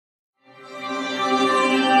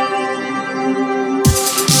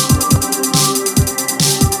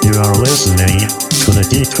to the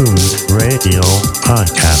Detuned Radio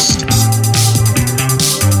Podcast.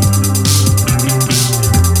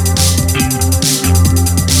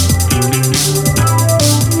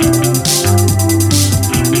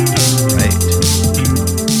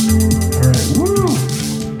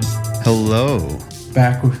 Hello.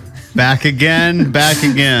 Back again.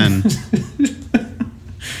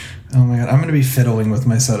 Oh my god, I'm going to be fiddling with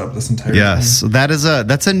my setup this entire time. Yes,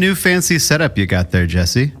 that's a new fancy setup you got there,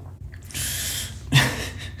 Jesse.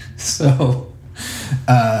 So,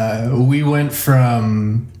 we went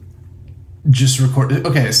from just record.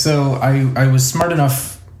 Okay, so I was smart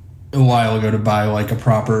enough a while ago to buy like a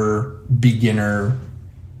proper beginner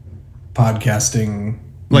podcasting,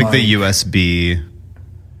 like mic. the USB,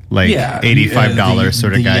 like $85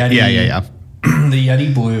 sort of the guy. Yeti, Yeah. The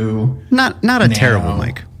Yeti Blue. Not a Nano. terrible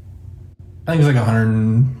mic. I think it was like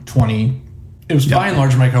 120. It was by and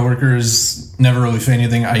large, my coworkers never really say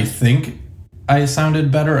anything. I think I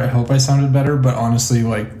sounded better. I hope I sounded better, but honestly,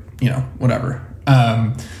 like, whatever.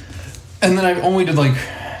 And then I only did like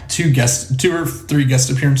two or three guest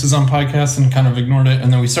appearances on podcasts and kind of ignored it.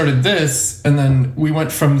 And then we started this, and then we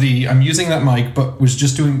went from I'm using that mic, but we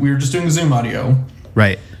were just doing Zoom audio,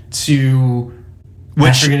 Right. to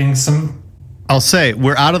after getting some. I'll say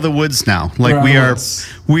we're out of the woods now. Like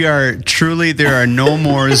we are truly. There are no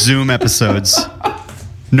more Zoom episodes.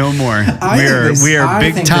 No more. We are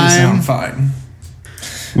big time. They sound fine.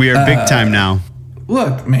 We are big time now.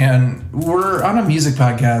 Look, man, we're on a music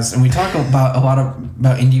podcast and we talk about a lot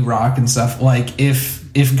about indie rock and stuff. Like if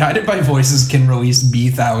Guided by Voices can release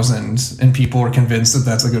B1000 and people are convinced that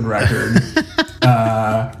that's a good record,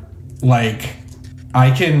 like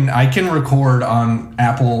I can record on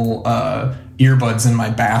Apple earbuds in my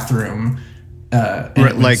bathroom,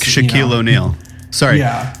 Like Shaquille O'Neal. Sorry.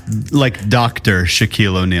 Yeah. Like Dr.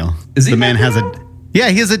 Shaquille O'Neal. Is he the man has now? he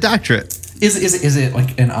has a doctorate. Is it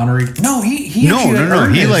like an honorary? No, he No.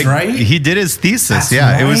 He right? he did his thesis. That's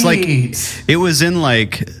yeah. right. It was in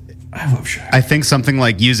like I love Shaq. I think something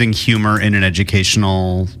like using humor in an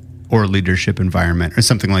educational or leadership environment or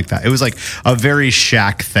something like that. It was like a very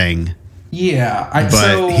Shaq thing.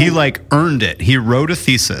 Yeah, he like earned it. He wrote a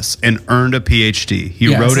thesis and earned a PhD.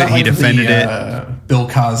 He wrote it. He defended it. Bill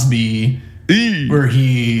Cosby, where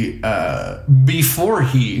he before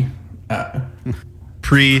he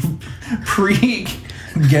pre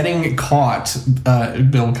getting caught,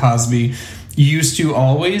 Bill Cosby used to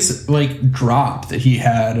always like drop that he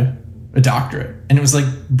had a doctorate, and it was like,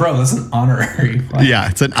 bro, that's an honorary. Yeah,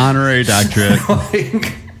 it's an honorary doctorate.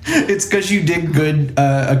 Like, it's because you did good.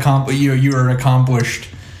 You were an accomplished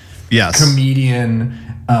comedian.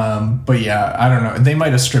 But yeah, I don't know. They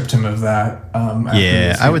might have stripped him of that.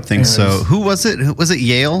 Yeah, I would think so. Who was it? Was it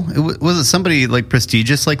Yale? Was it somebody like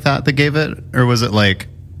prestigious like that gave it, or was it like?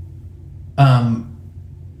 No,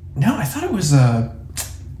 I thought it was I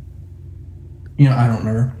don't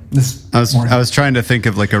remember. I was trying to think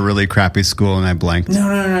of like a really crappy school and I blanked.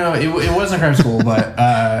 No. It wasn't a crap school, but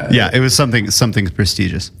yeah, it was something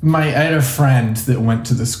prestigious. I had a friend that went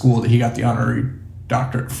to the school that he got the honorary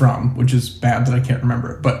doctorate from, which is bad that I can't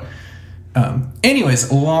remember it. But anyways,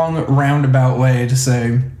 a long roundabout way to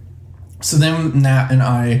say. So then Nat and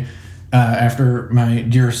I, after my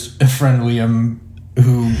dearest friend Liam,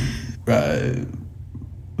 who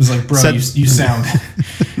was like, bro, you sound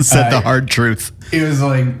said the hard truth. It was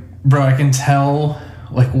like, bro, I can tell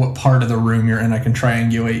like what part of the room you're in. I can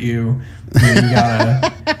triangulate you. You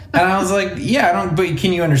gotta. And I was like, yeah, but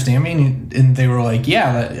can you understand me? And they were like,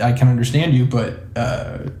 yeah, I can understand you, but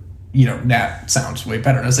Nat sounds way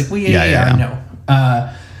better. And I was like, well, yeah, I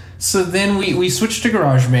know. So then we switched to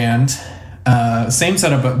GarageBand, same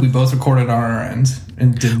setup, but we both recorded on our end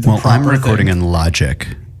and did the proper I'm recording thing. in Logic.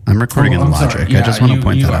 I'm recording in Logic. Sorry. Yeah, I just want to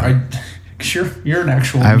point that out. You're an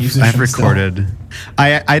actual musician. I've recorded.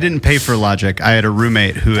 I didn't pay for Logic. I had a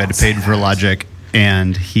roommate who had paid for Logic,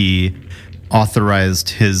 and he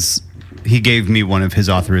gave me one of his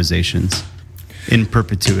authorizations in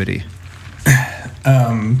perpetuity.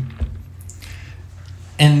 And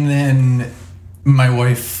then my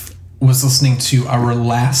wife was listening to our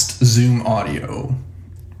last Zoom audio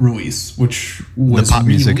release, which was the pop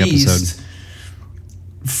music episode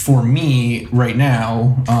for me right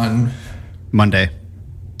now on Monday,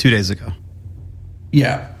 2 days ago.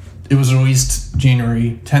 Yeah, it was released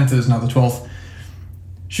January 10th. It is now the 12th.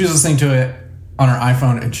 She was listening to it on her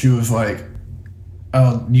iPhone, and she was like,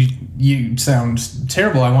 "Oh, you sound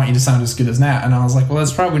terrible. I want you to sound as good as Nat." And I was like, "Well,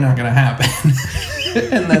 that's probably not going to happen."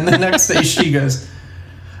 And then the next day, she goes,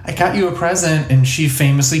 "I got you a present," and she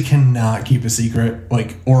famously cannot keep a secret,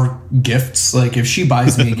 like, or gifts. Like, if she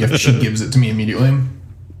buys me a gift, she gives it to me immediately.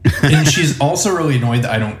 And she's also really annoyed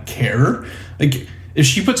that I don't care. Like, if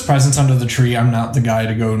she puts presents under the tree, I'm not the guy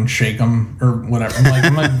to go and shake them or whatever.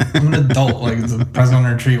 I'm an adult. Like, it's a present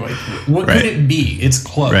under a tree. Like, what could it be? It's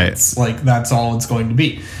clothes. Right. Like, that's all it's going to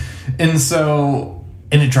be. And so,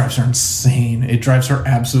 and it drives her insane. It drives her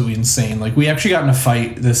absolutely insane. Like, we actually got in a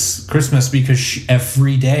fight this Christmas because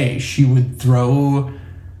every day she would throw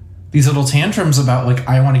these little tantrums about, like,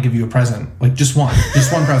 I want to give you a present. Like, just one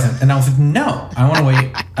present. And I was like, no, I want to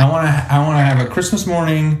wait. I want to have a Christmas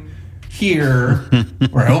morning here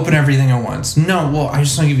where I open everything at once. No, well, I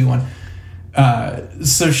just want to give you one.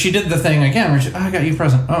 So she did the thing again where I got you a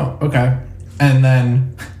present. Oh, okay. And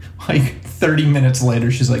then like 30 minutes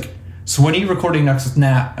later, she's like, so when are you recording next with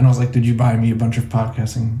Nat? And I was like, did you buy me a bunch of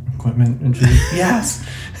podcasting equipment? And she's like, yes.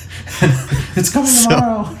 It's coming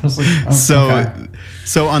tomorrow. I was like, oh, okay.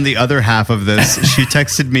 So on the other half of this, she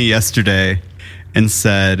texted me yesterday and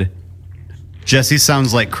said, Jesse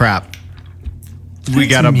sounds like crap. We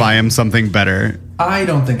gotta buy him something better. I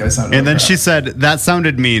don't think I sounded And then she said, that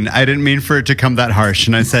sounded mean. I didn't mean for it to come that harsh.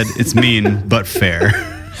 And I said, it's mean, but fair.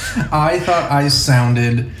 I thought I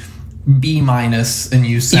sounded B- and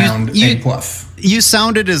you sound A+. You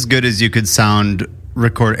sounded as good as you could sound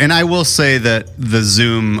record. And I will say that the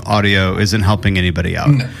Zoom audio isn't helping anybody out.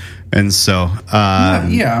 No. And so...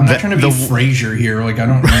 I'm not trying to be Frasier here. Like, I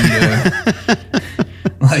don't need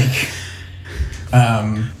to... like...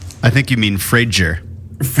 I think you mean Frasier.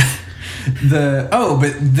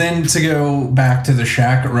 But then to go back to the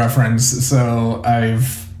Shaq reference, so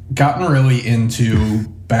I've gotten really into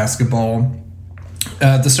basketball.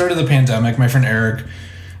 At the start of the pandemic, my friend Eric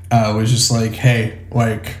was just like, hey,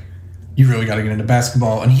 like, you really got to get into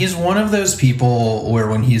basketball. And he's one of those people where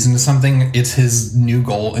when he's into something, it's his new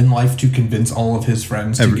goal in life to convince all of his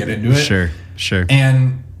friends to get into it. Sure.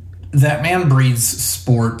 And that man breathes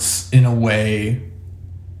sports in a way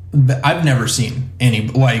I've never seen any,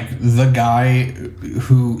 like, the guy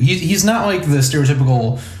who he's not like the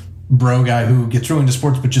stereotypical bro guy who gets really into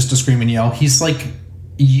sports but just to scream and yell. He's like,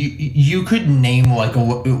 you could name like a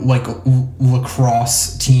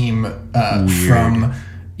lacrosse team from,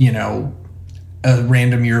 you know, a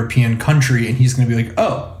random European country, and he's going to be like,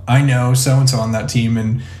 oh, I know so and so on that team,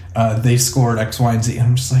 and they scored X, Y, and Z. And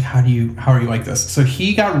I'm just like, how are you like this? So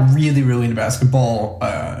he got really, really into basketball.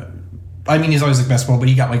 I mean, he's always like basketball, but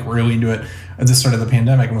he got like really into it at the start of the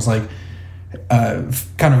pandemic and was like,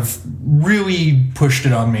 kind of really pushed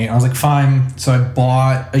it on me. I was like, fine. So I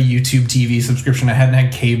bought a YouTube TV subscription. I hadn't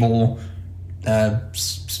had cable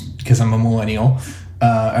because I'm a millennial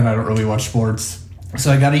and I don't really watch sports.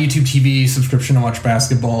 So I got a YouTube TV subscription to watch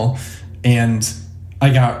basketball, and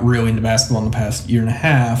I got really into basketball in the past year and a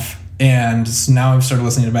half. And so now I've started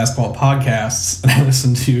listening to basketball podcasts, and I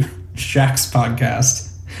listen to Shaq's podcast.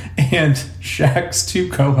 And Shaq's two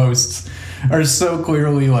co-hosts are so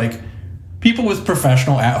clearly like people with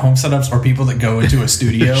professional at-home setups or people that go into a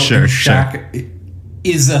studio. Sure, and Shaq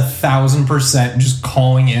is 1,000% just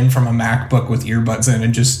calling in from a MacBook with earbuds in,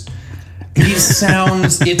 and just he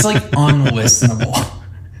sounds, it's like unlistenable.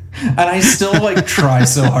 And I still like try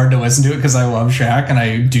so hard to listen to it because I love Shaq and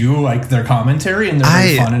I do like their commentary and they're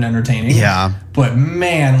very fun and entertaining. Yeah. But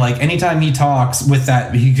man, like anytime he talks with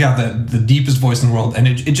that, he got the deepest voice in the world, and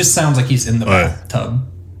it just sounds like he's in the bathtub.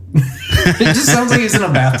 It just sounds like he's in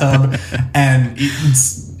a bathtub, and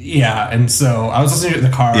and so I was listening to it in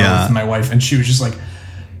the car with my wife, and she was just like,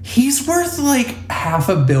 he's worth like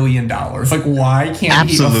 $500 million. Like, why can't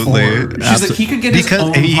he afford? She's like, he could get his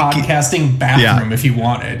own podcasting bathroom if he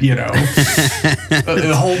wanted, you know.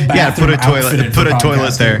 A whole bathroom. Put a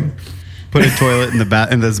toilet there. Put a toilet in the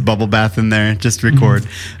in this bubble bath in there. Just record.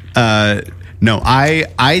 No,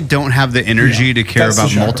 I don't have the energy to care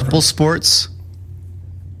about multiple sports.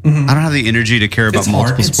 Mm-hmm. I don't have the energy to care about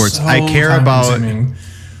multiple sports. So I care about.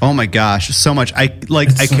 Oh my gosh, so much. I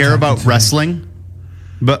care about wrestling.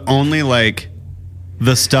 But only like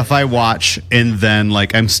the stuff I watch, and then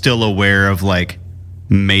like I'm still aware of like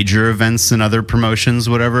major events and other promotions,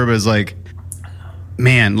 whatever. But it's like,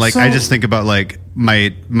 man, like I just think about like my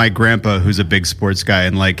grandpa who's a big sports guy,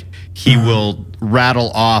 and like he will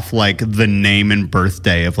rattle off like the name and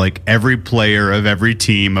birthday of like every player of every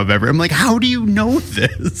team of every. I'm like, how do you know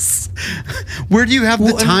this? Where do you have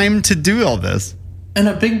the time to do all this? And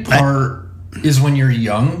a big part is when you're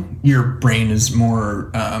young, your brain is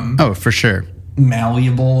more for sure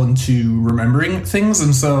malleable into remembering things.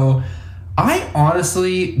 And so I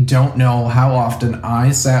honestly don't know how often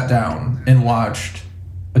I sat down and watched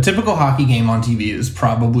a typical hockey game on TV is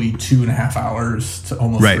probably 2.5 hours to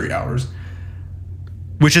almost 3 hours.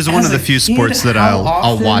 Which is one of the few sports that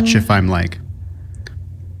I'll watch if I'm like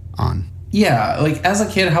on. yeah, like as a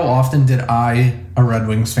kid, how often did I, a Red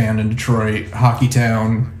Wings fan in Detroit, Hockey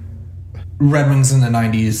Town, Red Wings in the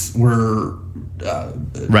 90s were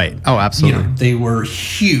right. Oh, absolutely. They were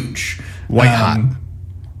huge. White hot.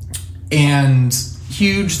 And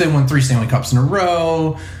huge. They won 3 Stanley Cups in a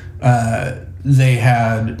row. They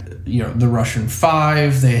had, the Russian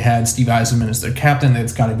Five. They had Steve Yzerman as their captain. They had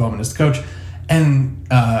Scotty Bowman as the coach. And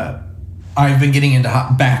I've been getting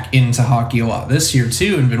back into hockey a lot this year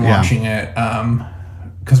too, and been watching it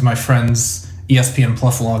because my friend's ESPN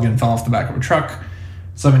Plus login fell off the back of a truck,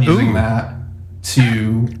 so I've been using that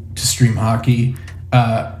to stream hockey.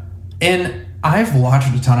 And I've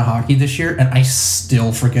watched a ton of hockey this year, and I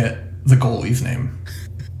still forget the goalie's name,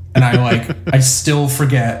 and I still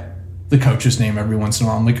forget the coach's name every once in a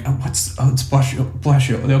while. I'm like, it's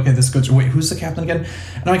Blasio. Okay, this coach. Wait, who's the captain again?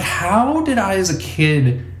 And I'm like, how did I as a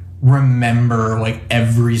kid remember like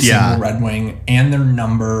every single Red Wing and their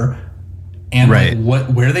number and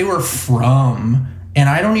like where they were from? And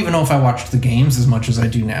I don't even know if I watched the games as much as I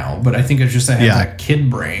do now, but I think it's just I have that kid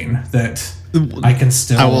brain that I can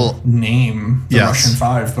still name the Russian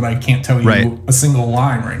Five, but I can't tell you a single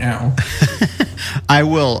line right now. I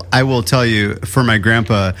will tell you, for my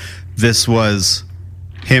grandpa, this was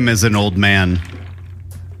him as an old man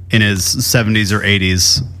in his 70s or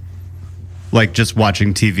 80s, like just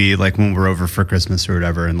watching TV, like when we're over for Christmas or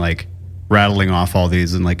whatever, and like rattling off all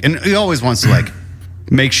these, and he always wants to like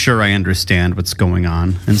make sure I understand what's going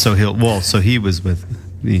on. And so he was with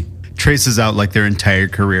me, traces out like their entire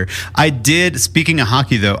career. Speaking of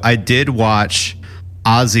hockey though, I did watch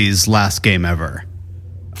Ozzy's last game ever.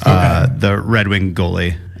 The Red Wing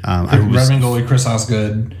goalie. Red Wing goalie Chris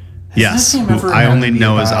Osgood. Yes, I only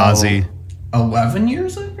know as Ozzy. 11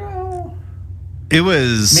 years ago? It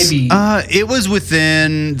was maybe. It was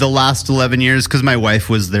within the last 11 years because my wife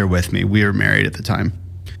was there with me. We were married at the time,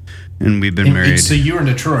 and we've been married. So you were in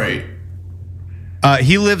Detroit.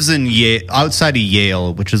 He lives in outside of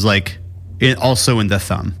Yale, which is like also in the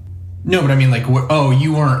Thumb. No, but I mean, like,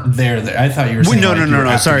 you weren't there. I thought you were saying.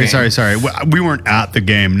 No. Sorry. We weren't at the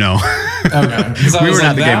game. No. Okay. We weren't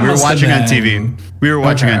at the game. We were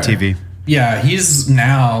watching on TV. Yeah, he's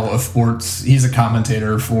now a sports. He's a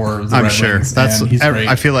commentator for the Red Wings. He's great.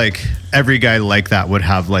 I feel like every guy like that would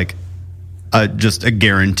have like just a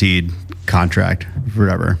guaranteed contract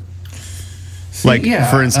forever. Like,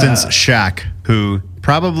 for instance, Shaq, who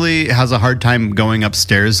probably has a hard time going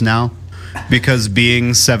upstairs now because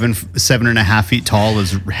being 7.5 feet tall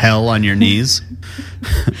is hell on your knees.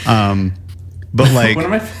 But like,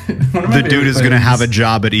 the dude is going to have a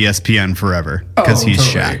job at ESPN forever because he's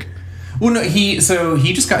totally. Shaq. Well, no, he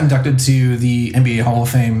just got inducted to the NBA Hall of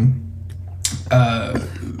Fame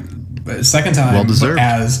second time, well deserved,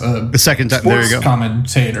 as a second time. Sports there you go.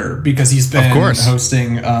 Commentator, because he's been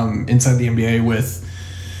hosting Inside the NBA with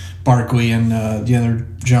Barkley and the other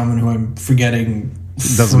gentleman who I'm forgetting.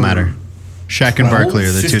 Doesn't matter. Shaq and Barkley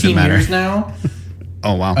are the two that matter. 15 years now.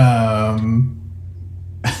 Oh wow.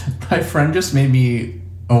 My friend just made me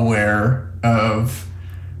aware of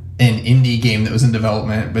an indie game that was in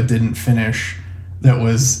development but didn't finish. That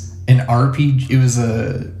was an RPG. It was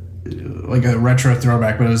a retro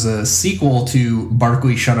throwback, but it was a sequel to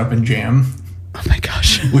Barkley Shut Up and Jam. Oh my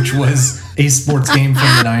gosh. Which was a sports game from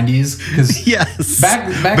the 90s. Because back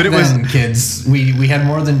then, kids, we had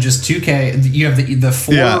more than just 2K. You have the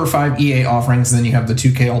 4 or 5 EA offerings, and then you have the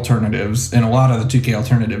 2K alternatives. And a lot of the 2K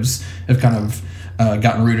alternatives have kind of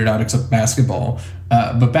gotten rooted out, except basketball.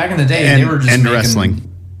 But back in the day, they were just making wrestling.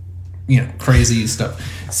 Crazy stuff.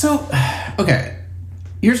 So, okay,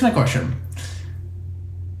 here's my question.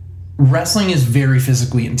 Wrestling is very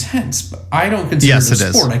physically intense, but I don't consider it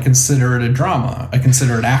a sport. I consider it a drama. I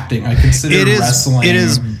consider it acting. I consider wrestling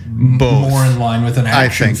both. More in line with an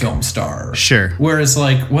action film star. Sure. Whereas,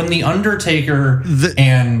 like, when The Undertaker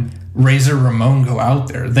and Razor Ramon go out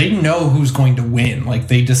there, they know who's going to win. Like,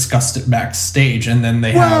 they discussed it backstage, and then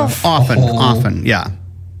they have often, yeah.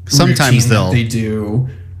 Sometimes they do.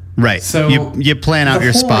 Right. So you plan out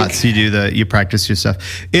your spots. You practice your stuff.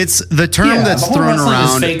 It's the term that's the whole thrown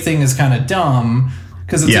around. This fake thing is kind of dumb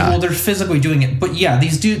because it's like, well, they're physically doing it, but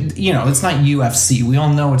these dudes, it's not UFC. We all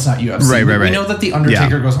know it's not UFC. Right. We know that the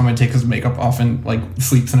Undertaker goes home and takes his makeup off and like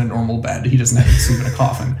sleeps in a normal bed. He doesn't have to sleep in a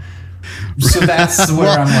coffin. So that's where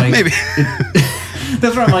I'm like, maybe.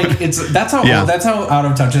 That's where I'm like, that's how out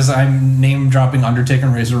of touch is. I'm name dropping Undertaker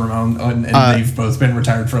and Razor Ramon, and they've both been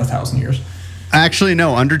retired for 1,000 years. Actually,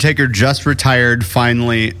 no. Undertaker just retired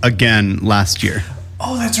finally again last year.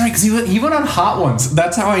 Oh, that's right. Because he went on Hot Ones.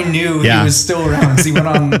 That's how I knew he was still around. Because he went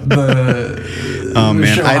on the. Oh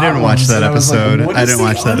man, I didn't watch that episode. I didn't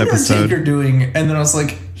watch that episode. What is the Undertaker doing? And then I was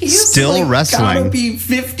like, He's still like, wrestling. Gotta be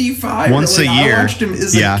 55 once a year. I watched him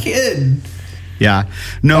as a kid. Yeah.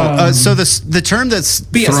 No. So the term that's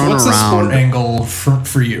thrown what's around. The sport angle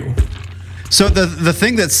for you? So the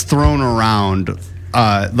thing that's thrown around,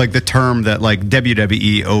 like the term that like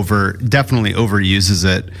WWE definitely overuses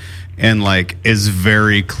it, and like is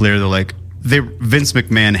very clear that like Vince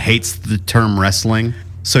McMahon hates the term wrestling.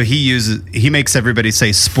 So he makes everybody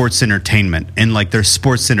say sports entertainment, and like they're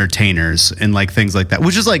sports entertainers and like things like that,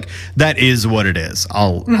 which is like, that is what it is.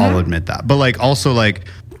 I'll admit that. But like also like,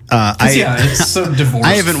 it's so divorced.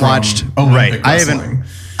 I haven't watched Olympic wrestling.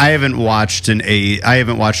 I haven't watched a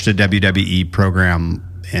WWE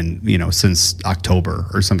program in, since October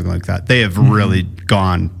or something like that. They have really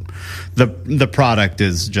gone. The product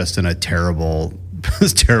is just in a terrible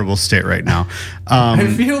state right now.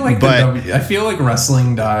 I feel like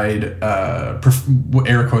wrestling died.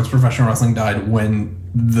 Air quotes, professional wrestling died when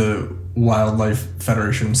the Wildlife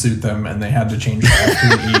Federation sued them and they had to change it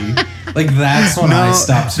to E. Like that's when I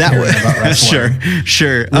stopped caring about wrestling.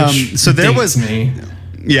 Sure. So there was me.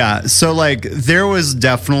 Yeah, so like there was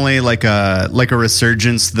definitely like a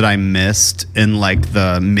resurgence that I missed in like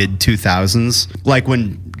the mid 2000s, like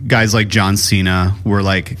when guys like John Cena were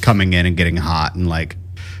like coming in and getting hot and like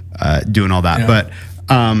doing all that. Yeah. But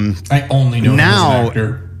I only know now, him as an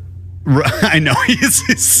actor. I know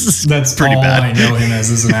he's that's pretty all bad. I know him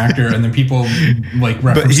as an actor, and then people like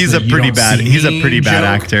reference. But he's a pretty bad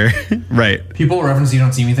actor, right? People reference "You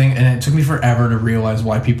Don't See Me" thing, and it took me forever to realize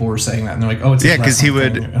why people were saying that. And they're like, "Oh, it's because he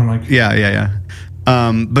would." And I'm like, yeah.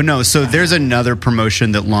 But no, so there's another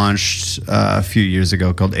promotion that launched a few years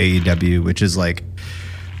ago called AEW, which is like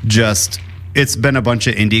just. It's been a bunch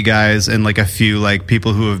of indie guys and like a few like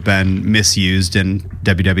people who have been misused in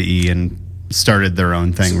WWE and started their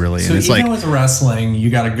own thing, really. So and it's even like with wrestling, you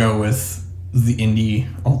got to go with the indie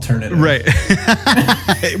alternative, right?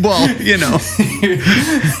 Well, you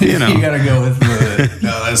got to go with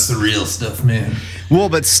that's the real stuff, man. Well,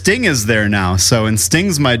 but Sting is there now, and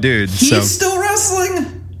Sting's my dude. He's still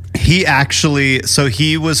wrestling. He actually,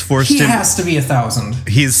 he was forced. He has to be 1,000.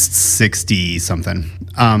 He's 60 something.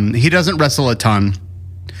 He doesn't wrestle a ton.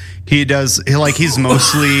 He does. He's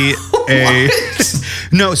mostly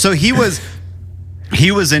no. So he was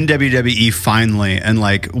in WWE finally, and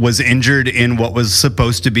like was injured in what was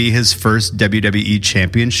supposed to be his first WWE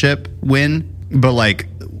championship win, but like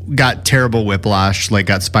got terrible whiplash, like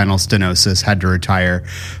got spinal stenosis, had to retire.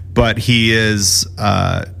 But he is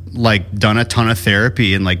like done a ton of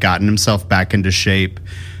therapy and like gotten himself back into shape,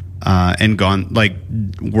 and gone like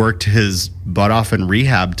worked his butt off in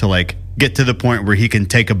rehab to like get to the point where he can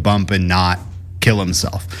take a bump and not kill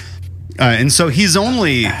himself. And so he's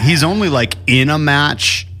only like in a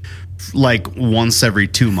match like once every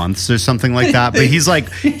 2 months or something like that. But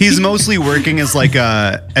he's mostly working as like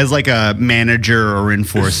a manager or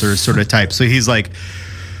enforcer sort of type. So he's like,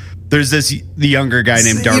 there's the younger guy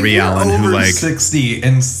named Darby Allin who like 60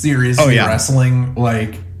 and seriously wrestling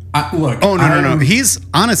like no. He's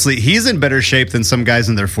in better shape than some guys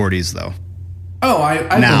in their 40s though. Oh, I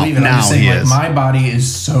believe it. I'm just saying, like, my body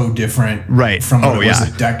is so different from what it was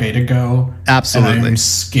a decade ago. Absolutely. And I'm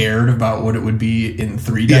scared about what it would be in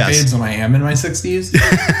 3 decades when I am in my 60s.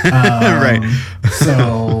 Right.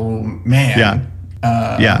 So, man.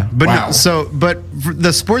 But wow. But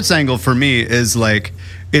the sports angle for me is like,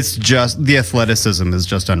 it's just, the athleticism is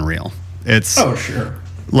just unreal. It's sure.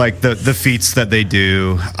 Like the feats that they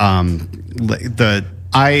do,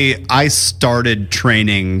 I started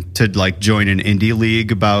training to like join an indie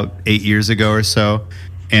league about 8 years ago or so,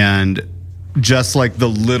 and just like the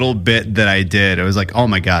little bit that I did, I was like, oh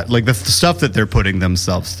my god, like the stuff that they're putting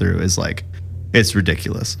themselves through is like, it's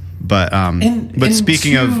ridiculous. But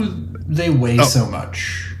speaking of, they weigh so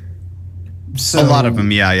much. So a lot of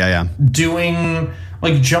them, yeah. Doing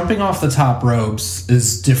like jumping off the top ropes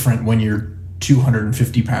is different when you're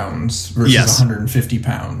 250 pounds versus 150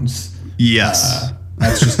 pounds. Yes.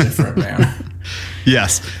 That's just different, man.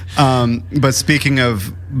 Yes. But speaking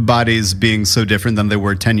of bodies being so different than they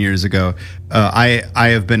were 10 years ago, I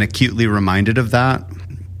have been acutely reminded of that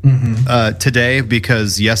today,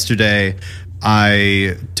 because yesterday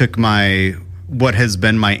I took what has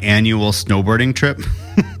been my annual snowboarding trip.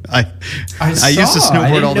 I used to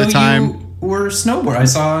snowboard all the time. Were snowboard. I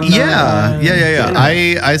saw. Yeah.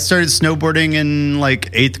 I started snowboarding in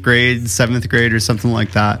like 8th grade, 7th grade, or something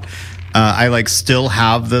like that. I like still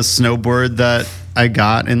have the snowboard that I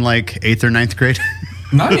got in like 8th or 9th grade.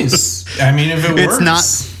 Nice. I mean, if it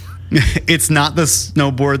works. It's not the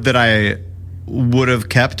snowboard that I would have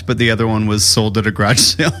kept, but the other one was sold at a garage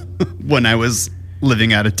sale when I was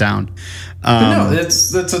living out of town. No,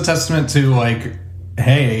 that's a testament to like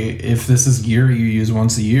hey, if this is gear you use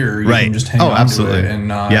once a year, you can just hang on absolutely. to it and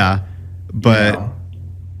not. Yeah, but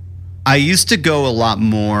I used to go a lot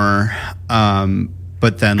more,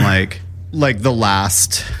 but then like the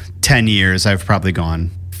last 10 years, I've probably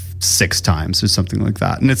gone 6 times or something like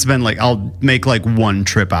that. And it's been like, I'll make like one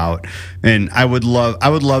trip out, and I would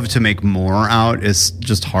love to make more out. It's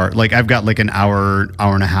just hard. Like I've got like an hour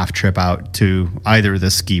and a half trip out to either of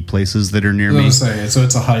the ski places that are near me. So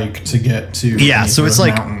it's a hike to get to. Yeah. So it's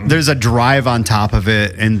like, mountain. there's a drive on top of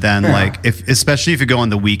it. And then like, especially if you go on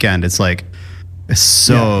the weekend, it's like, it's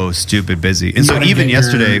so stupid busy. And so even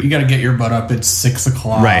yesterday, you got to get your butt up at 6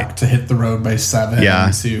 o'clock to hit the road by 7.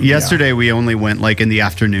 Yeah. Yesterday we only went like in the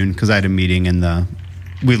afternoon because I had a meeting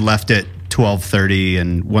we left at 12:30.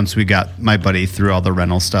 And once we got my buddy through all the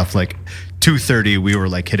rental stuff, like 2:30, we were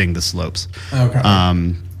like hitting the slopes. Okay.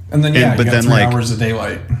 And then, but you got 3 hours of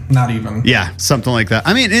daylight. Not even. Yeah, something like that.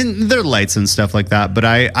 I mean, and there are lights and stuff like that. But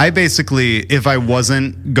I basically, if I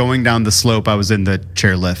wasn't going down the slope, I was in the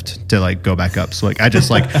chairlift to like go back up. So like I just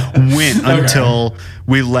like went until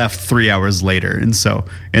we left 3 hours later.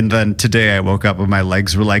 And then today I woke up and my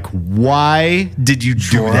legs were like, why did you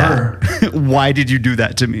do that? Why did you do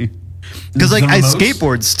that to me? Because like I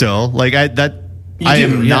skateboard still. Like I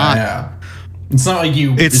am not. Yeah. It's not like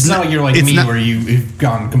you. It's not like you're like me, where you've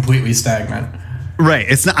gone completely stagnant. Right.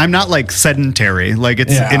 It's not. I'm not like sedentary. Like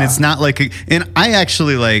it's and it's not like. And I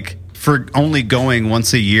actually like for only going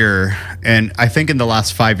once a year, and I think in the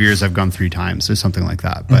last 5 years I've gone 3 times or something like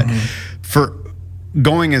that. But for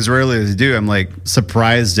going as rarely as I do, I'm like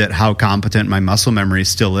surprised at how competent my muscle memory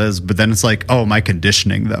still is. But then it's like, oh, my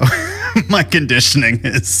conditioning though. My conditioning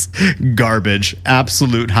is garbage,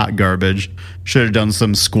 absolute hot garbage. Should have done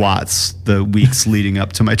some squats the weeks leading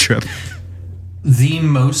up to my trip. The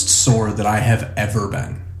most sore that I have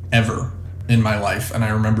ever in my life, and I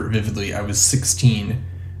remember it vividly, I was 16,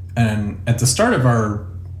 and at the start of our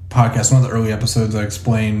podcast, one of the early episodes, I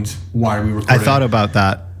explained why we recorded. I thought about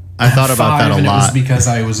that. I thought about that a lot. And it was because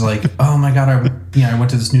I was like, oh my God, I went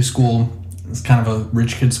to this new school. It's kind of a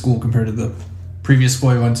rich kid school compared to the previous school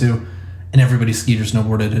I went to. And everybody skied or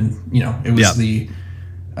snowboarded, and it was the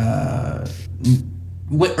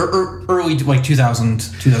early like 2000,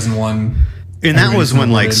 2001. And that was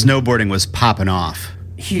when like snowboarding was popping off.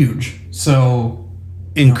 Huge. So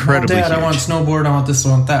incredibly Dad, huge. I want snowboard, I want this,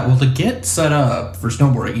 I want that. Well, to get set up for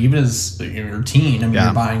snowboarding, even as you're a teen, I mean,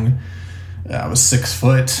 you're buying, I was 6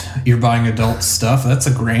 foot, you're buying adult stuff, that's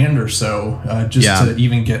 $1,000 or so, just to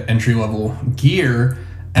even get entry level gear.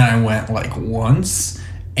 And I went like once.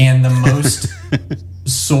 And the most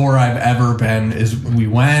sore I've ever been is we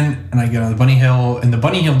went and I get on the bunny hill, and the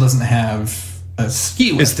bunny hill doesn't have a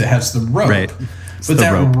ski lift; it has the rope. Right. But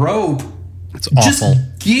that rope, it's awful.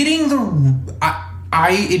 Just getting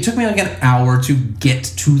it took me like an hour to get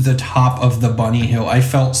to the top of the bunny hill. I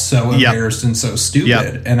felt so embarrassed and so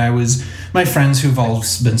stupid. And my friends who've all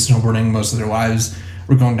been snowboarding most of their lives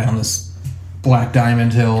were going down this Black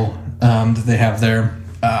Diamond Hill that they have there.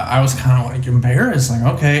 I was kind of like embarrassed, like,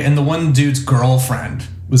 okay. And the one dude's girlfriend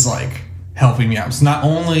was like helping me out. So not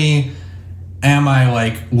only am I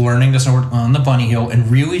like learning to snowboard on the bunny hill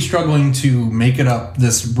and really struggling to make it up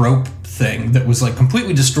this rope thing that was like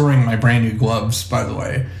completely destroying my brand new gloves, by the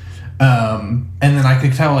way. And then I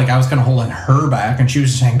could tell like I was kind of holding her back, and she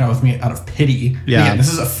was just hanging out with me out of pity. Yeah. Again,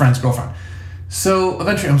 this is a friend's girlfriend. So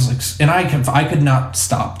eventually I was like, and I could not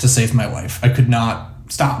stop to save my life. I could not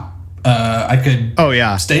stop. I could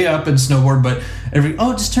stay up and snowboard, but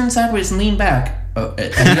just turn sideways and lean back.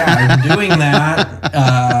 I'm doing that.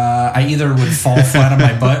 I either would fall flat on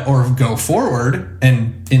my butt or go forward.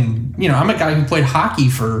 And I'm a guy who played hockey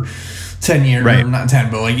for 10 years, right. Not 10,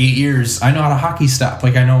 but like 8 years. I know how to hockey stop.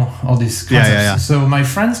 Like I know all these concepts. Yeah. So my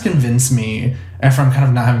friends convinced me, after I'm kind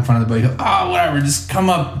of not having fun of the bunny hill, whatever, just come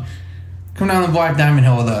down the Black Diamond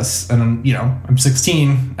Hill with us. And I'm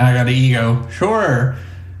 16, I got an ego. Sure.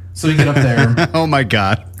 So we get up there. Oh my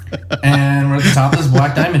God. And we're at the top of this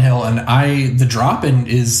Black Diamond Hill, and the drop-in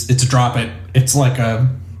it's a drop-in. It's like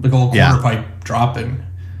a little quarter pipe drop-in.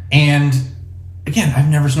 And again, I've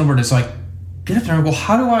never snowboarded, so I get up there and I go,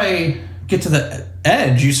 how do I get to the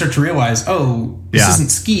edge? You start to realize, this isn't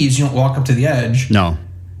skis. You don't walk up to the edge. No.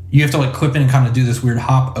 You have to like clip in and kind of do this weird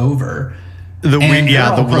hop over.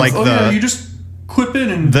 You just clip in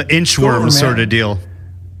and the inchworm sort of deal.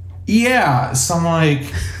 Yeah, so I'm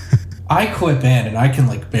like, I clip in and I can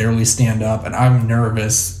like barely stand up, and I'm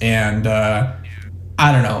nervous, and I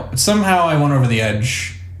don't know. Somehow I went over the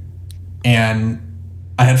edge, and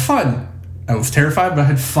I had fun. I was terrified, but I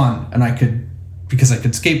had fun, and because I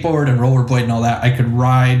could skateboard and rollerblade and all that, I could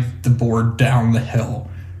ride the board down the hill.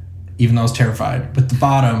 even though I was terrified. But the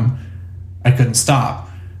bottom, I couldn't stop.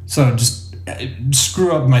 So just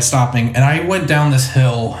screw up my stopping. And I went down this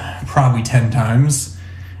hill probably 10 times.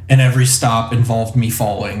 And every stop involved me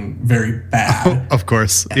falling very bad. Of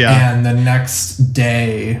course, yeah. And the next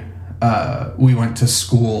day, we went to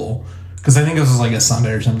school. Because I think this was like a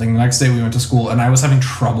Sunday or something. The next day we went to school, and I was having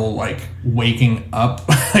trouble like waking up.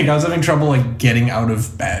 Like I was having trouble like getting out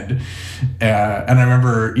of bed. And I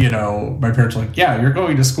remember, my parents were like, "Yeah, you're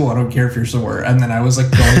going to school. I don't care if you're sore." And then I was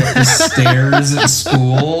like going up the stairs at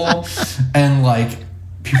school, and like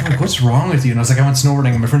people were like, "What's wrong with you?" And I was like, "I went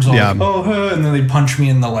snowboarding." And my friends were like, "Oh," and then they punched me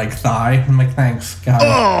in the like thigh. I'm like, "Thanks, God."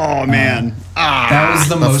 Oh man, that was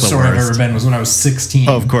the most sore I've ever been. Was when I was 16.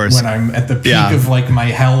 Oh, of course, when I'm at the peak of like my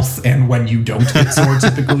health, and when you don't get sore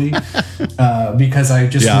typically, because I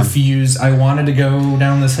just refused. I wanted to go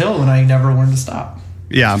down this hill, and I never wanted to stop.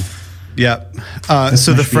 Yeah.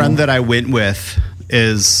 So the friend that I went with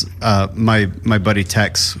is my buddy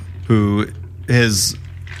Tex, who he's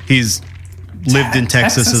lived in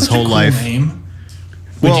Texas his whole life. Name.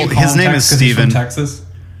 Well, his name is Steven. Texas?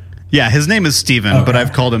 Yeah, his name is Steven, but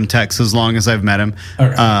I've called him Tex as long as I've met him.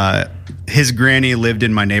 Okay. His granny lived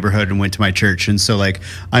in my neighborhood and went to my church, and so like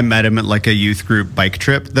I met him at like a youth group bike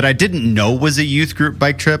trip that I didn't know was a youth group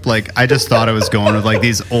bike trip. Like I just thought I was going with like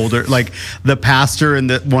these older, like the pastor and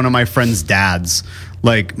one of my friend's dads.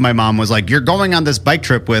 Like my mom was like, "You're going on this bike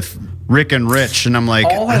trip with Rick and Rich," and I'm like,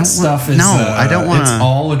 all that stuff is I don't want. It's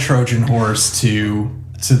all a Trojan horse to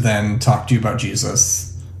then talk to you about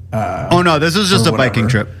Jesus. Oh no, this was just a biking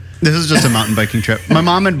trip. This is just a mountain biking trip. My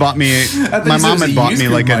mom had bought me. My mom had bought me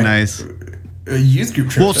like a youth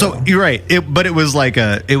group trip. Well, so you're right. But it was like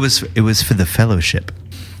it was for the fellowship.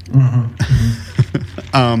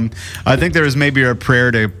 Mm-hmm. I think there was maybe a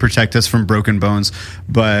prayer to protect us from broken bones.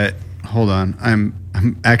 But hold on, I'm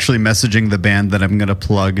actually messaging the band that I'm going to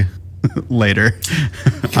plug later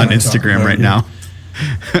on Instagram right now.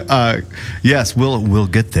 Yes, we'll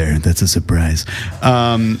get there. That's a surprise.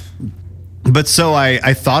 But so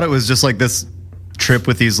I thought it was just like this trip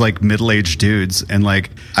with these like middle-aged dudes, and like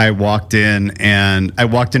I walked into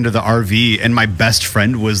the RV and my best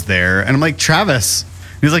friend was there, and I'm like, "Travis."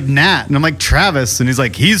 He's like, "Nat," and I'm like, "Travis," and he's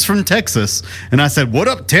like, "He's from Texas," and I said, "What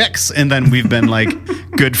up, Tex?" And then we've been like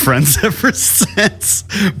good friends ever since.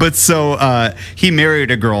 But so he married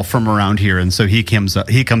a girl from around here, and so he comes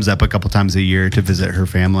up a couple times a year to visit her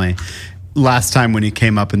family. Last time when he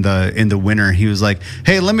came up in the winter, he was like,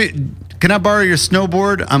 "Hey, can I borrow your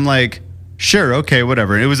snowboard?" I'm like, "Sure, okay,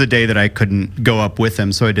 whatever." It was a day that I couldn't go up with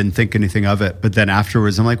him, so I didn't think anything of it. But then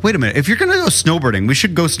afterwards, I'm like, "Wait a minute, if you're going to go snowboarding, we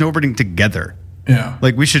should go snowboarding together." Yeah.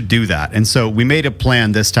 Like, we should do that. And so we made a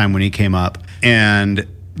plan this time when he came up. And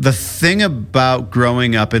the thing about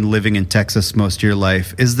growing up and living in Texas most of your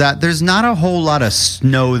life is that there's not a whole lot of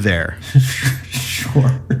snow there.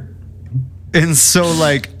 Sure. And so,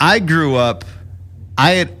 like, I grew up...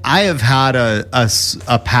 I have had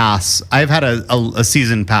a pass. I've had a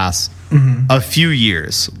season pass a few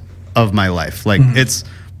years of my life. Like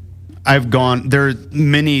there are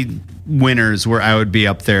many winters where I would be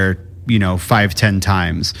up there, 5-10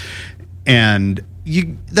 times. And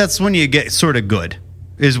that's when you get sort of good,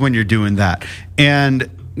 is when you're doing that. And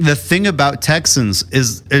the thing about Texans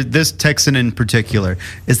is, this Texan in particular,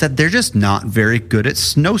 is that they're just not very good at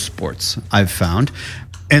snow sports, I've found.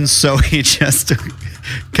 And so he just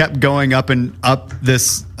kept going up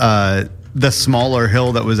this the smaller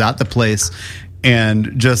hill that was at the place,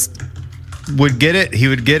 and just would get it. He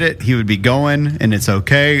would get it. He would be going, and it's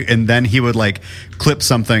okay. And then he would like clip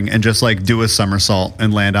something and just like do a somersault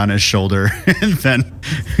and land on his shoulder, and then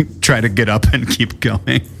try to get up and keep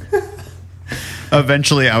going.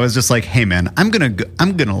 Eventually, I was just like, "Hey, man, I'm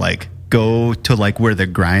gonna like go to like where the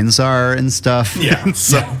grinds are and stuff." Yeah. And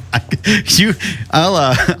so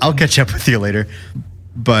I'll catch up with you later.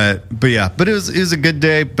 But it was a good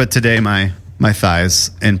day. But today my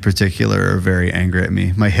thighs in particular are very angry at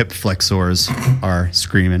me. My hip flexors are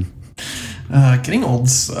screaming. Getting old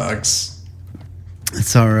sucks.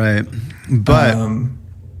 It's all right. But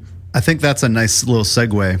I think that's a nice little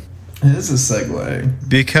segue. It is a segue.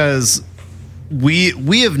 Because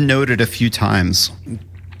we have noted a few times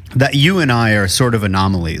that you and I are sort of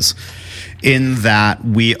anomalies, in that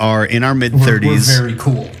we are in our mid-30s. We're very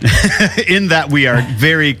cool. In that we are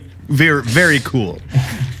very, very, very cool.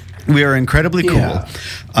 We are incredibly cool. Yeah.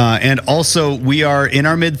 And also, we are in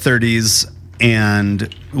our mid-30s,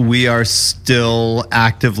 and we are still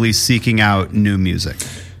actively seeking out new music.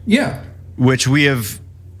 Yeah. Which we have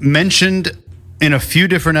mentioned in a few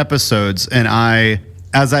different episodes, and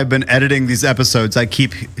as I've been editing these episodes, I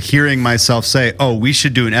keep hearing myself say, "Oh, we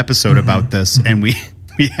should do an episode about this," and we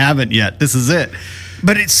We haven't yet. This is it.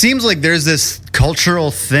 But it seems like there's this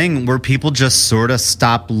cultural thing where people just sort of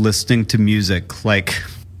stop listening to music, like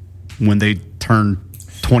when they turn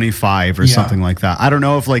 25 or something like that. I don't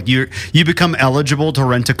know if like you become eligible to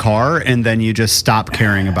rent a car and then you just stop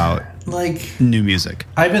caring about like new music.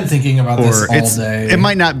 I've been thinking about this all day. It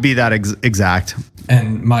might not be that exact.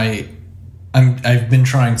 And I've been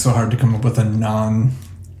trying so hard to come up with a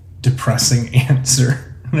non-depressing answer.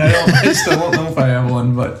 I still don't know if I have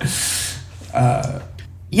one, but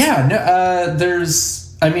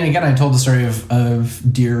there's. I mean, again, I told the story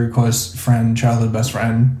of dear, close friend, childhood best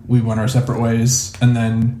friend. We went our separate ways, and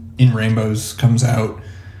then In Rainbows comes out,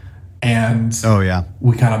 and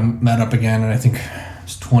we kind of met up again. And I think it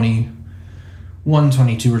was 21,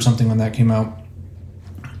 22 or something when that came out.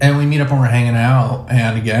 And we meet up and we're hanging out,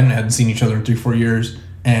 and again, hadn't seen each other in 3-4 years.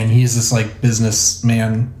 And he's this like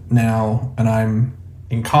businessman now, and I'm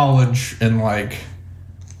in college and like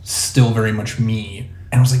still very much me.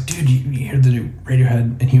 And I was like, dude, you hear the new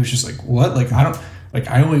Radiohead? And he was just like, what? Like, I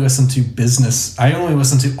only listen to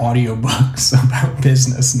audiobooks about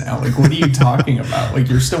business now. Like, what are you talking about? Like,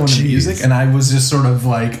 you're still into music? And I was just sort of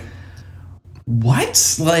like,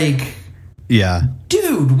 what? Like, yeah,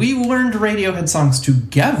 dude, we learned Radiohead songs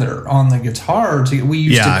together on the guitar. We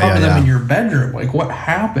used to cover them in your bedroom. Like, what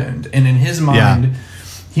happened? And in his mind,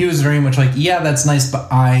 he was very much like, yeah, that's nice,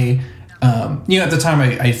 but at the time,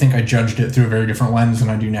 I think I judged it through a very different lens than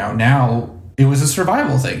I do now. Now, it was a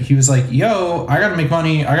survival thing. He was like, yo, I got to make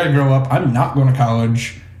money. I got to grow up. I'm not going to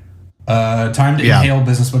college. Time to inhale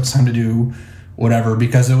business books. Time to do whatever,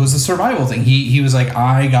 because it was a survival thing. He was like,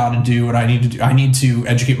 I got to do what I need to do. I need to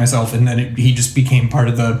educate myself. And then he just became part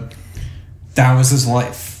of that was his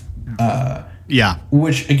life.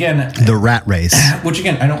 Which, again... The rat race. Which,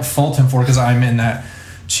 again, I don't fault him for, because I'm in that...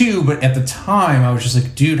 too, but at the time I was just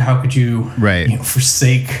like, dude, how could you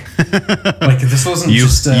forsake like this wasn't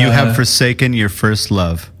you have forsaken your first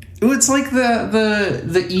love. It's like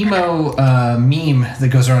the emo meme that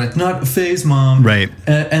goes around, it's not a phase, mom, right?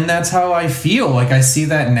 And that's how I feel. Like, I see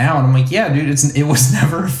that now and I'm like, yeah, dude, it was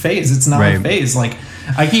never a phase. It's not a phase. Like,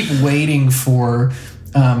 I keep waiting for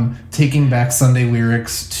Taking Back Sunday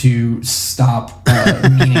lyrics to stop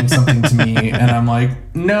meaning something to me, and I'm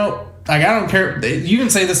like, no. Like, I don't care. You can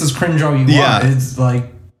say this is cringe all you want. It's like,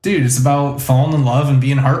 dude, it's about falling in love and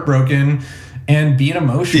being heartbroken and being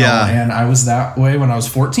emotional. And I was that way when I was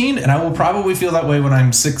 14, and I will probably feel that way when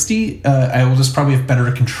I'm 60. I will just probably have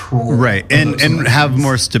better control. Right. And have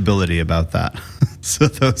more stability about that. So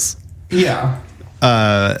those. Yeah.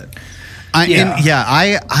 I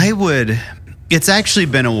would. It's actually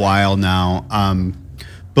been a while now.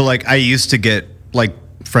 But like, I used to get like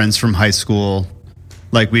friends from high school.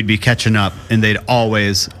 Like, we'd be catching up, and they'd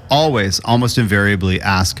always, almost invariably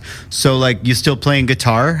ask, so, like, you still playing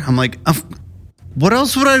guitar? I'm like, what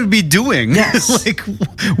else would I be doing? Yes. Like,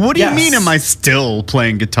 what do you mean am I still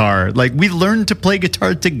playing guitar? Like, we learned to play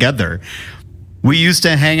guitar together. We used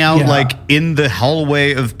to hang out, like, in the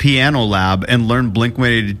hallway of Piano Lab and learn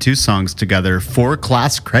Blink-182 songs together for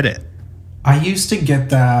class credit. I used to get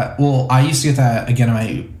that,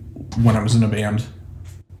 again, when I was in a band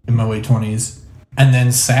in my late 20s. And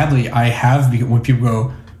then, sadly, I have, when people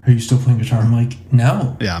go, are you still playing guitar? I'm like,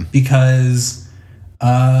 no. Yeah. Because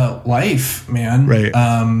life, man. Right.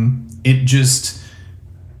 It just,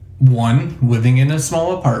 one, living in a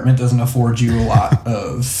small apartment doesn't afford you a lot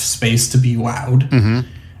of space to be loud. Mm-hmm.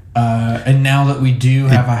 And now that we do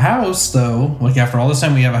have a house, though, like, after all this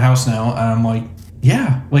time, we have a house now, and I'm like,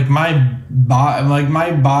 yeah. Like, my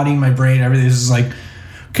body, my brain, everything is like,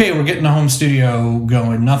 okay, we're getting a home studio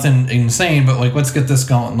going. Nothing insane, but like, let's get this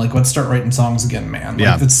going. Like, let's start writing songs again, man.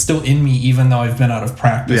 Like, that's still in me, even though I've been out of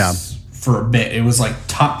practice for a bit. It was like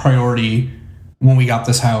top priority when we got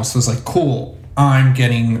this house. It was like, cool, I'm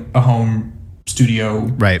getting a home studio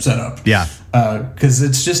set up. Yeah. Because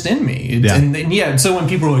it's just in me. So when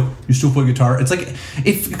people are like, you still play guitar? It's like,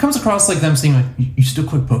 if it comes across like them saying, like, you still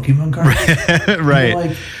play Pokemon cards? Right.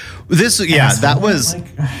 Like, that was like,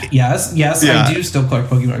 yes, I do still collect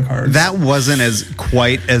Pokemon cards. That wasn't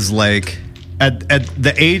quite as like at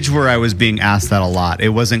the age where I was being asked that a lot. It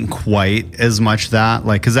wasn't quite as much that,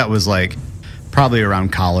 like, because that was like probably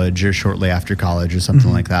around college or shortly after college or something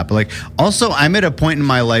like that. But like, also, I'm at a point in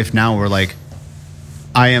my life now where like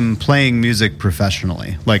I am playing music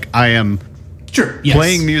professionally. Like, I am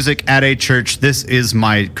playing music at a church. This is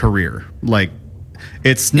my career. Like,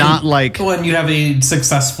 it's not like when you have a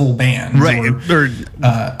successful band, right?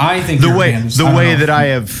 I think the way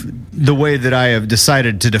that I have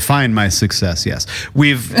decided to define my success. Yes,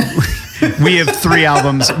 we've we have 3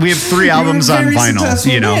 albums. We have 3 albums on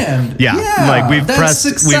vinyl. You know, yeah. Like we've pressed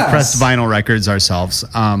vinyl records ourselves.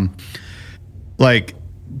 Like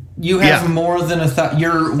you have more than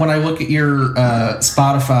when I look at your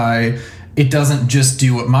Spotify, it doesn't just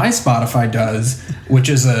do what my Spotify does, which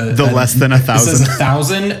is less than 1,000. It says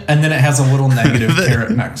 1,000, and then it has a little negative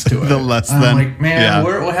caret next to it. The less I'm than. like, man,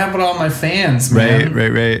 what happened to all my fans, man?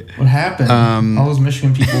 Right. What happened? All those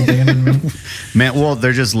Michigan people abandoned me. Man, well,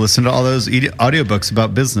 they're just listening to all those audiobooks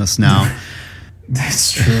about business now.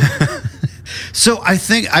 That's true. So I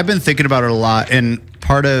think I've been thinking about it a lot, and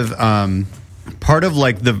part of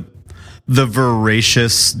like the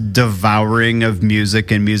voracious devouring of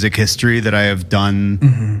music and music history that I have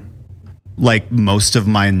done like most of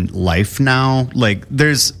my life now. Like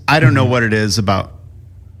I don't know what it is about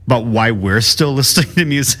why we're still listening to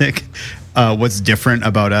music. What's different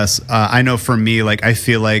about us. I know for me, like, I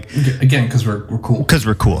feel like again, cause we're cool. Cause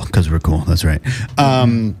we're cool. That's right.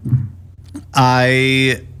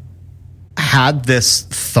 I had this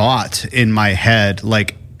thought in my head,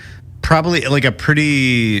 like probably like a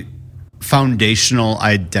pretty foundational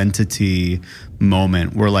identity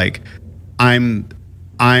moment where like I'm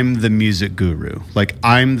the music guru. Like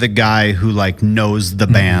I'm the guy who like knows the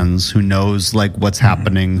bands, who knows like what's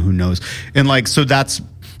happening, who knows. And like so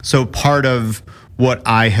part of what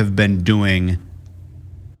I have been doing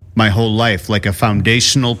my whole life, like a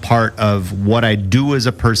foundational part of what I do as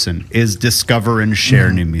a person is discover and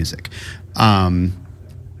share new music. I'm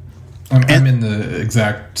in the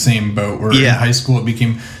exact same boat where in high school it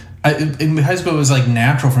became in high school it was like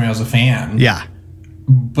natural for me. I was a fan. Yeah.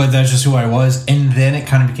 But that's just who I was. And then it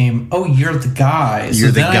kind of became, oh, you're the guy.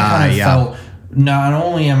 You're the guy, I kind of felt, not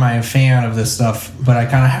only am I a fan of this stuff, but I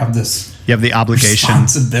kind of have this... You have the obligation.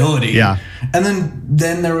 Responsibility. Yeah. And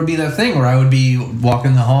then there would be that thing where I would be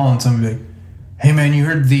walking the hall and somebody would be like, hey, man, you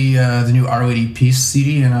heard the new Our Lady Peace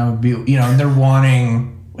CD? And I would be, and they're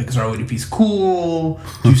wanting, like, is Our Lady Peace cool?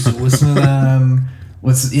 Do you still listen to them?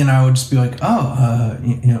 I would just be like,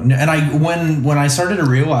 and when I started to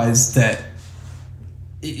realize that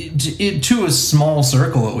it to a small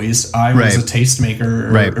circle at least, I was a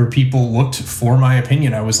tastemaker, or people looked for my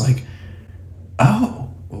opinion. I was like,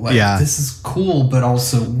 this is cool, but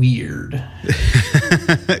also weird.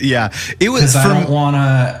 Yeah, it was. I don't want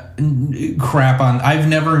to crap on. I've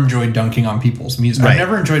never enjoyed dunking on people's music. I've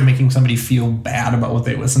never enjoyed making somebody feel bad about what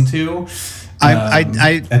they listen to.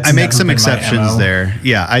 I make some exceptions there.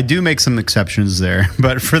 Yeah, I do make some exceptions there,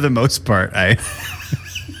 but for the most part,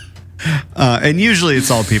 and usually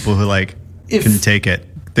it's all people who like can take it.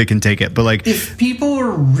 They can take it, but like if people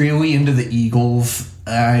are really into the Eagles,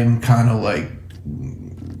 I'm kind of like,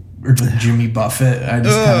 or Jimmy Buffett. I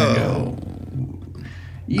just kind of go.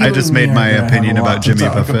 I just made my opinion about Jimmy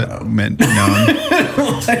Buffett known.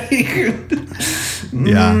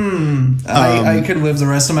 I could live the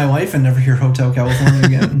rest of my life and never hear Hotel California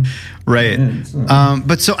again. Right.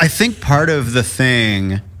 But so I think part of the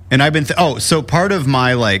thing, and I've been, so part of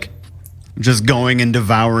my like just going and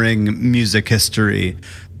devouring music history,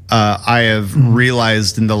 I have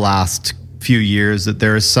realized in the last few years that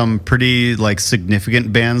there are some pretty like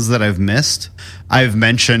significant bands that I've missed. I've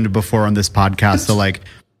mentioned before on this podcast that like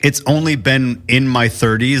it's only been in my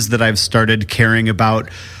 30s that I've started caring about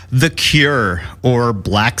The Cure or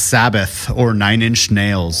Black Sabbath or Nine Inch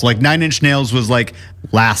Nails. Like Nine Inch Nails was like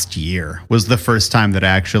last year was the first time that I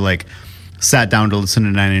actually like sat down to listen to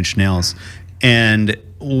Nine Inch Nails. And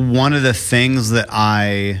one of the things that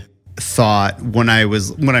I thought when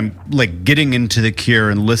I'm like getting into The Cure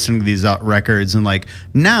and listening to these records, and like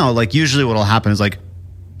now, like usually what'll happen is like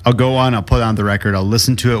I'll go on, I'll put on the record, I'll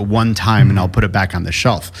listen to it one time and I'll put it back on the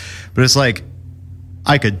shelf. But it's like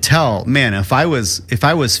I could tell, man, if I was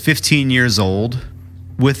 15 years old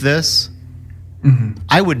with this,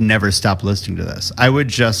 I would never stop listening to this. I would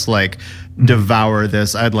just like devour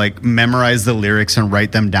this. I'd like memorize the lyrics and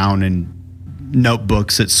write them down in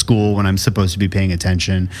notebooks at school when I'm supposed to be paying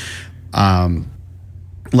attention.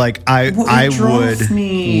 Like I would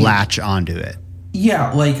latch onto it.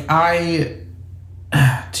 Yeah, like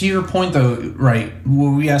to your point though, right?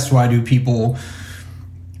 Well, we asked why do people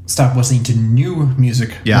stop listening to new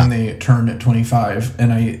music when they turn at 25,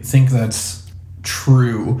 and I think that's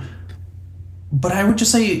true. But I would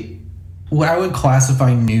just say what I would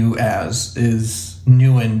classify new as is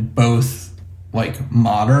new in both like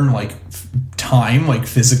modern, like time, like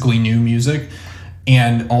physically new music,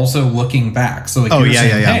 and also looking back. So like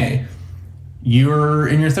hey, you're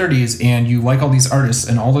in your 30s and you like all these artists,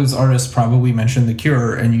 and all those artists probably mention The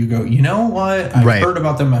Cure, and you go, you know what? I've heard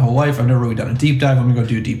about them my whole life. I've never really done a deep dive. I'm gonna go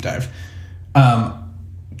do a deep dive.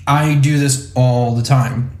 I do this all the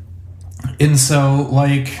time. And so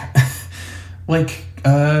like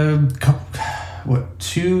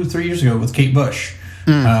 2-3 years ago with Kate Bush.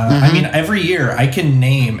 I mean, every year I can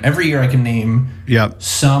name Yep.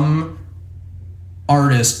 some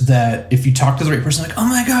artist that if you talk to the right person, like, oh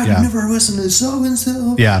my God, you never listened to so and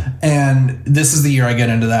so. Yeah. And this is the year I get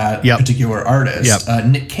into that particular artist.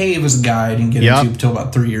 Nick Cave was a guy I didn't get into until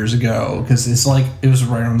about 3 years ago, because it's like it was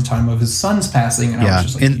right on the time of his son's passing, and I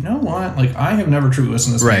was just like, you know what? Like, I have never truly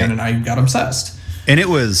listened to this man, and I got obsessed. And it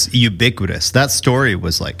was ubiquitous. That story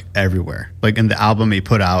was like everywhere. Like in the album he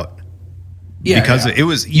put out. Because it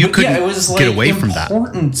was couldn't it was, like, get away from that.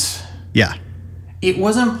 Yeah. It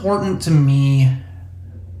was important to me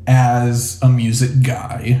as a music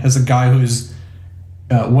guy, as a guy who's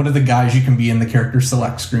one of the guys you can be in the character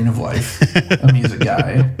select screen of life, a music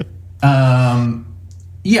guy. I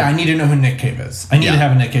need to know who Nick Cave is. I need to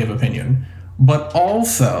have a Nick Cave opinion. But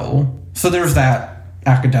also, so there's that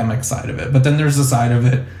academic side of it, but then there's the side of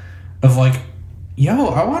it of like, yo,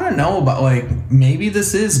 I want to know about, like, maybe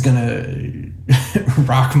this is gonna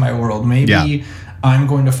rock my world. Maybe I'm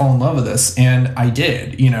going to fall in love with this. And I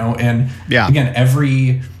did, and again,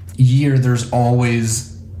 every year there's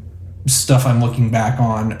always stuff I'm looking back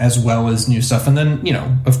on as well as new stuff. And then,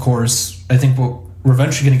 of course, I think what we're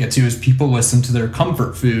eventually going to get to is people listen to their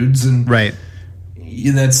comfort foods, and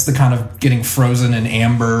that's the kind of getting frozen in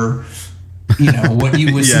amber. What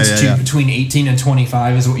you listened to between 18 and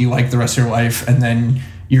 25 is what you like the rest of your life. And then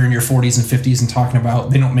you're in your 40s and 50s and talking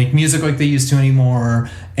about they don't make music like they used to anymore.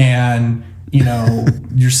 And,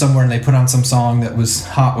 you're somewhere and they put on some song that was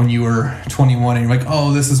hot when you were 21 and you're like,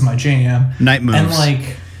 oh, this is my jam. Night Moves. And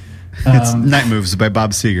like... it's Night Moves by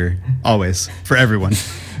Bob Seger. Always. For everyone.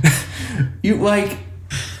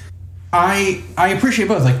 I appreciate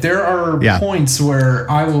both. Like, there are points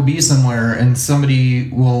where I will be somewhere and somebody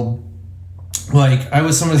will... Like, I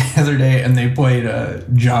was somewhere the other day and they played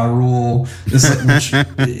Ja Rule. Ja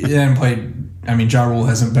Rule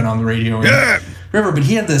hasn't been on the radio in forever, but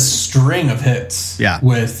he had this string of hits.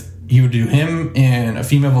 He would do him and a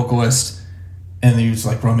female vocalist, and they used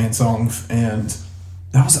like romance songs, and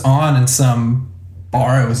that was on in some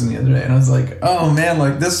bar I was in the other day, and I was like, oh man,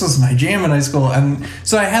 like this was my jam in high school. And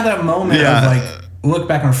so I had that moment of like, look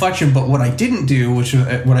back on reflection, but what I didn't do, which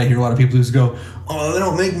is what I hear a lot of people who go, oh, they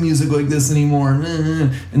don't make music like this anymore.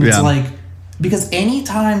 And it's like, because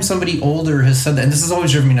anytime somebody older has said that, and this has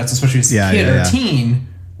always driven me nuts, especially as a kid or a teen,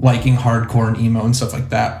 liking hardcore and emo and stuff like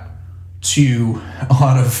that, to a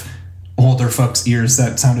lot of older folks' ears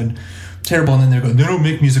that sounded terrible. And then they go, they don't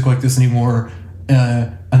make music like this anymore.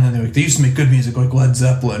 And then they're like, they used to make good music like Led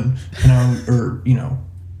Zeppelin, or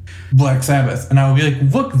Black Sabbath, and I would be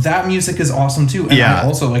like, look, that music is awesome too, and I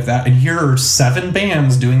also like that, and here are 7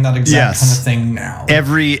 bands doing that exact kind of thing now.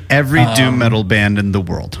 Every doom metal band in the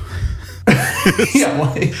world.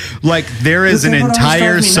 Like there is an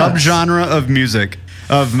entire subgenre of music,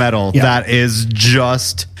 of metal, that is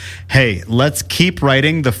just, hey, let's keep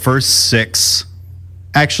writing the first 6.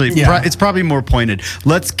 Actually, it's probably more pointed.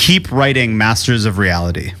 Let's keep writing Masters of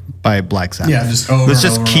Reality by Black Sabbath. Let's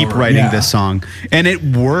just keep writing this song, and it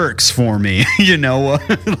works for me. And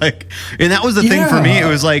that was the thing for me. It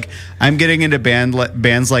was like I'm getting into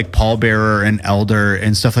bands like Paul Bearer and Elder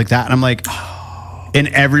and stuff like that, and I'm like,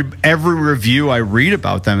 in every review I read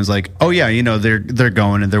about them is like, oh yeah, they're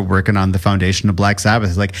going and they're working on the foundation of Black Sabbath.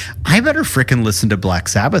 It's like, I better freaking listen to Black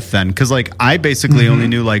Sabbath then, because like I basically only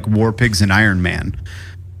knew like War Pigs and Iron Man.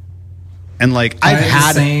 And like I've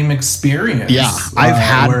had the same experience. Yeah, I've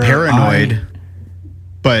had Paranoid,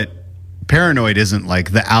 but Paranoid isn't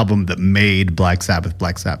like the album that made Black Sabbath.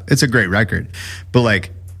 It's a great record, but like,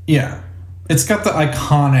 it's got the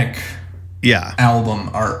iconic album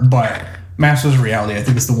art, but Masters of Reality, I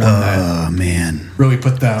think, is the one that really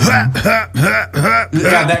put them.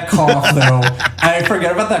 That cough though. I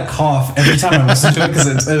forget about that cough every time I listen to it, because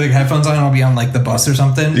it's like headphones on and I'll be on like the bus or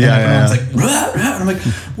something. And everyone's like, and I'm like,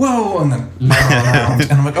 whoa, and then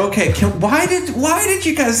and I'm like, okay, why did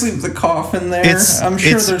you guys leave the cough in there? I'm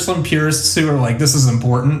sure there's some purists who are like, this is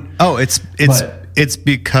important. Oh, it's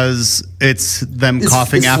because it's them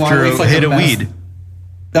coughing after a hit of weed.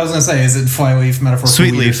 I was gonna say, is it flyleaf metaphor?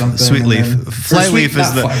 Sweetleaf or something? Flyleaf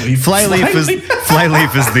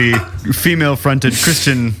is the female-fronted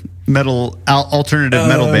Christian metal alternative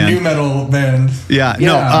metal band. New metal band.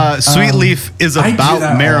 Sweetleaf is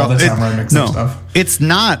about marijuana. It's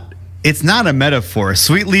not a metaphor.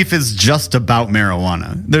 Sweetleaf is just about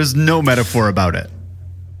marijuana. There's no metaphor about it.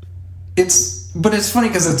 But it's funny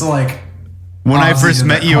because it's like, when I first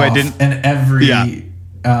met you, I didn't. And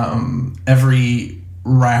every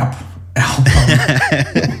rap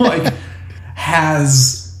album like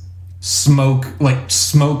has smoke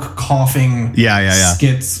coughing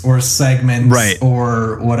skits or segments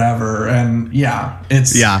or whatever. And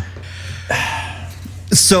it's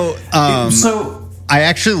so I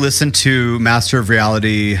actually listen to Master of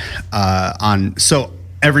Reality so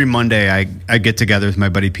every Monday I get together with my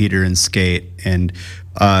buddy Peter and skate, and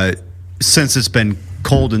since it's been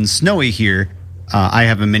cold and snowy here, I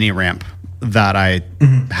have a mini ramp that I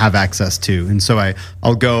have access to, and so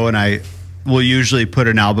I'll go and I will usually put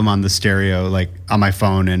an album on the stereo, like on my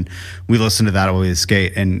phone, and we listen to that while we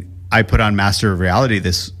skate. And I put on Master of Reality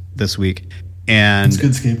this week, and it's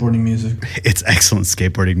good skateboarding music. It's excellent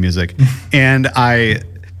skateboarding music. And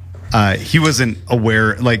he wasn't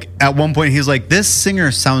aware. Like at one point, he's like, "This singer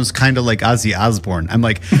sounds kind of like Ozzy Osbourne." I'm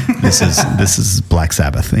like, "This is Black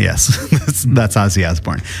Sabbath." Yes, that's Ozzy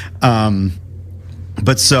Osbourne.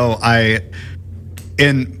 But so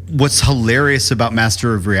and what's hilarious about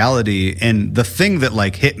Master of Reality, and the thing that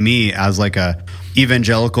like hit me as like a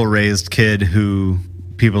evangelical raised kid who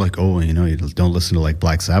people are like, oh, you don't listen to like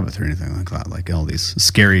Black Sabbath or anything like that, like all these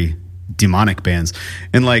scary demonic bands.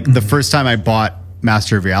 And like the first time I bought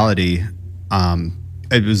Master of Reality,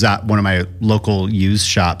 it was at one of my local used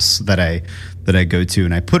shops that I go to,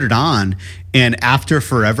 and I put it on, and After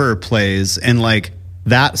Forever plays, and like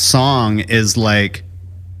that song is like,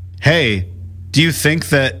 hey, do you think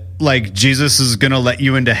that like Jesus is going to let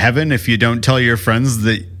you into heaven if you don't tell your friends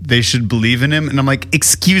that they should believe in him? And I'm like,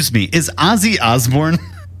 excuse me, is Ozzy Osbourne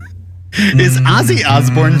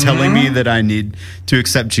telling me that I need to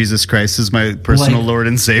accept Jesus Christ as my personal Lord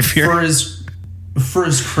and Savior? For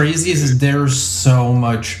as crazy as there's so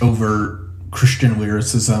much overt Christian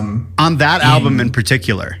lyricism on that album in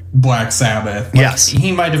particular, Black Sabbath. Like, yes,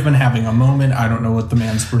 he might have been having a moment. I don't know what the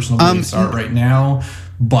man's personal beliefs are right now,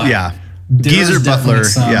 but Geezer Butler,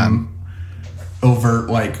 overt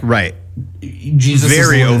like Jesus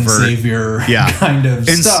very is Lord overt and Savior kind of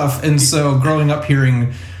stuff. And so growing up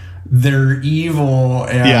hearing they're evil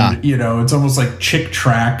and it's almost like chick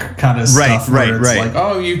track kind of stuff where it's like,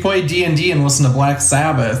 oh, you play D&D and listen to Black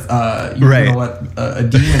Sabbath, you're gonna let a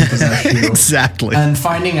demon possess you. Exactly. And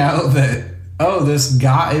finding out that this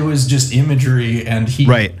guy, it was just imagery, and he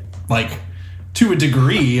like to a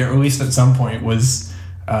degree, or at least at some point, was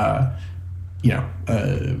born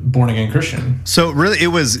again Christian. So really it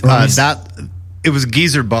was it was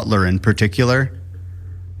Geezer Butler in particular,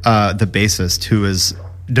 the bassist, who is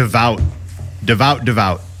devout,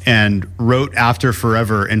 and wrote After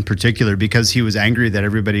Forever in particular because he was angry that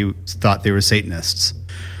everybody thought they were Satanists.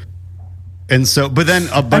 And so, but then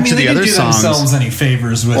a bunch of the other songs, they didn't do themselves any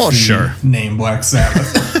favors with the name Black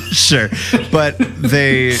Sabbath. Sure, but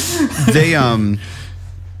they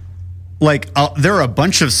there are a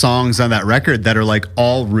bunch of songs on that record that are like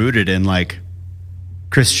all rooted in like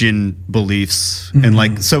Christian beliefs, and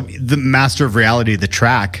like, so the Master of Reality, the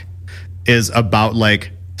track is about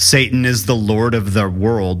like Satan is the Lord of the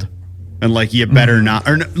world, and like you better not,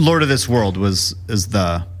 or Lord of this world is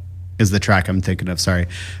the track I'm thinking of. Sorry.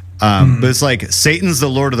 But it's like Satan's the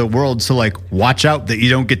Lord of the world, so like watch out that you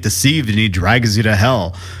don't get deceived and he drags you to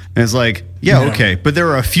hell. And it's like, okay, but there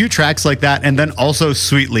are a few tracks like that, and then also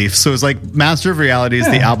Sweet Leaf. So it's like Master of Reality is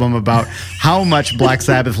the album about how much Black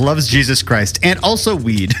Sabbath loves Jesus Christ and also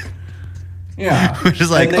weed. Yeah, which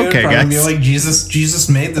is like, okay, guys, be like Jesus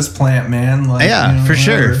made this plant, man. Like, for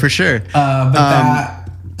sure. But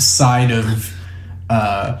that side of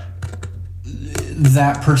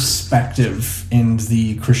that perspective in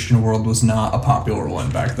the Christian world was not a popular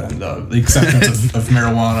one back then. The acceptance of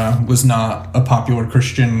marijuana was not a popular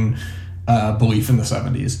Christian belief in the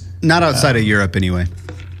 70s. Not outside of Europe, anyway.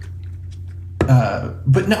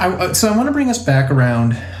 But no, so I want to bring us back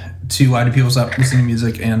around to why do people stop listening to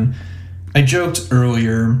music. And I joked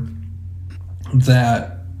earlier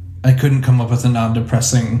that I couldn't come up with a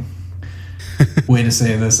non-depressing way to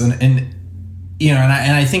say this, and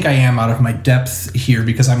I think I am out of my depth here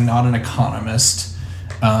because I'm not an economist.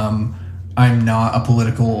 I'm not a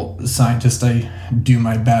political scientist. I do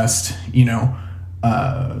my best,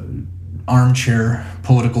 armchair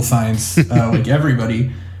political science, like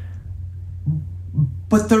everybody.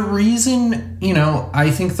 But the reason, I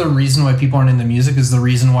think the reason why people aren't into music is the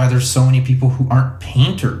reason why there's so many people who aren't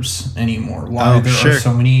painters anymore. Why there are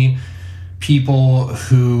so many people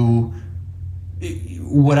who,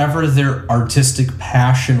 whatever their artistic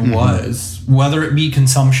passion was, whether it be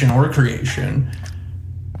consumption or creation,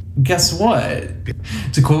 guess what?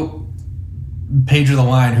 To quote Pedro the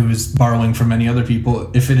Lion, who is borrowing from many other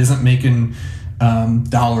people, if it isn't making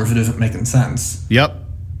dollars, it isn't making sense. Yep.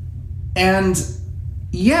 And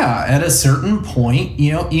yeah, at a certain point, do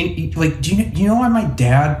you know why my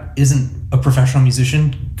dad isn't a professional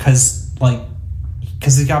musician?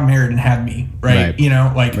 because he got married and had me, right? You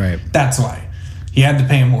know, like that's why he had to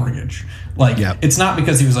pay a mortgage. Like it's not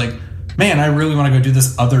because he was like, man, I really want to go do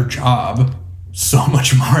this other job so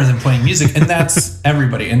much more than playing music. And that's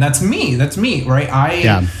everybody. And that's me, right?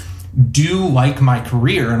 I do like my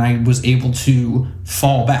career, and I was able to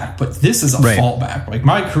fall back, but this is a fallback. Like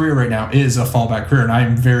my career right now is a fallback career, and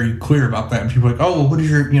I'm very clear about that. And people are like, oh, well, what is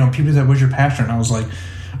your, you know, people say, what's your passion? And I was like,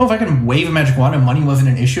 oh, if I could wave a magic wand and money wasn't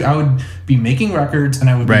an issue, I would be making records and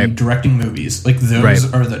I would be directing movies. Like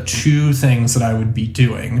those are the two things that I would be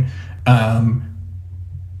doing. But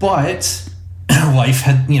life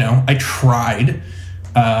had, you know, I tried,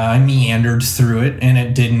 I meandered through it, and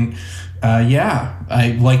it didn't.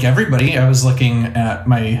 I, like everybody, I was looking at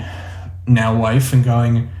my now wife and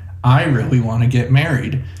going, I really want to get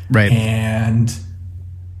married. Right. And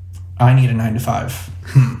I need a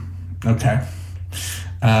 9-to-5. Okay.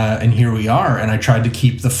 And here we are. And I tried to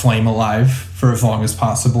keep the flame alive for as long as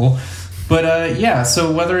possible. But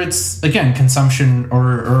so whether it's, again, consumption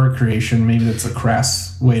or creation, maybe that's a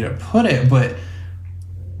crass way to put it, but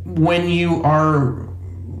when you are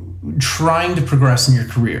trying to progress in your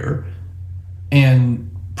career and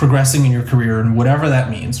progressing in your career and whatever that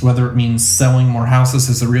means, whether it means selling more houses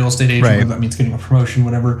as a real estate agent, whether that means getting a promotion,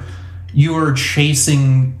 whatever, you are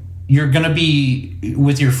chasing, you're going to be,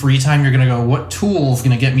 with your free time, you're going to go, what tool is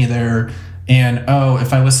going to get me there? And, oh,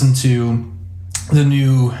 if I listen to the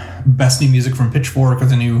new best new music from Pitchfork or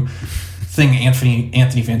the new thing Anthony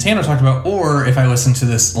Fantano talked about, or if I listen to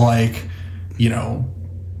this, like, you know,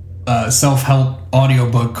 self-help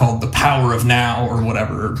audiobook called The Power of Now or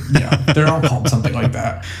whatever. Yeah, they're all called something like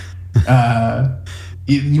that.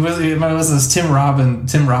 Was this Tim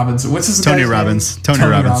Robbins? What's his Tony guy's Robbins. name? Tony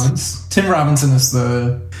Robbins. Tim Robinson is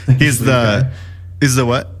the. He's the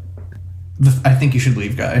what? I think you should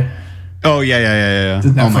leave guy. Oh yeah. The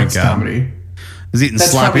Netflix oh my god. comedy. He's eating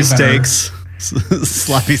sloppy steaks.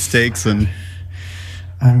 Sloppy steaks and.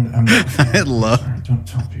 I'm not a fan. I love. Sorry, don't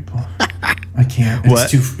tell people. I can't.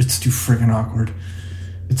 It's too friggin' awkward.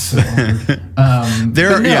 It's so awkward.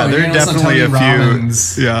 There are definitely a few.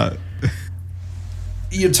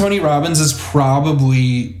 Yeah. Tony Robbins is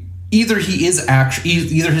probably either his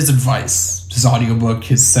advice, his audiobook,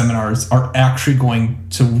 his seminars are actually going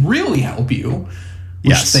to really help you,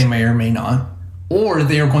 which they may or may not, or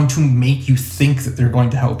they are going to make you think that they're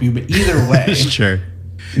going to help you. But either way, sure.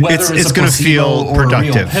 Whether it's going to feel or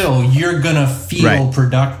productive. A real pill, you're going to feel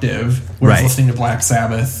productive. Whereas listening to Black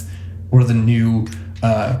Sabbath or the new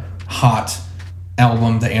hot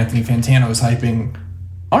album that Anthony Fantano is hyping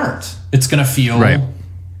aren't. It's going to feel like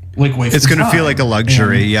wasted It's going to feel like a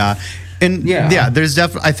luxury, And yeah, there's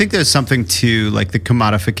definitely. I think there's something to like the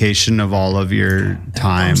commodification of all of your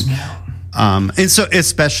time, and so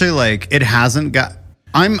especially like it hasn't got.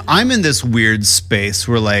 I'm in this weird space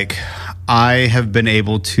where like I have been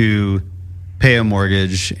able to pay a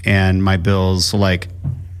mortgage and my bills like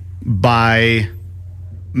by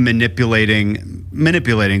manipulating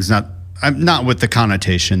is not. I'm not with the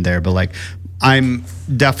connotation there, but like I'm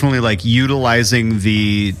definitely like utilizing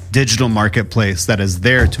the digital marketplace that is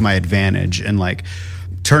there to my advantage and like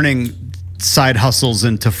turning side hustles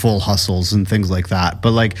into full hustles and things like that.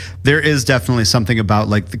 But like there is definitely something about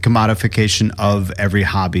like the commodification of every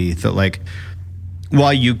hobby that like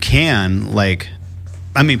while you can like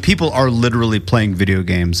I mean people are literally playing video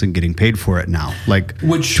games and getting paid for it now. Like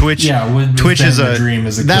which Twitch is a dream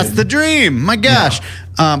as a that's kid. The dream. My gosh.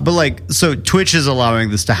 But like so Twitch is allowing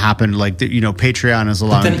this to happen like Patreon is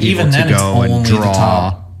allowing people to go and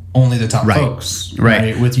draw only the top folks,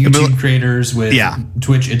 right? With YouTube creators, with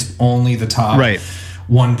Twitch, it's only the top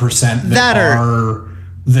 1% that are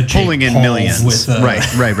the Jake pulling in Pauls millions. With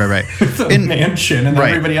Right. with a mansion, and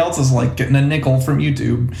everybody else is like getting a nickel from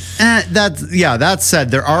YouTube. That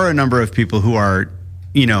said, there are a number of people who are,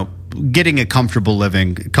 getting a comfortable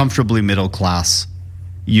living, comfortably middle class,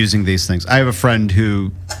 using these things. I have a friend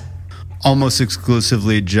who almost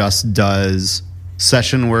exclusively just does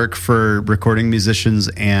session work for recording musicians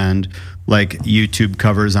and like YouTube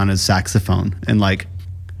covers on his saxophone, and like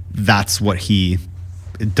that's what he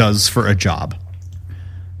does for a job,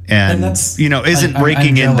 and that's isn't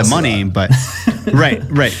raking in the money, but right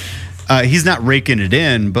he's not raking it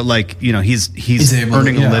in, but like he's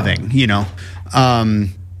earning a living,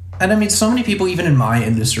 and I mean so many people even in my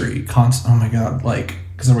industry oh my god, like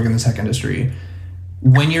because I work in the tech industry,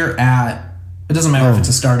 when you're at it doesn't matter if it's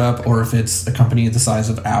a startup or if it's a company the size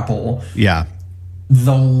of Apple. Yeah.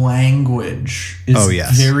 The language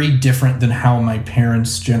is very different than how my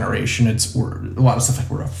parents' generation. It's a lot of stuff like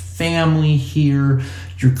we're a family here.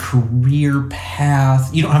 your career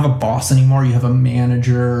path. You don't have a boss anymore. You have a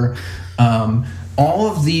manager. All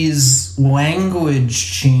of these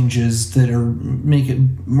language changes that make it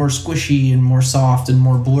more squishy and more soft and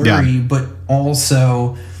more blurry, but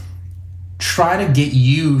also try to get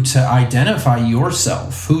you to identify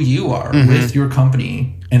yourself, who you are with your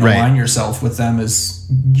company, and align yourself with them as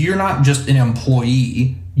you're not just an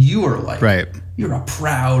employee. You are like, you're a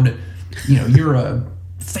proud, you're a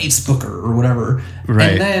Facebooker or whatever.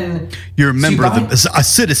 Right. And then you're a member a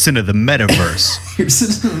citizen of the metaverse. You're a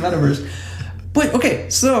citizen of the metaverse. But okay,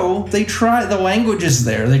 so the language is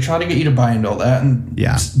there. They try to get you to buy into all that, and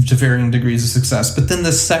to varying degrees of success. But then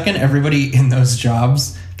the second everybody in those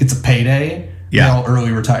jobs gets a payday, they all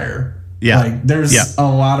early retire. Yeah. Like there's a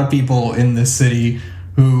lot of people in this city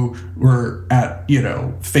who were at,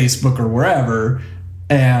 Facebook or wherever,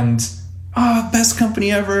 and best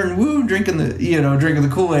company ever, and woo, drinking the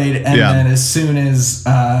Kool-Aid, and then as soon as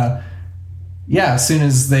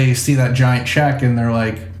they see that giant check and they're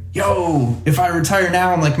like, yo, if I retire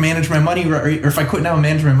now and like manage my money right, or if I quit now and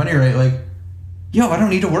manage my money right, like, yo, I don't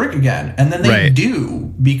need to work again. And then they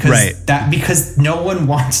do because no one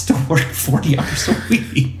wants to work 40 hours a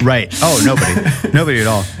week. Right. Oh, nobody at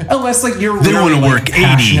all. Unless like you're they really want to work 80,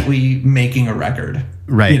 passionately making a record.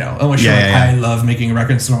 Right. Unless you're I love making a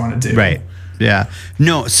record, that's what I want to do. Right. Yeah.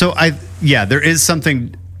 No. So there is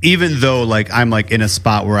something. Even though like I'm like in a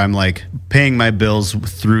spot where I'm like paying my bills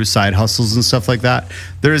through side hustles and stuff like that,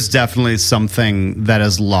 there is definitely something that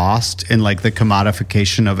is lost in like the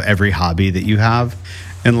commodification of every hobby that you have,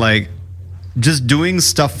 and like just doing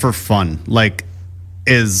stuff for fun like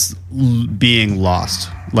is being lost.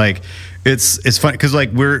 Like it's fun because like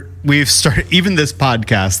we've started even this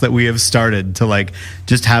podcast that we have started to like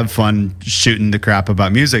just have fun shooting the crap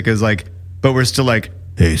about music is like, but we're still like,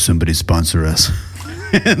 hey, somebody sponsor us.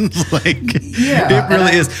 And like, it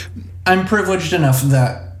really is. I'm privileged enough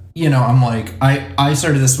that, I'm like, I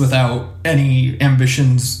started this without any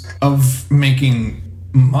ambitions of making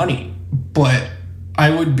money, but I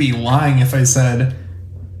would be lying if I said,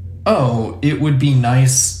 oh, it would be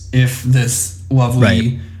nice if this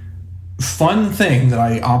lovely, fun thing that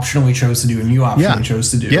I optionally chose to do and you optionally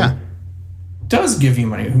chose to do does give you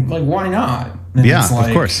money. Like, why not? And it's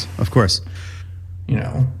like, of course.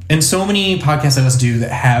 And so many podcasts I listen to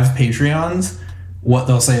that have Patreons, what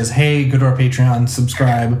they'll say is, hey, go to our Patreon,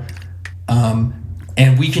 subscribe,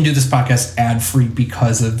 and we can do this podcast ad-free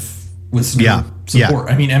because of listener support.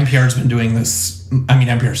 I mean, NPR's been doing this. I mean,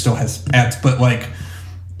 NPR still has ads, but like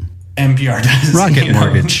NPR does. Rocket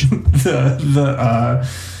Mortgage. What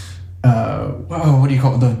do you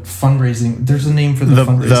call it? The fundraising. There's a name for the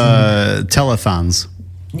fundraising. The telethons.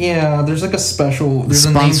 Yeah, there's like a special. There's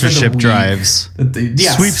sponsorship a name for the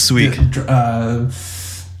drives. Sweep.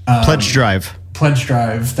 Pledge drive. Pledge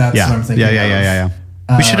drive. That's what I'm thinking. Yeah.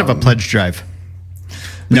 We should have a pledge drive.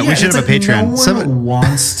 No, we should have a Patreon. No one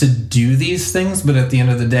wants to do these things, but at the end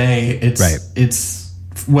of the day, it's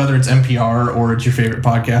whether it's NPR or it's your favorite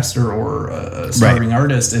podcaster or a starving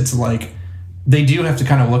artist. It's like they do have to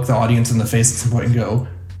kind of look the audience in the face at some point and go,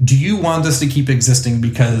 do you want this to keep existing?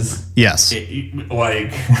 Because we're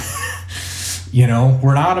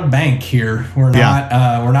not a bank here. We're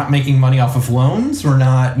not making money off of loans. We're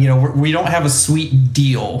not, we don't have a sweet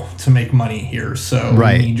deal to make money here. So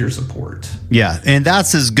we need your support. Yeah. And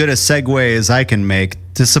that's as good a segue as I can make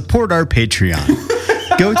to support our Patreon.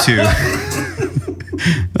 Go to,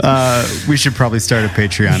 we should probably start a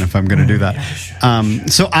Patreon if I'm going to do that.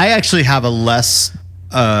 So I actually have a less,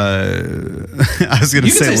 I was going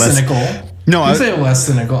to say less cynical. No, I say less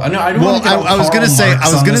cynical. No, I don't want to get I was going to say,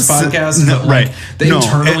 podcast, but like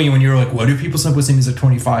internally, when you were like, "Why do people stop listening to music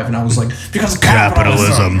 25?" and I was like, "Because of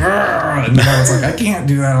capitalism." And then I was like, "I can't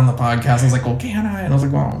do that on the podcast." I was like, "Well, can I?" And I was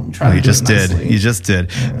like, "Well, try to." You just did. You just did.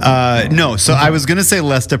 No, so I was going to say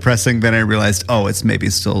less depressing. Then I realized, it's maybe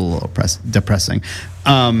still a little depressing,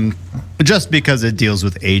 just because it deals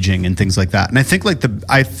with aging and things like that. And I think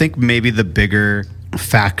maybe the bigger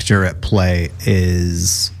factor at play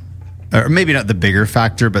is, or maybe not the bigger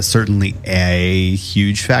factor, but certainly a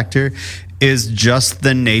huge factor, is just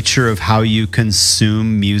the nature of how you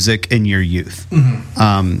consume music in your youth.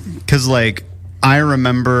 Because I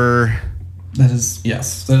remember, that is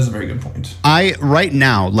a very good point. Right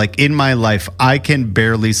now, like in my life, I can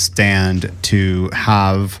barely stand to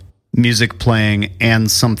have music playing and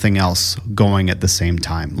something else going at the same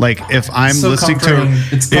time. Like if I'm listening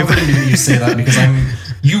it's comforting to hear you say that, because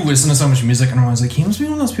you listen to so much music and I'm always like, he must be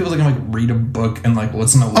one of those people that can like read a book and like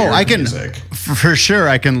listen to lyric music. For sure,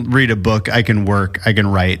 I can read a book, I can work, I can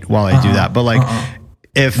write while I do that. But like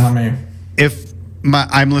if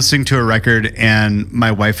I'm listening to a record and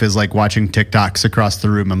my wife is like watching TikToks across the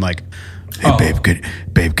room. I'm like, hey,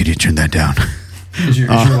 babe, could you turn that down? Is your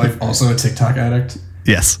wife also a TikTok addict?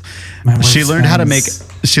 Yes. She learned how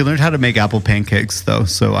to make apple pancakes though,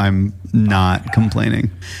 so I'm not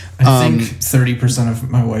complaining. I think 30% of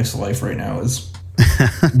my wife's life right now is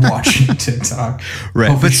watching TikTok. Right.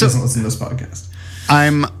 Hopefully she doesn't listen to this podcast.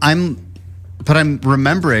 But I'm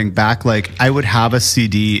remembering back, like I would have a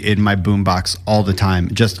CD in my boombox all the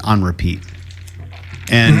time, just on repeat.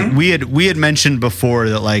 And we had mentioned before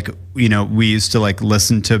that, like, you know, we used to like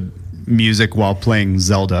listen to music while playing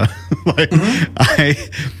Zelda. Like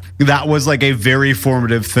that was like a very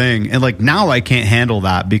formative thing. And like now I can't handle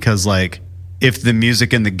that because like if the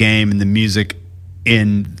music in the game and the music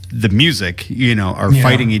in the music, you know, are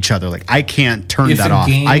fighting each other, like I can't turn that off.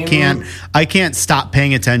 I can't stop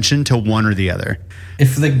paying attention to one or the other.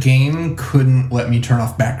 If the game couldn't let me turn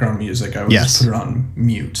off background music, I would just put it on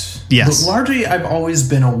mute. Yes. But largely, I've always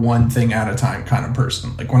been a one thing at a time kind of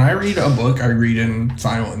person. Like when I read a book, I read in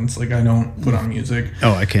silence. Like I don't put on music.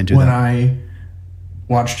 Oh, I can't do when that. When I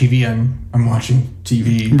watch TV, I'm watching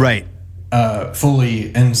TV. Right.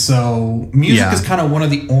 Fully. And so music is kind of one of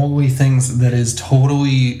the only things that is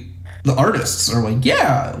totally, the artists are like,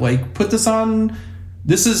 yeah, like put this on.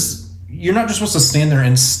 This is, you're not just supposed to stand there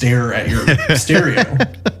and stare at your stereo.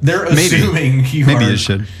 They're assuming you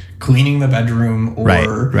are cleaning the bedroom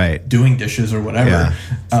or doing dishes or whatever. Yeah.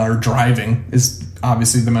 Or driving is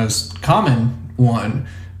obviously the most common one.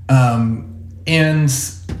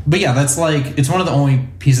 But yeah, that's like, it's one of the only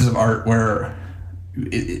pieces of art where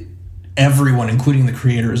everyone, including the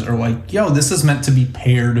creators, are like, yo, this is meant to be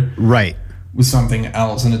paired with something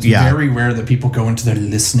else. And it's very rare that people go into their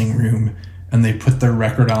listening room and they put their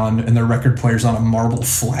record on and their record player's on a marble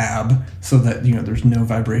slab so that, you know, there's no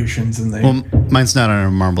vibrations. And well, mine's not on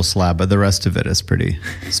a marble slab, but the rest of it is pretty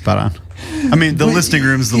spot on. I mean, the listening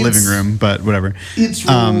room is the living room, but whatever. It's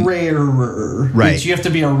rarer. Right. You have to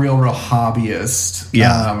be a real hobbyist.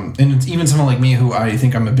 Yeah. And it's even someone like me who I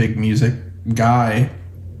think I'm a big music guy.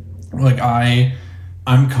 Like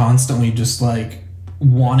I'm constantly just like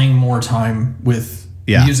wanting more time with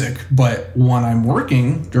music, but when I'm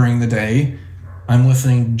working during the day, I'm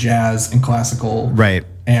listening to jazz and classical,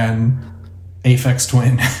 and Aphex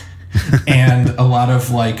Twin, and a lot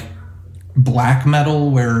of like black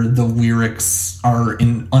metal where the lyrics are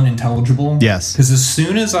unintelligible. Yes, because as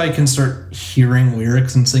soon as I can start hearing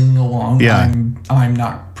lyrics and singing along, I'm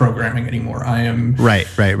not programming anymore. I am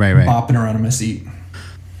bopping around in my seat.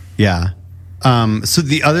 Yeah. So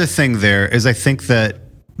the other thing there is, I think that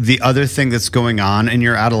the other thing that's going on in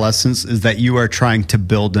your adolescence is that you are trying to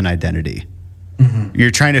build an identity. Mm-hmm. You're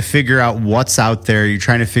trying to figure out what's out there. You're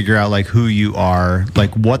trying to figure out like who you are, like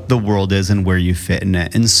what the world is and where you fit in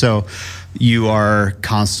it. And so you are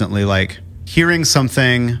constantly like hearing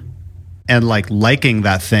something and like liking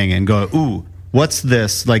that thing and go, ooh, what's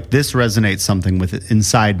this? Like this resonates something with it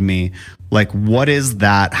inside me. Like, what is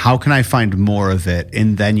that? How can I find more of it?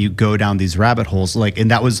 And then you go down these rabbit holes. Like, and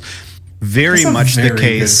that was very much the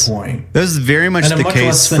case. That was very much the case.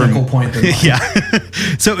 Less cynical point than mine. Yeah.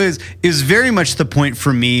 So it was very much the point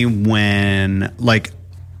for me when, like,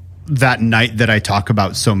 that night that I talk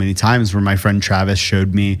about so many times, where my friend Travis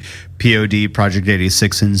showed me POD, Project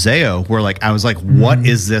 86, and Zayo, where like I was like, what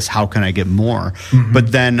is this? How can I get more? Mm-hmm.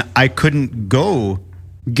 But then I couldn't go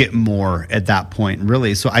get more at that point,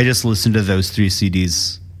 really. So I just listened to those 3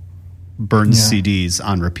 CDs, burned CDs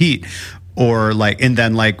on repeat. Or like, and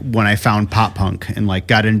then like when I found pop punk and like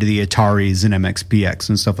got into the Ataris and MXPX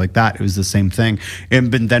and stuff like that, it was the same thing.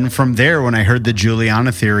 And then from there, when I heard the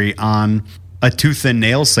Juliana Theory on a Tooth and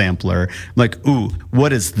Nail sampler, like, ooh,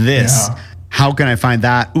 what is this? Yeah. How can I find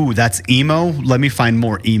that? Ooh, that's emo. Let me find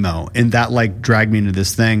more emo. And that like dragged me into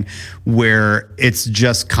this thing where it's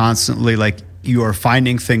just constantly like, you are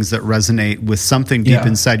finding things that resonate with something deep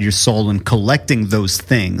inside your soul and collecting those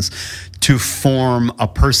things to form a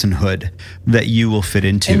personhood that you will fit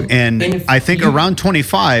into. And I think around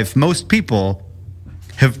 25, most people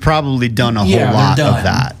have probably done a whole lot of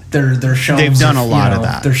that. Their shelves They've done a lot of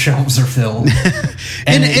that. Their shelves are filled.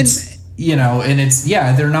 and it's, you know, and it's,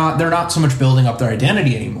 they're not so much building up their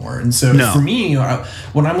identity anymore. And so for me,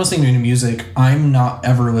 when I'm listening to music, I'm not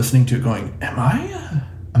ever listening to it going, am I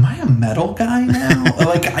a metal guy now?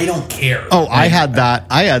 Like, I don't care. Oh, I had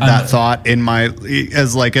that thought in my,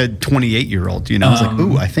 as like a 28-year-old, you know, I was like,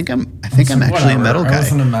 ooh, I think I'm actually a metal guy. I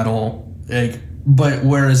listen to metal, like, but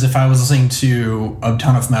whereas if I was listening to a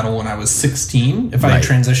ton of metal when I was 16, if I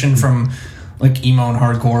transitioned from like emo and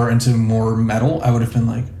hardcore into more metal, I would have been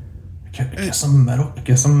like, I guess I'm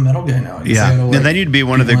a metal guy now. Yeah, and then you'd be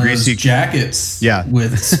one of the greasy jackets. Yeah.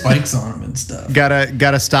 With spikes on them and stuff.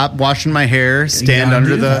 Gotta stop washing my hair. Stand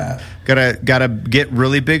under the. Gotta get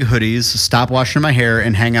really big hoodies. Stop washing my hair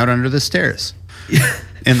and hang out under the stairs.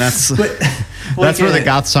 And that's that's where the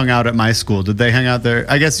goths hung out at my school. Did they hang out there?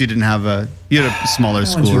 I guess you didn't have you had a smaller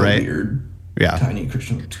school, right? Weird, tiny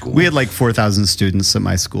Christian school. We had like 4,000 students at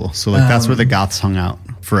my school, so like that's where the goths hung out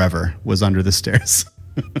forever. Was under the stairs.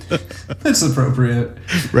 That's appropriate,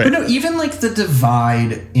 right? But no, even like the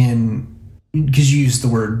divide in, because you used the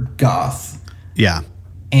word goth, yeah,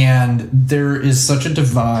 and there is such a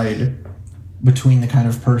divide between the kind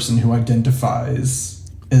of person who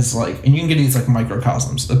identifies as like, and you can get these like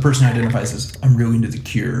microcosms. The person who identifies as, I'm really into The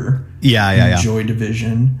Cure, yeah, Joy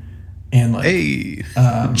Division, and like, hey,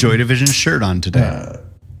 Joy Division shirt on today,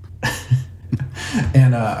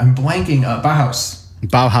 and I'm blanking Bauhaus.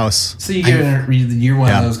 So you're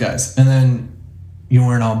one of those guys, and then you're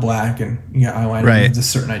wearing all black and you got eyeliner with a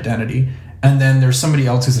certain identity, and then there's somebody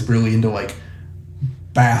else who's really into like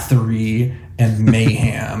Bathory and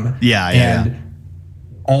Mayhem. And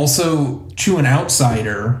also, to an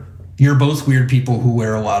outsider, you're both weird people who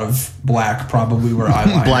wear a lot of black, probably wear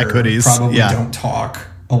eyeliner, black hoodies, probably don't talk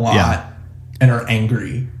a lot, and are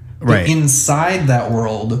angry. But inside that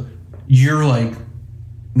world, you're like,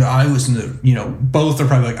 no, I listen to, both are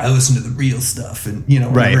probably like, I listen to the real stuff, and,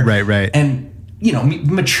 whatever. Right. And,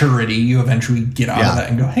 maturity, you eventually get out of that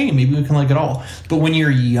and go, hey, maybe we can like it all. But when you're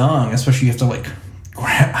young, especially, you have to like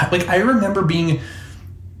grab, like, I remember being,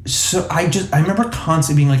 I remember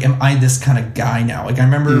constantly being like, am I this kind of guy now? Like, I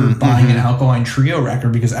remember buying an Alkaline Trio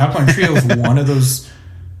record, because Alkaline Trio is one of those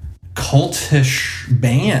cultish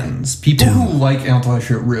bands. People who like Alkaline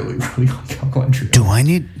Trio really, really like Alkaline Trio. Do I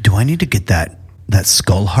need to get that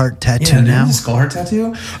skull heart tattoo now? The skull heart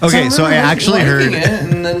tattoo. Okay, so I actually heard it,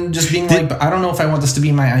 and then just being like, I don't know if I want this to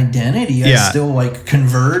be my identity. I still like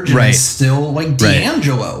Converge, and I still like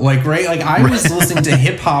D'Angelo, like I was listening to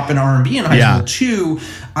hip hop and R&B in high school too.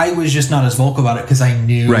 I was just not as vocal about it because I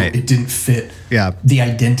knew it didn't fit the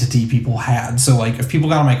identity people had. So like, if people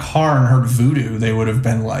got in my car and heard Voodoo, they would have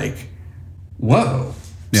been like, whoa.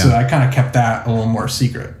 So I kind of kept that a little more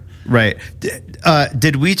secret. Right.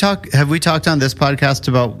 Have we talked on this podcast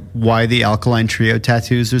about why the Alkaline Trio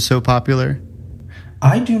tattoos are so popular?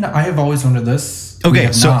 I do not. I have always wondered this.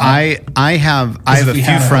 Okay, so I have a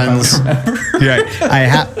few friends. Right.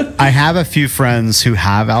 I have a few friends who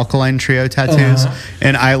have Alkaline Trio tattoos,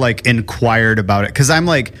 and I like inquired about it because I'm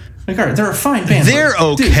like, they're a fine band. They're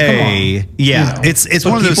okay. Dude, yeah, it's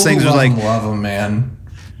one of those things where like, love them, man.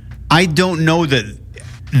 I don't know that.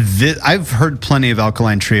 I've heard plenty of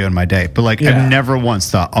Alkaline Trio in my day, but like I've never once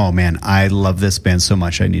thought, oh man, I love this band so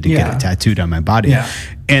much I need to get it tattooed on my body.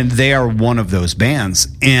 And they are one of those bands.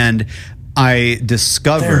 And I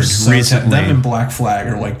discovered recently them and Black Flag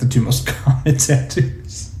are like the two most common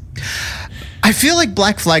tattoos. I feel like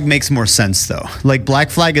Black Flag makes more sense though. Like Black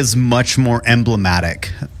Flag is much more emblematic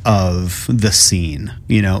of the scene,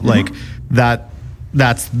 like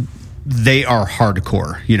they are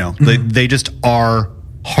hardcore, they just are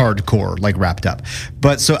hardcore, like wrapped up.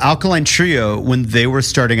 But so Alkaline Trio, when they were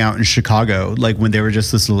starting out in Chicago, like when they were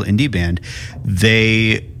just this little indie band,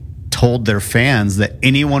 they told their fans that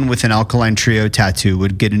anyone with an Alkaline Trio tattoo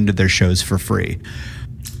would get into their shows for free.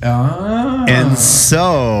 And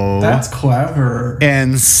so that's clever.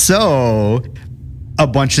 And so a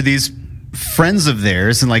bunch of these friends of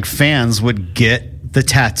theirs and like fans would get the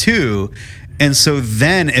tattoo. And so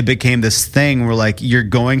then it became this thing where like you're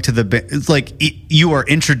going to it's like you are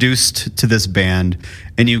introduced to this band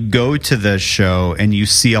and you go to the show and you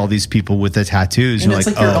see all these people with the tattoos. And it's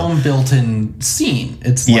like your own built-in scene.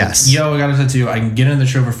 It's like, yo, I got a tattoo. I can get in the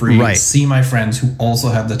show for free. Right. See my friends who also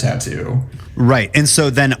have the tattoo. Right. And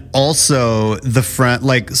so then also the friend,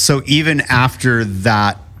 like, so even after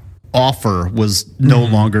that offer was no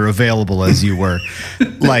longer available as you were,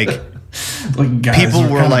 like guys people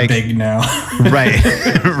were like big now. right.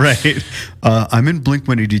 I'm in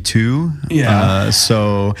Blink-182.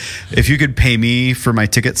 So if you could pay me for my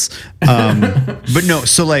tickets, but no.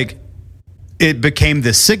 So like, it became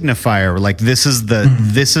this signifier. Like this is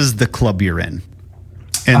the club you're in.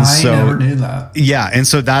 And I never knew that. Yeah, and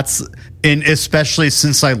so that's, and especially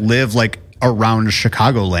since I live like around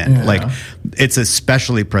Chicagoland, like it's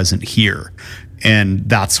especially present here, and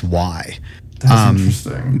that's why. That's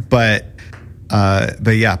interesting. But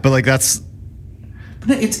like that's.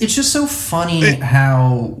 It's just so funny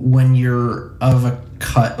how when you're of a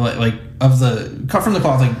cut like of the cut from the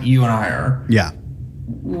cloth like you and I are. Yeah.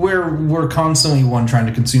 We're constantly trying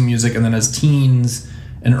to consume music, and then as teens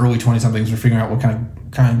and early 20-somethings we're figuring out what kind of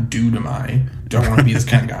kind of due to my, do I want to be this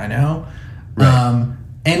kind of guy now? Right.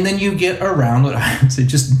 And then you get around what I would say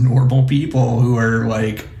just normal people who are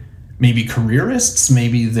like maybe careerists,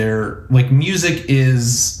 maybe they're like, music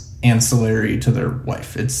is ancillary to their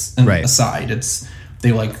life. It's an aside. It's,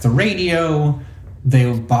 they like the radio,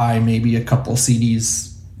 they buy maybe a couple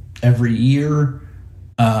CDs every year.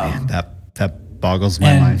 Man, that boggles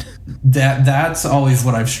my mind. That's always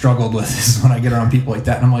what I've struggled with, is when I get around people like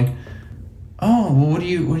that, and I'm like, oh, well, what do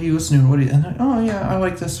you listen to? And oh yeah, I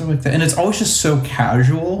like this, I like that. And it's always just so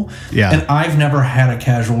casual. Yeah. And I've never had a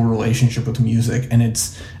casual relationship with music. And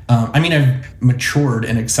it's, I mean, I've matured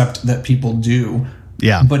and accept that people do.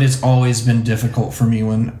 Yeah. But it's always been difficult for me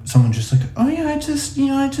when someone's just like, oh yeah, I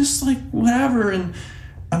just like whatever. And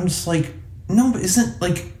I'm just like, no, but isn't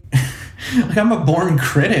like, like I'm a born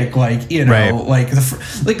critic, like, you know, like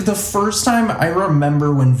the first time I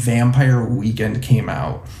remember when Vampire Weekend came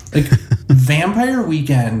out, like Vampire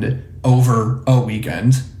Weekend over a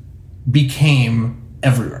weekend became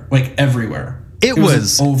everywhere, like everywhere. It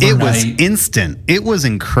was instant. It was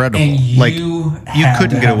incredible. And like you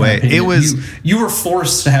couldn't get away. It was you were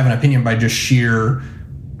forced to have an opinion by just sheer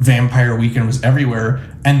Vampire Weekend was everywhere,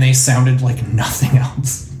 and they sounded like nothing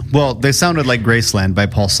else. Well, they sounded like Graceland by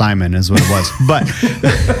Paul Simon is what it was. But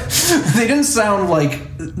they didn't sound like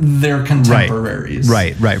their contemporaries.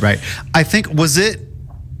 Right. I think it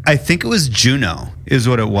was Juno is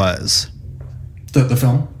what it was. The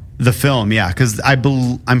film? The film, yeah, because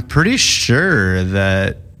I'm pretty sure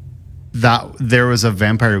that there was a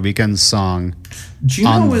Vampire Weekend song.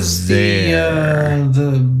 Juno was the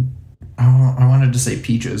I wanted to say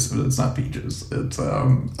Peaches, but it's not Peaches. It's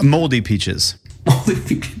Moldy Peaches. Moldy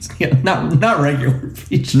Peaches, yeah, not regular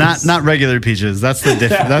peaches. Not regular peaches. That's the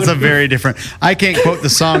different. That's a very different. I can't quote the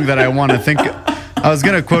song that I want to think. I was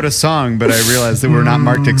going to quote a song, but I realized that we're not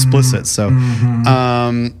marked explicit. So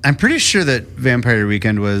I'm pretty sure that Vampire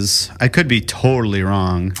Weekend was. I could be totally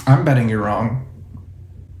wrong. I'm betting you're wrong.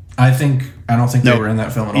 I don't think they were in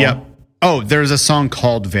that film at all. Yep. Oh, there's a song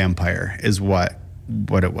called Vampire. Is what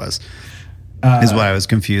it was. Is what I was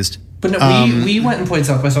confused. But no, we went and played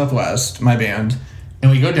South by Southwest, my band, and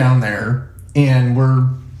we go down there, and we're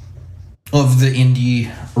of the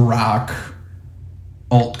indie rock,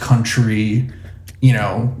 alt country, you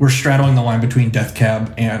know, we're straddling the line between Death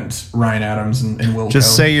Cab and Ryan Adams and Wilco.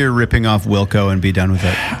 Just say you're ripping off Wilco and be done with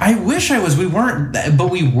it. I wish I was. We weren't, but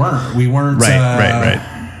we weren't. We weren't. Right.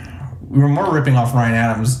 We were more ripping off Ryan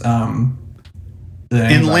Adams than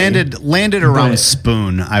anybody. And landed around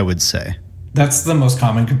Spoon, I would say. That's the most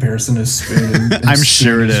common comparison is Spoon. And I'm Spoon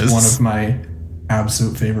sure it is one of my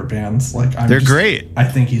absolute favorite bands. Like they're great. I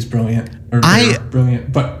think he's brilliant.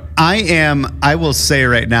 Brilliant. But I will say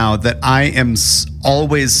right now that I am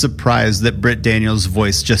always surprised that Britt Daniels'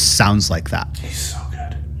 voice just sounds like that. He's so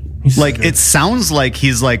good. It sounds like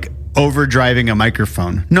he's like overdriving a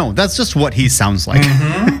microphone. No, that's just what he sounds like.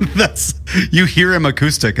 Mm-hmm. That's, you hear him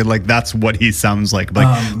acoustic and like that's what he sounds like.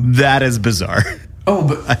 Like that is bizarre. Oh,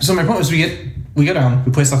 but so my point was we go down,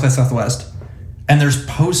 we play South by Southwest, and there's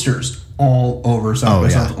posters all over South by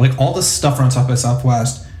Southwest. Like all the stuff around South by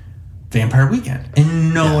Southwest, Vampire Weekend.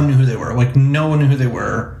 And no one knew who they were. Like no one knew who they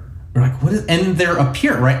were. We're like, what is, and they're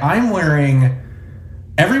appearing, right? I'm wearing,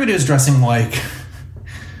 everybody was dressing like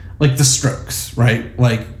the Strokes, right?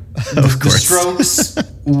 Like the Strokes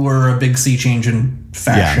were a big sea change in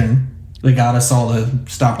fashion. Yeah. They got us all to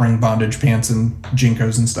stop wearing bondage pants and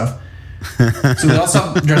Jinkos and stuff. So we all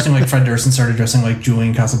stopped dressing like Fred Durst and started dressing like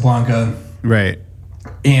Julian Casablanca. Right.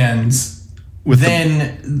 And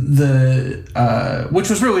then the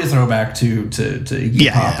which was really a throwback to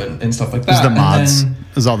hip hop and stuff like that. It was the mods.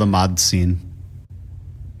 It was all the mod scene.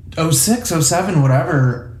 06, 07,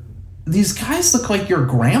 whatever. These guys look like your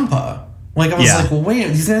grandpa. Like I was like, well, wait,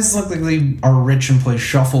 these guys look like they are rich and play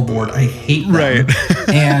shuffleboard. I hate them. Right.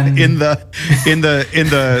 And in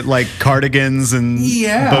the like cardigans and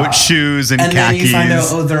boat shoes and khakis. Then you find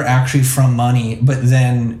out, they're actually from Money. But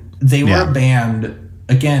then they were a band,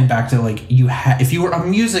 again, back to like if you were a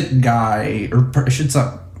music guy, or I should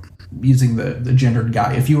stop using the gendered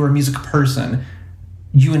guy. If you were a music person,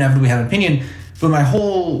 you inevitably had an opinion. But my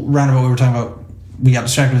whole roundabout, we were talking about, we got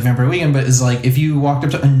distracted with Vampire Weekend, but is like if you walked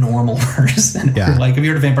up to a normal person, like if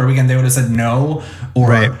you were to Vampire Weekend, they would have said no,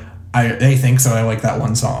 or they think so. I like that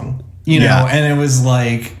one song, you know. And it was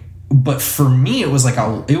like, but for me, it was like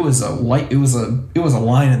it was a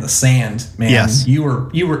line in the sand, man. Yes. You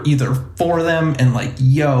were either for them and like,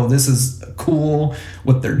 yo, this is cool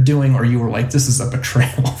what they're doing, or you were like, this is a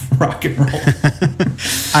betrayal of rock and roll.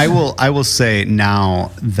 I will say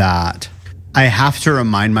now that I have to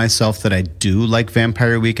remind myself that I do like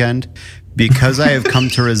Vampire Weekend because I have come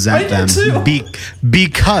to resent them.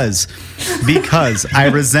 Because I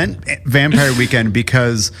resent Vampire Weekend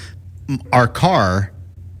because our car,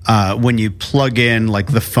 when you plug in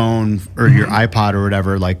like the phone or your iPod or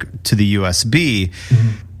whatever, like to the USB,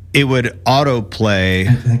 it would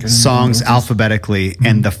autoplay songs alphabetically,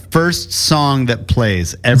 and the first song that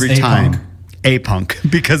plays every time. A-Punk,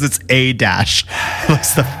 because it's A-dash.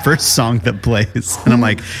 That's the first song that plays. And I'm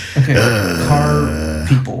like, okay, car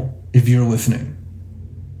people, if you're listening,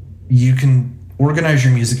 you can organize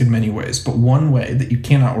your music in many ways, but one way that you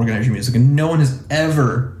cannot organize your music, and no one has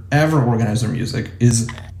ever organized their music, is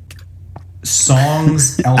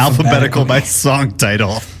songs alphabetical by song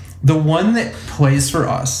title. The one that plays for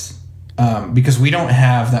us, because we don't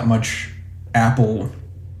have that much Apple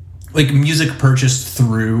like music purchased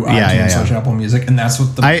through iTunes / Apple Music, and that's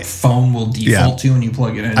what the phone will default to when you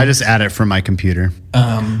plug it in. I just add it from my computer.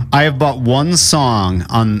 I have bought one song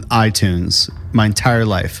on iTunes my entire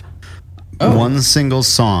life. One single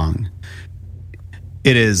song.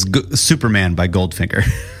 It is Superman by Goldfinger.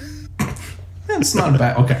 That's not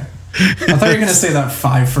bad. Okay. I thought you were going to say that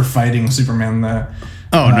 5 for fighting Superman. No.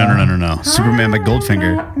 Superman by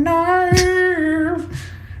Goldfinger.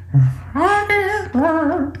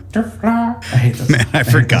 I hate this. Man, I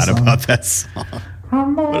forgot about that song.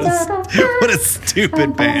 What a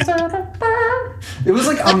stupid band. It was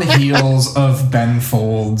like on the heels of Ben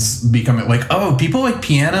Folds becoming like, oh, people like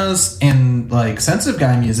pianos and like sensitive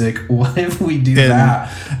guy music. What if we do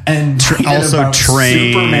that? And also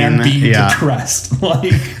Train. Superman being depressed.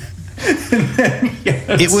 Like,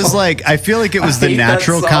 it was like, I feel like it was the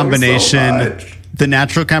natural combination. The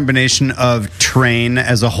natural combination of Train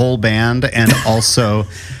as a whole band and also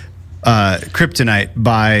Kryptonite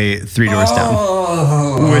by Three Doors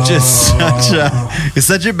Down, which is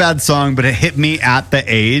such a bad song, but it hit me at the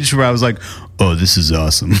age where I was like, oh, this is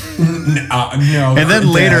awesome. No, and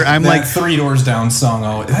then later I'm like, Three Doors Down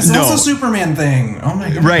song. That's a Superman thing. Oh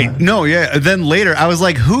my god. Right. No, yeah. Then later I was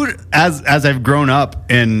like, who, as I've grown up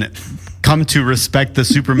and come to respect the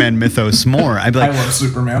Superman mythos more, I'd be like, I love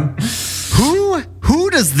Superman. Who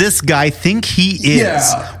does this guy think he is?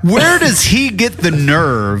 Yeah. Where does he get the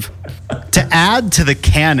nerve to add to the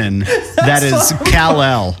canon that is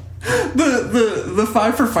Kal-El? The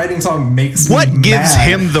 5 for fighting song makes me What gives mad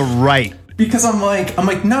him the right? Because I'm like,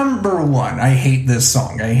 number one, I hate this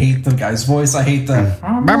song. I hate the guy's voice. I hate the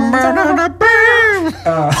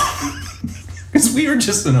because we were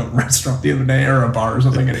just in a restaurant the other day or a bar or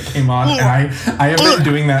something, and it came on, and I have been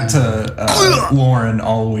doing that to Lauren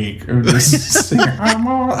all week. Or just singing,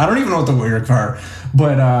 I don't even know what the lyrics are,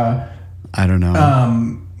 but I don't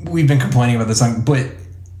know. We've been complaining about this song, but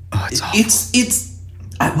it's.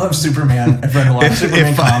 I love Superman. I've read a lot of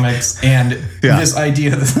Superman comics, and this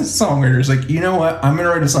idea that the songwriter is like, you know what? I'm going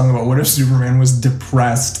to write a song about what if Superman was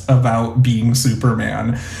depressed about being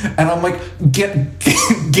Superman, and I'm like, get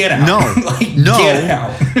out. No, get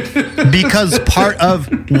out. Because part of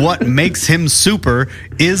what makes him super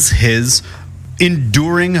is his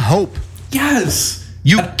enduring hope. Yes.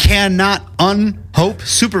 You cannot unhope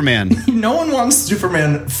Superman. No one wants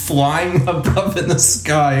Superman flying above in the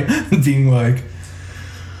sky and being like,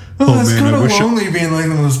 it's kind of lonely being like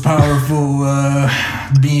the most powerful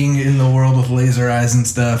being in the world with laser eyes and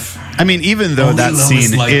stuff. I mean, even though that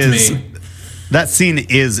scene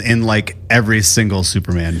is in like every single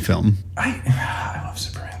Superman film. I love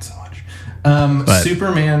Superman so much.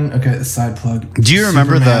 Superman. Okay, side plug. Do you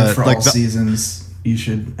remember Superman for all seasons?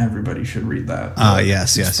 Everybody should read that.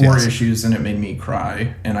 Yes. 4 issues, and it made me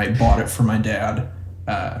cry. And I bought it for my dad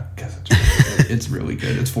because it's really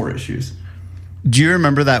good. It's 4 issues. Do you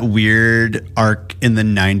remember that weird arc in the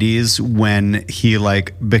 90s when he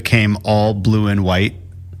like became all blue and white?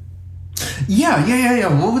 Yeah.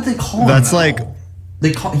 What would they call him? That's like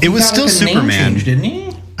it was still Superman, name change, didn't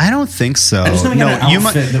he? I don't think so. I just know he had an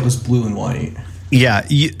outfit that was blue and white. Yeah,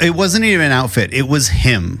 it wasn't even an outfit. It was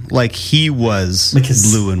him. Like he was like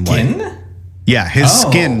his blue and skin? white. Yeah, his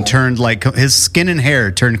skin turned like his skin and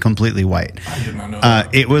hair turned completely white. I did not know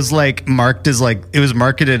that. It was like it was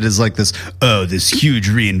marketed as like this huge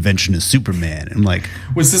reinvention of Superman. And like,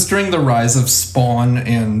 was this during the rise of Spawn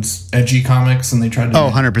and edgy comics, and they tried to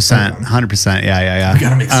 100%. Yeah. We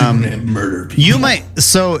gotta make Superman murder people.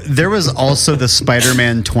 So there was also the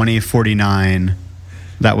Spider-Man 2049.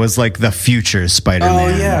 That was like the future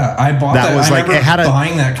Spider-Man. Oh yeah, I bought that. Was I remember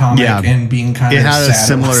buying that comic and being kind of sad. It had a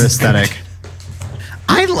similar aesthetic.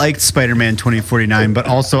 I liked Spider-Man 2049, but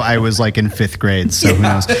also I was like in 5th grade, so who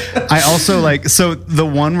knows? I also like, so the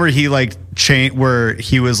one where he like where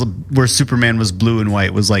Superman was blue and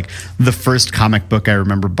white was like the first comic book I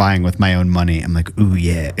remember buying with my own money. I'm like, ooh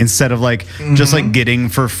yeah, instead of like just like getting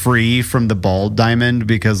for free from the Bald Diamond,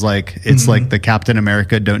 because like it's like the Captain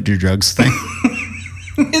America don't do drugs thing.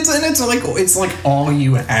 It's like all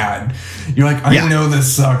you had. You're like, I know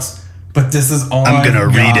this sucks, but this is all I'm gonna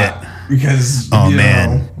read it. Because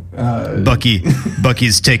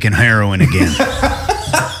Bucky's taking heroin again.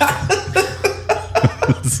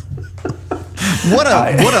 What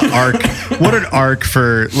an arc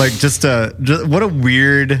for like just what a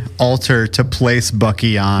weird altar to place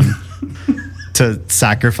Bucky on to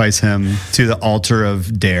sacrifice him to the altar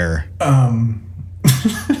of Dare.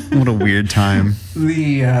 What a weird time.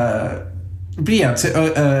 But yeah,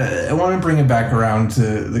 I want to bring it back around to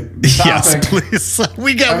the topic. Yes, please.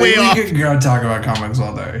 We could go talk about comics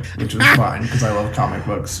all day, which is fine because I love comic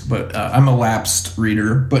books. But I'm a lapsed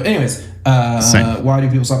reader. But anyways, why do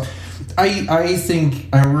people stop? I think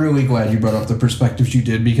I'm really glad you brought up the perspectives you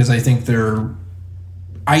did, because I think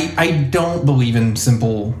I don't believe in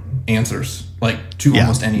simple answers like to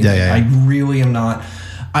almost anything. I really am not.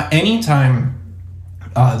 Anytime.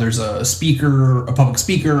 There's a public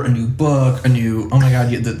speaker, a new book,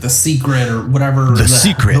 the Secret or whatever. The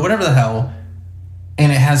Secret. Whatever the hell.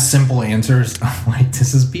 And it has simple answers. I'm like,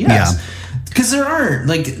 this is BS. Yeah. Because there aren't.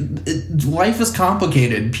 Like, life is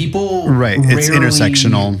complicated. People it's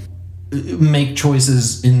intersectional. Make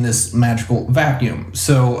choices in this magical vacuum.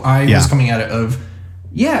 So I was coming at it of,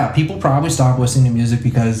 people probably stop listening to music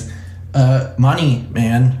because money,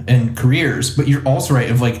 man, and careers. But you're also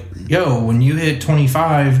right of like, when you hit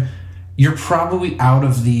 25, you're probably out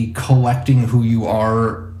of the collecting who you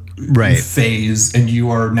are phase, and you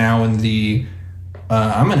are now in the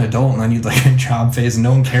I'm an adult and I need like a job phase, and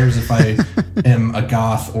no one cares if I am a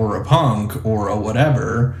goth or a punk or a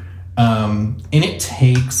whatever. And it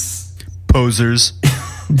takes posers.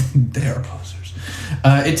 They are posers.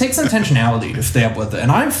 It takes intentionality to stay up with it, and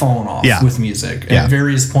I've fallen off with music at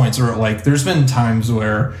various points. Where like, there's been times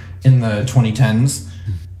where in the 2010s.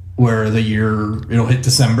 Where the year it'll hit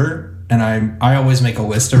December, and I always make a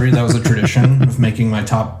list every. That was a tradition of making my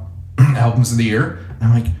top albums of the year. And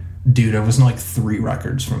I'm like, dude, I was in like 3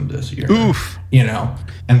 records from this year. Oof,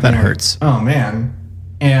 and that hurts. Oh man,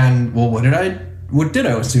 and well, what did I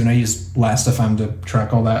listen to? And I used Last.fm to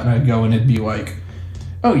track all that, and I'd go and it'd be like,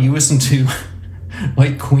 oh, you listen to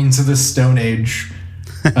like Queens of the Stone Age.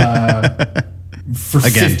 For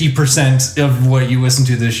 50% of what you listened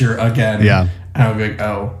to this year again. Yeah. And I would be like,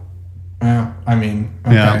 oh. I mean,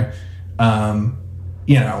 okay.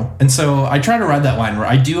 And so I try to ride that line where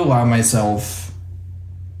I do allow myself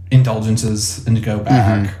indulgences and to go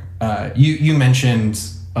back. You mentioned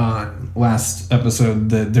last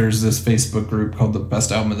episode that there's this Facebook group called the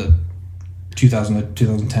Best Album of the 2000 to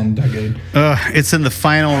 2010 decade. It's in the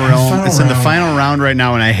final round. In the final round right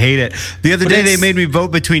now, and I hate it. The other day they made me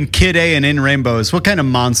vote between Kid A and In Rainbows. What kind of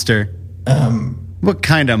monster? What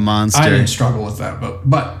kind of monster? I didn't struggle with that,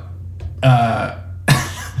 but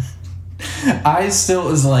I still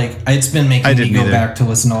is like, it's been making me go back to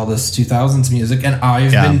listen to all this 2000s music, and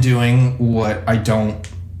I've been doing what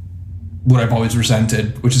I've always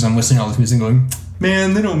resented, which is I'm listening to all this music and going,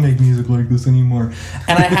 man, they don't make music like this anymore.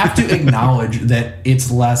 And I have to acknowledge that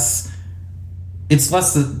it's less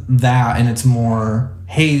that, and it's more,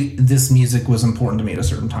 hey, this music was important to me at a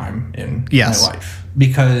certain time in my life.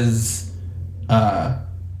 Because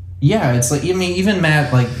it's like, I mean, even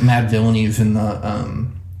Mad Villeneuve in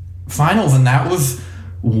the finals, and that was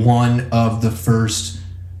one of the first,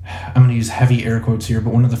 I'm going to use heavy air quotes here,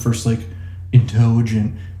 but one of the first like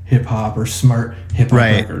intelligent hip hop or smart hip hop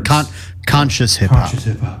records. Conscious hip hop. Conscious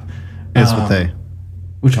hip hop is what they.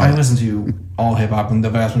 Which I listen to all hip hop, and the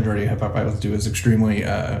vast majority of hip hop I listen to is extremely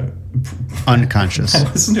unconscious. I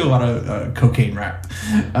listen to a lot of cocaine rap.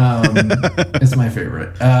 It's my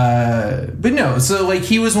favorite. But no, so like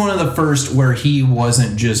he was one of the first where he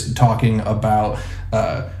wasn't just talking about.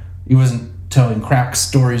 He wasn't telling crack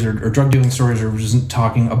stories or drug dealing stories, or wasn't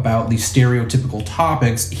talking about these stereotypical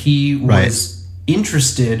topics. He was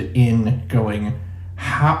interested in going,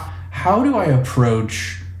 how do I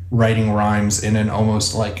approach writing rhymes in an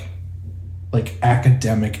almost like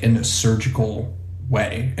academic and surgical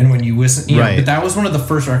way? And when you listen, but that was one of the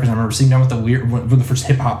first records I remember sitting down with one of the first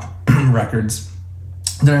hip hop records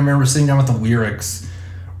that I remember sitting down with the lyrics,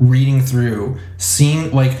 reading through,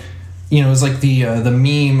 seeing like, it was like the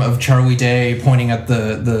meme of Charlie Day pointing at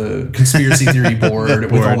the conspiracy theory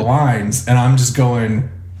board with all the lines, and I'm just going,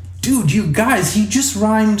 dude, you guys, he just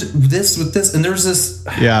rhymed this with this, and there's this.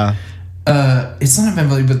 Yeah. It's not a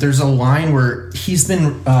melody, but there's a line where he's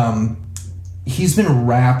been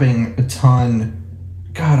rapping a ton.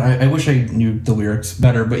 God, I wish I knew the lyrics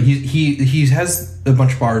better, but he has a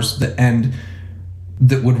bunch of bars that end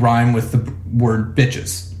that would rhyme with the word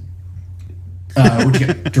bitches, which is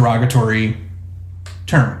a derogatory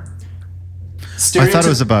term. I thought it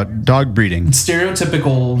was about dog breeding.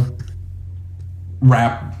 Stereotypical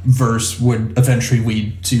rap verse would eventually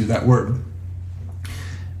lead to that word.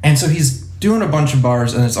 And so he's doing a bunch of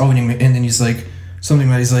bars, and it's all and then he's like, something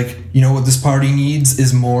that he's like, you know what this party needs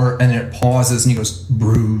is more, and it pauses, and he goes,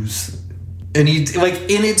 bruise. And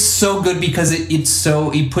and it's so good because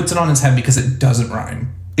he puts it on his head because it doesn't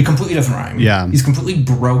rhyme. It completely doesn't rhyme. Yeah. He's completely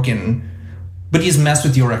broken, but he's messed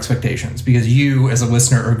with your expectations because you, as a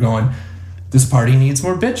listener, are going, this party needs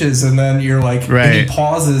more bitches. And then you're like, right. And he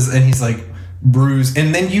pauses, and he's like, bruise.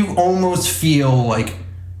 And then you almost feel like,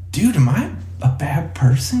 dude, am I a bad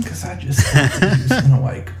person? Because I just thought that he was going to,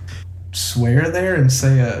 like, swear there and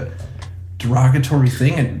say a derogatory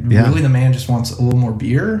thing, and really the man just wants a little more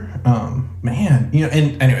beer. Man, you know.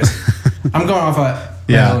 And anyways, I'm going off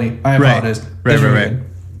melody. I apologize. Right.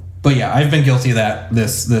 But yeah, I've been guilty of that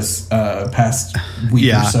this past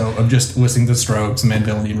week or so of just listening to Strokes and Man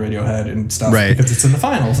Villainy and Radiohead and stuff because it's in the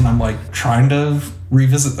finals, and I'm like trying to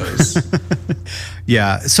revisit those.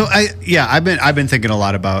 Yeah. So I've been thinking a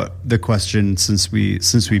lot about the question since we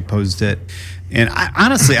posed it. And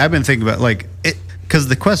I've been thinking about like it because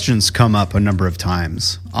the questions come up a number of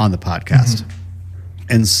times on the podcast. Mm-hmm.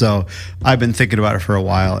 And so I've been thinking about it for a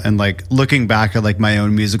while and like looking back at like my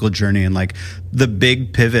own musical journey and like the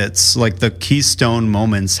big pivots, like the keystone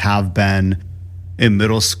moments have been in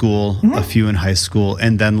middle school, a few in high school.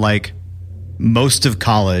 And then like most of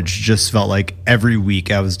college just felt like every week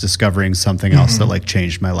I was discovering something else that like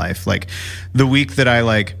changed my life. Like the week that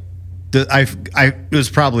it was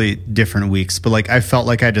probably different weeks, but like I felt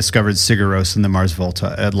like I discovered Sigur Rós and the Mars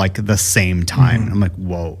Volta at like the same time. I'm like,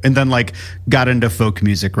 whoa. And then like got into folk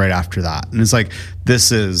music right after that. And it's like,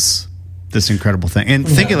 this is this incredible thing. And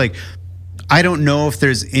thinking like, I don't know if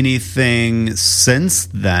there's anything since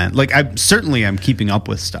then. Like I'm keeping up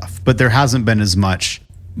with stuff, but there hasn't been as much.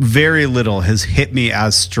 Very little has hit me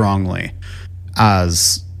as strongly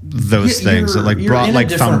as those things that like brought like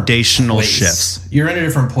foundational shifts. You're in a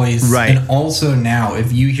different place, right? And also now,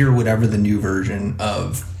 if you hear whatever the new version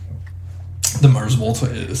of the Mars Volta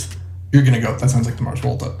is, you're gonna go, that sounds like the Mars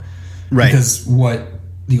Volta, right? Because what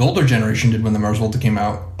the older generation did when the Mars Volta came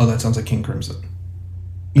out, that sounds like King Crimson,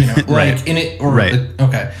 you know, like in it, or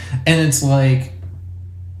okay, and it's like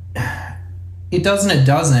it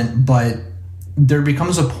doesn't, but there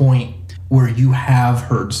becomes a point where you have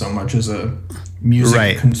heard so much as a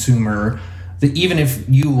music consumer that even if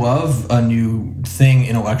you love a new thing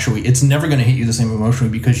intellectually, it's never going to hit you the same emotionally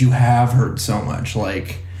because you have heard so much.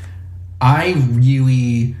 Like, I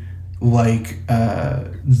really like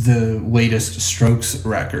the latest Strokes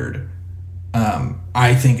record.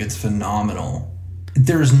 I think it's phenomenal.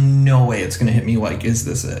 There's no way it's going to hit me like, is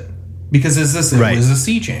this it? Because it was a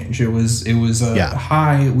sea change. It was a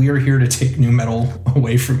hi, we are here to take new metal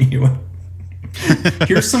away from you.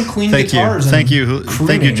 Here's some clean guitars. Thank you,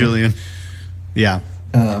 Julian. Yeah,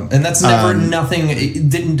 and that's never nothing.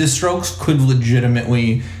 The Strokes could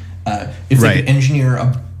legitimately, if they could engineer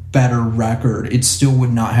a better record, it still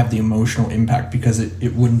would not have the emotional impact because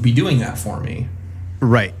it wouldn't be doing that for me.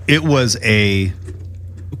 Right. It was a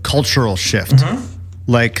cultural shift.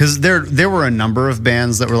 Like, because there were a number of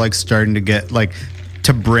bands that were like starting to get like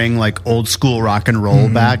to bring like old school rock and roll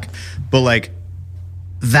back, but like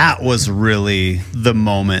that was really the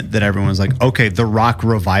moment that everyone was like, okay, the rock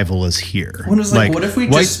revival is here. When it was like, what if we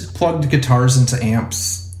just plugged guitars into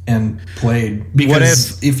amps and played?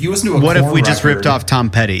 Because if you listen to what if we just ripped off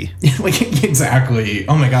Tom Petty? Like, exactly.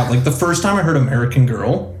 Oh my God. Like the first time I heard American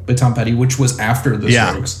Girl by Tom Petty, which was after the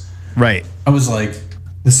Strokes. Right. I was like,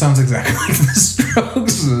 this sounds exactly like the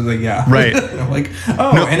Strokes. Like, yeah. Right. I'm like,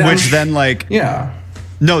 oh. No, and then like. Yeah.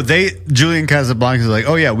 No, Julian Casablancas was like,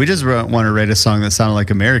 oh yeah, we just want to write a song that sounded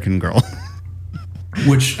like American Girl.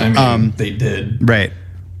 Which, I mean, they did. Right.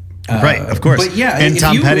 Right, of course. But yeah, and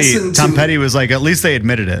Tom Petty was like, at least they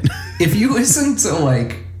admitted it. If you listen to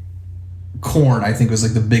like Korn, I think was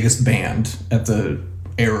like the biggest band at the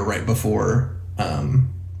era right before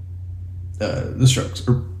the Strokes,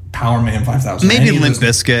 or Power Man 5000. Maybe Limp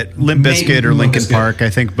Bizkit or Linkin Park. I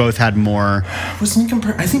think both had more. Was Linkin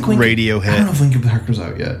Park? I think radio hit. I don't know if Linkin Park was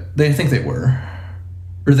out yet. I think they were,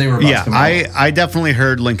 or they were. About to come out. I definitely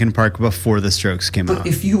heard Linkin Park before the Strokes came out. But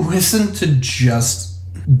if you listen to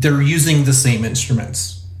they're using the same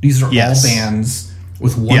instruments These are Yes. all bands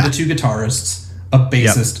with 1 to 2 guitarists, a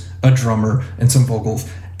bassist, a drummer, and some vocals,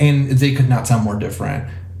 and they could not sound more different.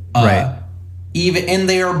 Right. And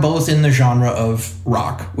they are both in the genre of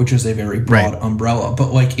rock, which is a very broad umbrella.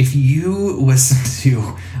 But like, if you listen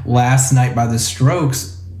to Last Night by the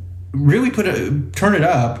Strokes, really turn it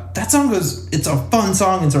up. That song it's a fun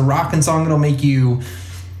song. It's a rockin' song. It'll make you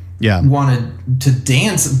want to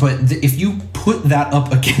dance. But if you put that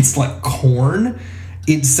up against like Korn,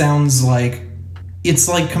 it sounds like it's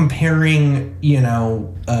like comparing,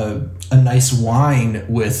 a nice wine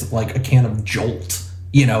with like a can of Jolt.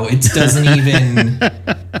 It doesn't even.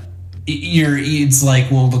 It's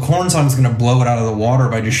like, well, the Korn song's going to blow it out of the water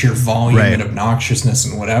by just sheer volume and obnoxiousness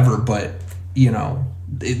and whatever. But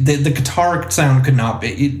the guitar sound could not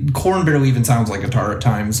be. Korn barely even sounds like guitar at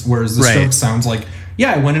times, whereas the Strokes sounds like.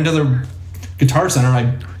 Yeah, I went into the Guitar Center.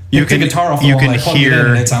 I picked the guitar off the wall. And I plugged it in,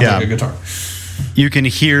 and it sounds like a guitar. You can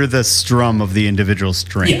hear the strum of the individual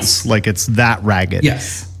strings, like it's that ragged.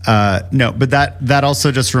 Yes. No, but that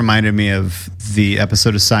also just reminded me of the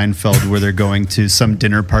episode of Seinfeld where they're going to some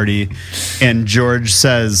dinner party and George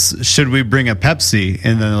says, "Should we bring a Pepsi?"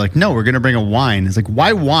 And then they're like, "No, we're going to bring a wine." It's like,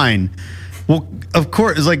 "Why wine?" Well, of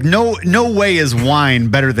course, it's like no way is wine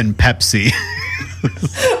better than Pepsi.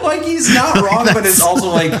 Like, he's not wrong, but it's also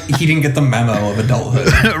like he didn't get the memo of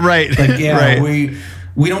adulthood. Right. Like,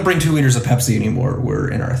 we don't bring 2 liters of Pepsi anymore. We're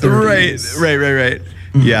in our 30s. Right.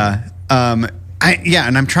 Mm-hmm. Yeah.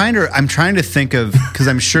 And I'm trying to think of, because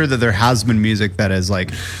I'm sure that there has been music that has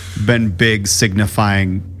like been big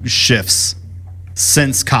signifying shifts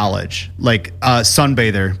since college, like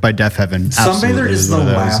Sunbather by Deaf Heaven. Sunbather is the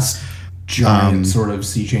last giant sort of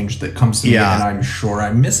sea change that comes to me, and I'm sure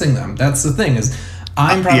I'm missing them. That's the thing, is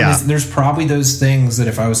I'm probably there's probably those things that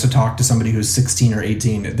if I was to talk to somebody who's 16 or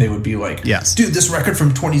 18, they would be like, "Yes, dude, this record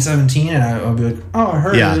from 2017," and I'll be like, "Oh, I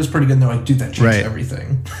heard it was pretty good." And they're like, "Dude, that changed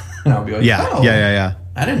everything." And I'll be like, yeah.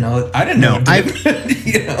 I didn't know it. I didn't know.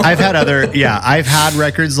 I've had I've had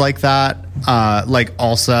records like that, like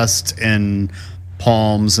Alcest and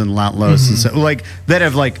Palms and Lantlos and stuff, like that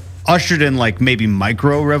have like ushered in like maybe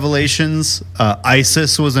micro revelations.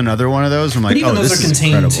 ISIS was another one of those. I'm like, even those this are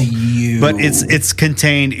contained incredible. to you. But it's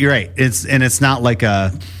contained. You're right. It's not like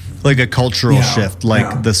a cultural shift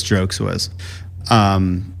like the Strokes was.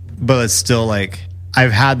 But it's still like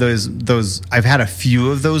I've had I've had a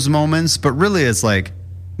few of those moments, but really it's like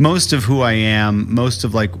most of who I am, most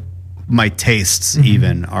of like my tastes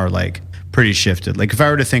even are like pretty shifted. Like if I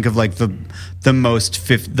were to think of like the most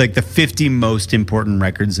 50 most important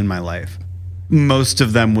records in my life, most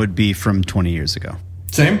of them would be from 20 years ago.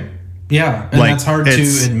 Same. Yeah. And like, that's hard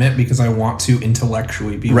to admit because I want to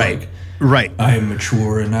intellectually be like, I am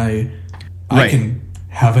mature and I can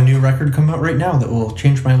have a new record come out right now that will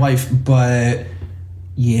change my life. But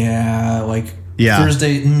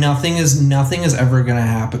Thursday, nothing is ever going to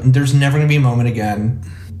happen. There's never going to be a moment again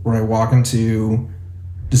where I walk into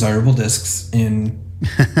Desirable Discs in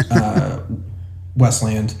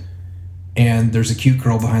Westland and there's a cute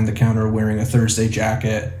girl behind the counter wearing a Thursday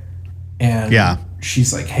jacket and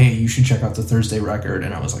she's like, "Hey, you should check out the Thursday record."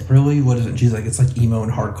 And I was like, "Really? What is it?" And she's like, "It's like emo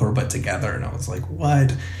and hardcore but together." And I was like,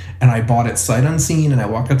 "What?" And I bought it sight unseen and I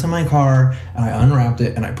walked up to my car and I unwrapped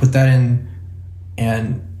it and I put that in,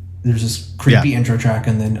 and there's this creepy intro track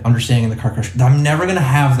and then Understanding the Car Crash. I'm never going to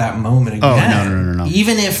have that moment again. Oh, no.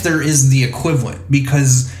 Even if there is the equivalent,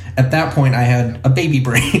 because at that point I had a baby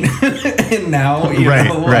brain and now I've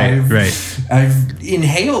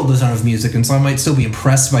inhaled a ton of music, and so I might still be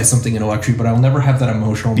impressed by something intellectually, but I'll never have that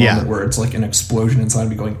emotional moment where it's like an explosion inside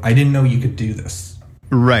me going, "I didn't know you could do this."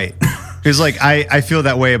 Right. It's like I feel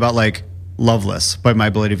that way about like Loveless by My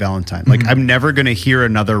Bloody Valentine. Like I'm never going to hear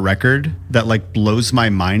another record that like blows my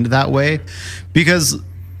mind that way, because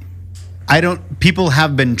people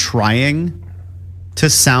have been trying to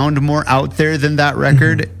sound more out there than that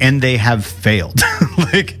record and they have failed.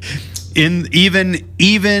 Like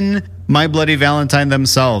even My Bloody Valentine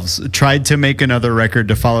themselves tried to make another record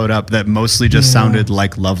to follow it up that mostly just sounded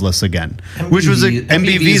like Loveless again, which was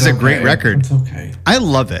MBV is a great record. It's okay. I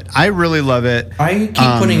love it. I really love it. I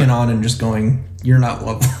keep putting it on and just going, "You're not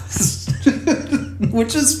Loveless,"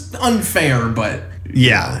 which is unfair, but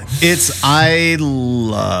I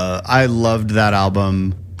loved that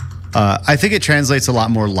album. I think it translates a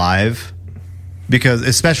lot more live, because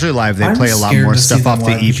especially live they play a lot more stuff off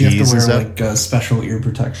the EPs you have to wear, and stuff. Like special ear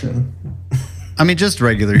protection. I mean, just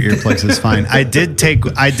regular earplugs is fine. I did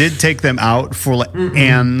take them out for like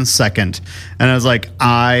an second, and I was like,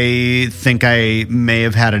 I think I may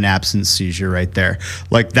have had an absence seizure right there.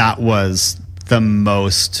 Like that was the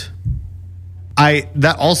most.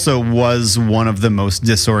 that also was one of the most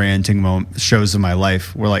disorienting shows of my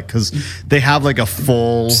life. Where like, because they have like a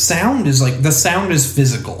full sound is like the sound is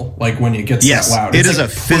physical. Like when it gets that loud, it is like a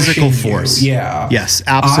physical force. You. Yeah. Yes,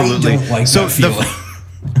 absolutely. I don't like that feeling.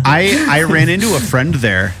 I ran into a friend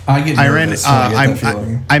there. I get nervous when I get that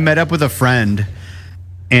feeling. I met up with a friend,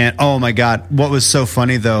 and oh my god, what was so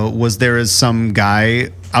funny though was there is some guy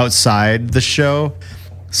outside the show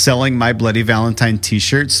selling My Bloody Valentine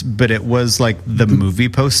t-shirts, but it was like the movie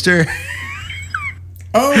poster.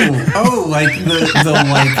 Oh, like the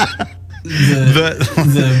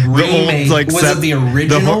remake. Old, like, was it the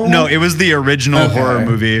original? No, it was the original horror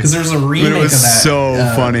movie. Because there's a remake of that. So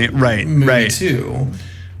funny, right too.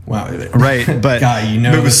 Wow, right, but guy,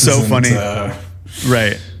 it was so funny,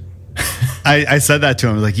 right? I said that to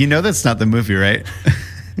him, like, that's not the movie, right?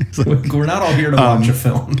 Like, we're not all here to watch a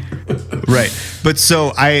film. Right. But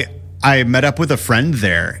so I met up with a friend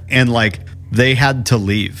there, and like they had to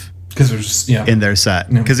leave because there's in their set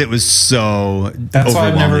because it was so that's why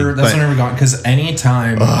I've never gone, because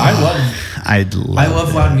anytime I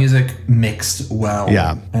love loud music mixed well,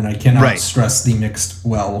 and I cannot stress the mixed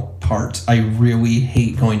well part. I really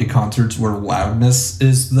hate going to concerts where loudness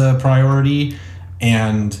is the priority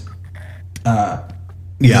and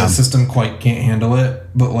the system quite can't handle it.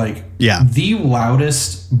 But like, the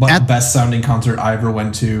loudest but best sounding concert I ever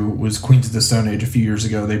went to was Queens of the Stone Age a few years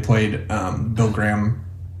ago. They played Bill Graham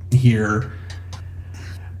here,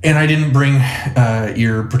 and I didn't bring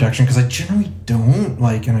ear protection because I generally don't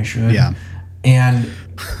like, and I should. And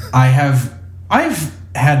I've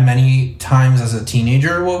had many times as a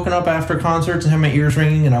teenager woken up after concerts and had my ears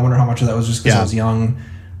ringing, and I wonder how much of that was just because I was young,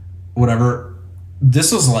 whatever.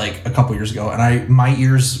 This was like a couple years ago, and my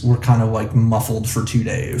ears were kind of like muffled for 2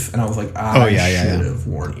 days, and I was like, I should have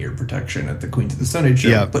worn ear protection at the Queens of the Stone Age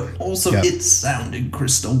show. But also, it sounded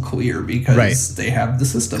crystal clear because they have the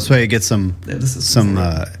system. That's why you get some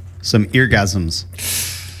eargasms.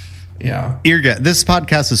 Yeah, This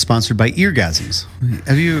podcast is sponsored by Eargasms.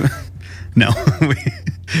 Have you? No,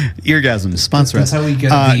 Eargasms sponsor us. That's how we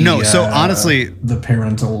get. So honestly, the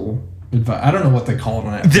parental. I don't know what they call it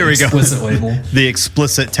on that. There we go. Explicit label. The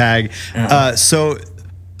explicit tag. Yeah. So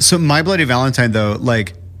My Bloody Valentine, though,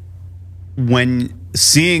 like when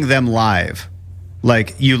seeing them live,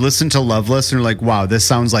 like you listen to Loveless and you're like, wow, this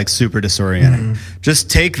sounds like super disorienting. Just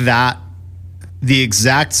take the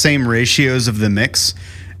exact same ratios of the mix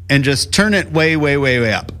and just turn it way, way, way,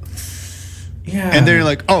 way up. Yeah. And then you're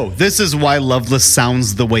like, oh, this is why Loveless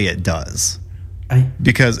sounds the way it does.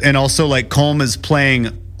 And also like Colm is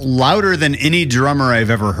playing louder than any drummer I've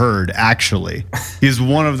ever heard, actually. He's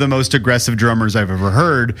one of the most aggressive drummers I've ever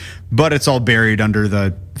heard, but it's all buried under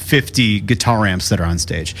the 50 guitar amps that are on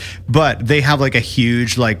stage. But they have like a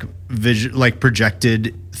huge like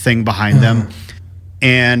projected thing behind them.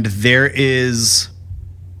 And there is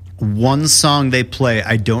one song they play,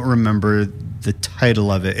 I don't remember the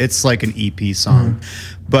title of it. It's like an EP song.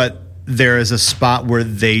 But there is a spot where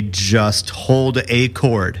they just hold a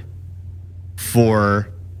chord for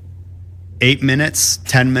 8 minutes,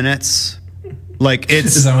 10 minutes. Like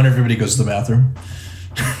it's. Is that when everybody goes to the bathroom?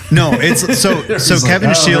 No, it's so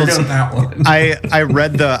Kevin Shields. I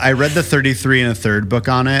read the 33 and a third book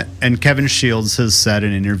on it, and Kevin Shields has said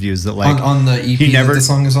in interviews that like on the EP that the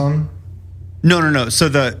song is on. No. So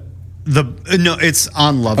it's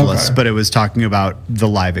on Loveless, but it was talking about the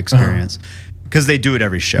live experience because they do it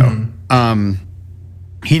every show.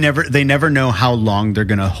 They never know how long they're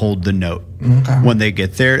going to hold the note when they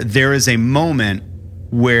get there. There is a moment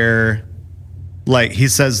where, like he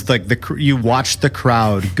says, like you watch the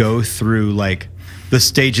crowd go through like the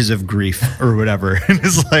stages of grief or whatever, and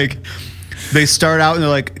it's like they start out and they're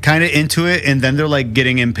like kind of into it, and then they're like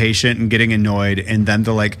getting impatient and getting annoyed, and then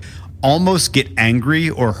they're like almost get angry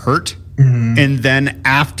or hurt. And then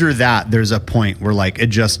after that, there's a point where like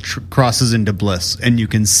it just crosses into bliss, and you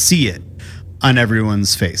can see it on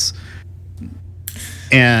everyone's face.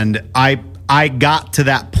 And I got to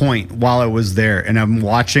that point while I was there, and I'm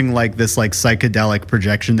watching like this like psychedelic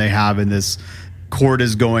projection they have, and this chord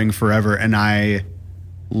is going forever, and I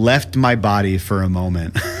left my body for a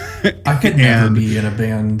moment. I could never be in a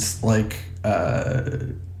band like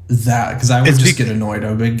that, because I would just get annoyed.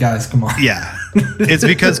 I'd be like, guys, come on. Yeah. It's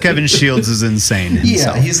because Kevin Shields is insane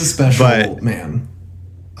himself. Yeah, he's a special man.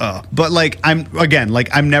 But like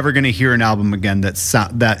I'm never going to hear an album again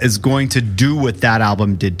that is going to do what that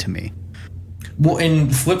album did to me. Well,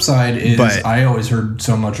 and flip side is I always heard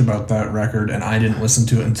so much about that record, and I didn't listen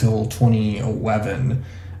to it until 2011.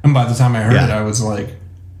 And by the time I heard it, I was like,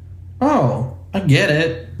 oh, I get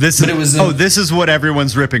it. This is what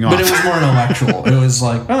everyone's ripping off. But it was more intellectual. It was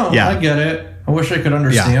like, oh, I get it. I wish I could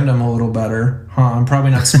understand him a little better. I'm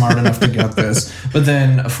probably not smart enough to get this. But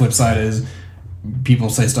then a flip side is people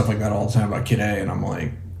say stuff like that all the time about Kid A, and I'm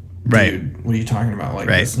like, dude, what are you talking about? Like,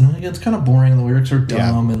 it's kind of boring. The lyrics are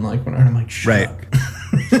dumb, and like, when I'm like, shut up.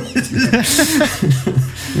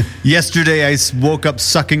 Yesterday I woke up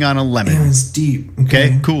sucking on a lemon. It was deep.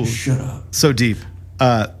 Okay, cool. Shut up. So deep.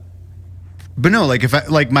 But no, like if I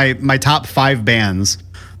like my top 5 bands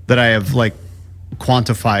that I have like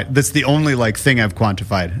quantified. That's the only like thing I've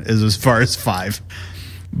quantified is as far as 5.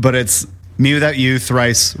 But it's Me Without You,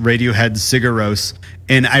 Thrice, Radiohead, Sigur Rós,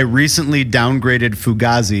 and I recently downgraded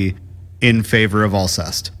Fugazi in favor of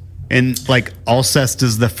Alcest. And like Alcest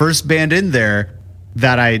is the first band in there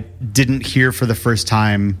that I didn't hear for the first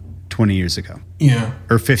time 20 years ago. Yeah.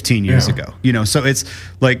 Or 15 years ago. You know, so it's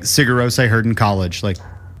like Sigur Rós I heard in college, like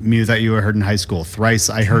Me Without You I heard in high school, Thrice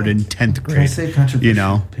I heard in 10th grade. Can I say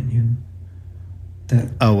controversial opinion?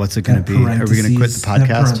 What's it going to be? Are we going to quit the podcast?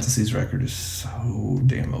 That Parentheses record is so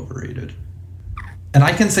damn overrated. And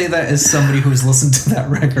I can say that as somebody who's listened to that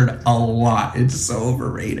record a lot. It's so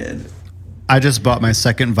overrated. I just bought my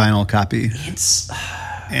second vinyl copy.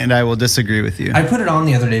 And I will disagree with you. I put it on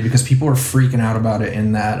the other day because people were freaking out about it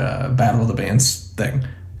in that Battle of the Bands thing.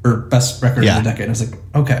 Or best record of the decade. I was like,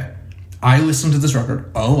 okay. I listened to this record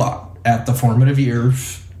a lot at the formative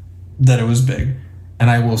years that it was big. And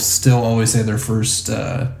I will still always say their first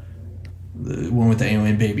the one with the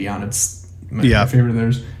Alien Baby on it's my favorite of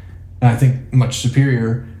theirs. And I think much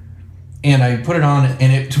superior. And I put it on,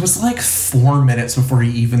 and it was like 4 minutes before he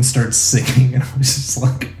even starts singing. And I was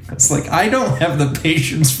just like, I don't have the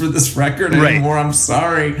patience for this record anymore. I'm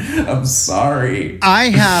sorry. I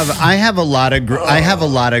have a lot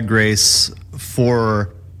of grace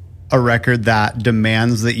for a record that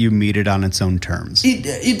demands that you meet it on its own terms.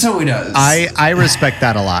 It totally does. I respect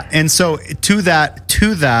that a lot. And so to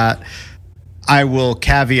that, I will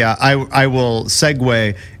caveat, I will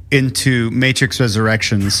segue into Matrix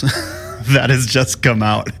Resurrections that has just come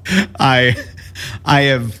out. I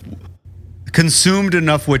have consumed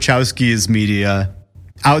enough Wachowski's media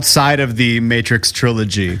outside of the Matrix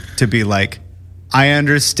trilogy to be like, I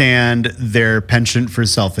understand their penchant for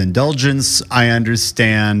self-indulgence. I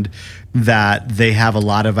understand that they have a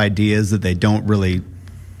lot of ideas that they don't really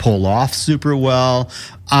pull off super well.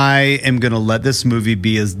 I am going to let this movie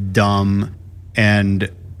be as dumb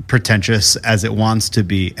and pretentious as it wants to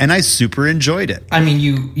be, and I super enjoyed it. I mean,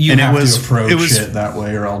 you have to approach it that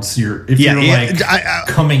way, or else you're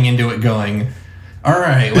coming into it going, all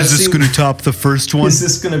right, is this going to top the first one? Is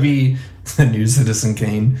this going to be the new Citizen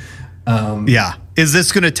Kane? Is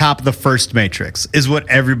this going to top the first Matrix? Is what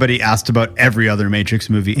everybody asked about every other Matrix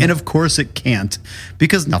movie, and of course it can't,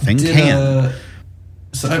 because nothing can.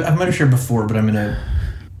 So I might have shared before, but I'm in a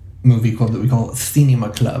movie club that we call Cinema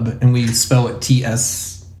Club, and we spell it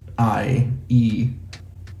TSIENMA.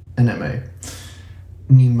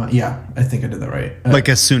 Nima, yeah, I think I did that right. Like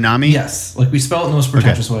a tsunami? Yes, like we spell it in the most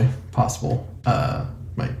pretentious way possible.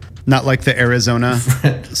 Not like the Arizona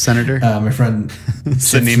senator? My friend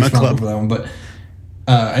Cinema Club. For that one, but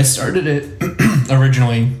I started it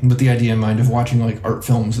originally with the idea in mind of watching like art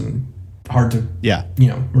films, and hard to,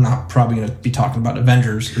 we're not probably going to be talking about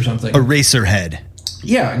Avengers or something. Eraserhead.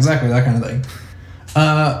 Yeah, exactly, that kind of thing.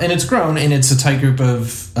 And it's grown, and it's a tight group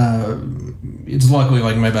of, it's luckily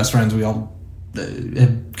like my best friends. We all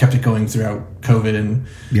have kept it going throughout COVID, and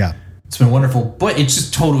it's been wonderful, but it's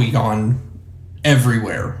just totally gone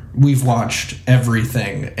everywhere. We've watched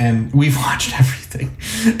everything. And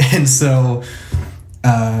so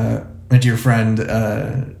my dear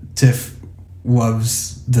friend Tiff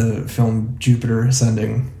loves the film Jupiter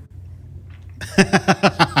Ascending.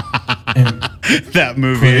 And that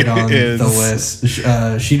movie put it on is the list.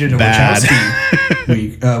 She did a bad. Wachowski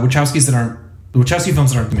week. Wachowski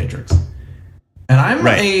films that aren't The Matrix. And I'm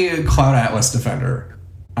a Cloud Atlas defender.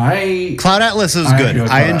 Cloud Atlas is good.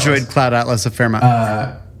 I enjoyed Cloud Atlas a fair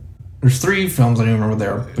amount. There's 3 films I don't even remember what they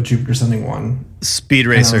are, but Jupiter Ascending one. Speed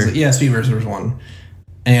Racer. Speed Racer was one.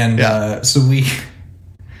 And so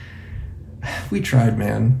we tried,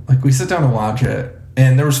 man. Like, we sit down to watch it,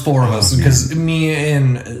 and there was 4 of us, because me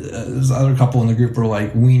and this other couple in the group were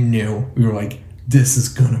like, we were like, this is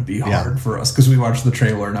gonna be hard for us, because we watched the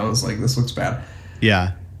trailer, and I was like, this looks bad.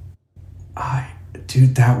 Yeah.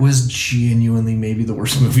 Dude, that was genuinely maybe the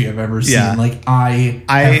worst movie I've ever seen. Yeah. Like,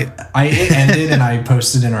 it ended, and I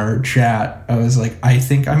posted in our chat, I was like, I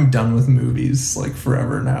think I'm done with movies, like,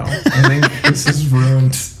 forever now. I think this has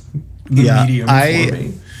ruined the medium for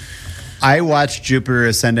me. I watched Jupiter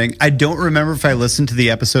Ascending. I don't remember if I listened to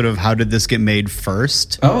the episode of How Did This Get Made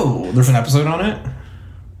first. Oh, there's an episode on it?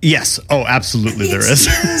 Yes. Oh, absolutely there is.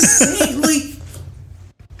 Insane. Like,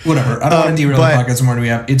 Whatever. I don't want to derail the podcast more than we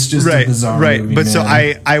have. It's just a bizarre movie, But man. so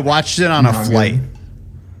I watched it on a flight. Good.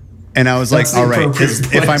 And I was That's like, all right,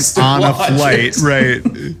 if I'm on a flight, right?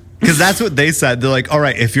 Because that's what they said. They're like, all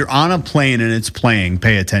right, if you're on a plane and it's playing,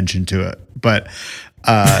 pay attention to it. But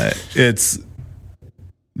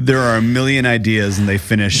there are a million ideas and they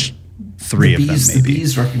finish 3 of them, maybe. The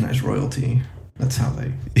bees recognize royalty. That's how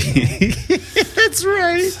they... That's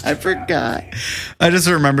right. I forgot. I just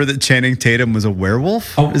remember that Channing Tatum was a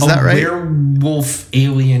werewolf. Is that right? A werewolf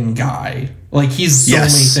alien guy. Like, he's so many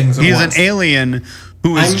things at He's once. an alien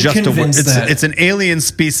who is it's an alien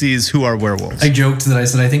species who are werewolves. I joked that I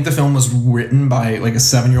said I think the film was written by like a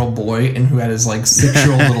 7-year-old boy and who had his like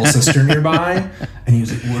 6-year-old little sister nearby, and he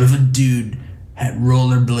was like, "What if a dude had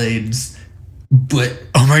rollerblades, but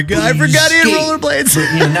oh my god, I forgot he had rollerblades,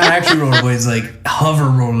 but not actually rollerblades, like hover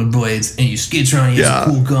rollerblades, and you skate around, he has a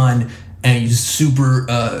cool gun, and he's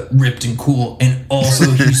super ripped and cool, and also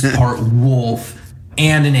he's part wolf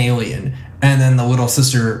and an alien." And then the little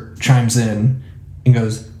sister chimes in and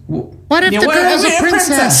goes, what if the girl's a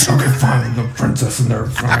princess? Okay, fine, the princess and they're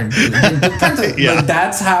fine. The princess. Like,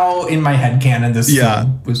 that's how, in my head canon, this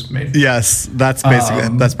film was made. Yes, that's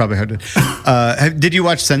basically, that's probably how it did. Did you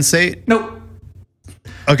watch Sense8? Nope.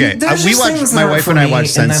 Okay, we watched, my wife and I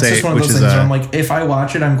watched Sense8, which is I'm like, if I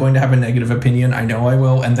watch it, I'm going to have a negative opinion. I know I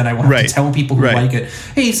will, and then I will have to tell people who like it,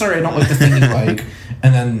 hey, sorry, I don't like the thing you like.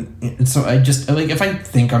 And then, so I just, like, if I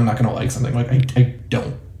think I'm not going to like something, like, I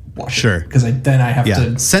don't watch it. Because then I have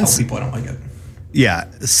to tell people I don't like it. Yeah,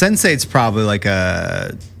 Sense8's probably like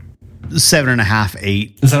a 7.5,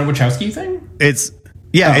 8. Is that a Wachowski thing? It's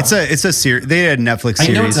a series. They had a Netflix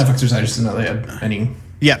series. I know it's Netflix, I just didn't know they had any.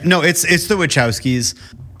 Yeah, no, it's the Wachowskis,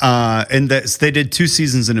 and they did 2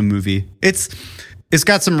 seasons in a movie. It's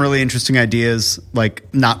got some really interesting ideas.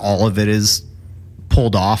 Like, not all of it is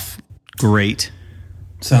pulled off great.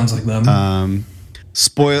 Sounds like them.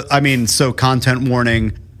 So content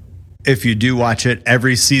warning. If you do watch it,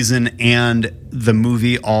 every season and the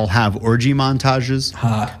movie all have orgy montages.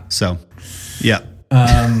 Hot. So, yeah.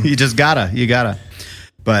 You gotta.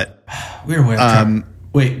 But we're way off track.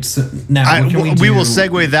 Wait, so now we will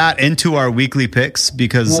segue that into our weekly picks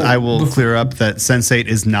because I will clear up that Sense8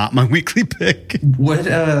 is not my weekly pick. What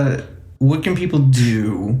can people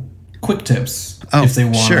do? Quick tips if they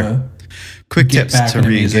want to. Quick tips to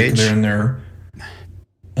re-engage. They're in their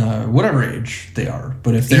whatever age they are,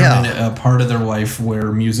 but if they're in a part of their life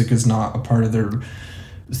where music is not a part of their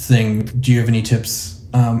thing, do you have any tips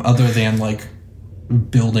other than like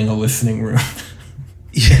building a listening room?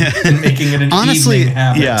 And making it an evening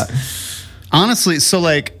habit? Yeah. Honestly, so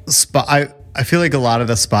like I feel like a lot of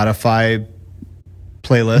the Spotify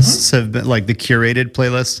playlists have been like the curated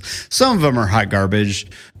playlists. Some of them are hot garbage.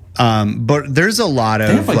 But there's a lot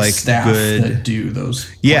of like staff good that do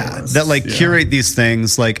those. That like curate these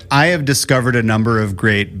things. Like I have discovered a number of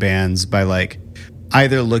great bands by like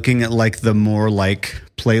either looking at like the more like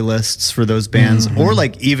playlists for those bands or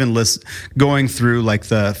like even going through like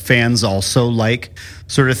the fans also like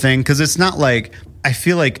sort of thing. Cause it's not like, I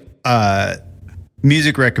feel like,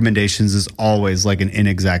 music recommendations is always like an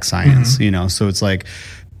inexact science, you know? So it's like,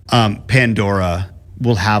 Pandora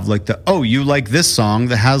will have like you like this song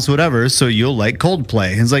that has whatever, so you'll like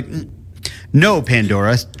Coldplay. And it's like, no,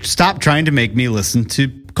 Pandora, stop trying to make me listen to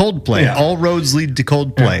Coldplay. Yeah. All roads lead to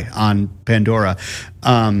Coldplay on Pandora.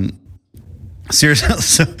 Seriously,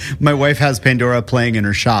 so my wife has Pandora playing in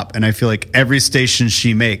her shop, and I feel like every station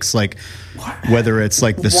she makes, like whether it's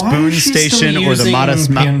like the Spoon station or the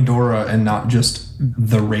Modest Pandora and not just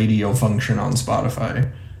the radio function on Spotify,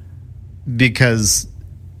 because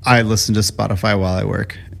I listen to Spotify while I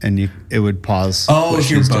work, and it would pause. Oh, if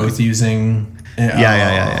you're both using.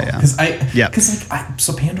 Yeah. Because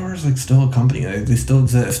so Pandora's like still a company. They still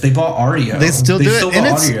exist. They bought Audio. They still do it, and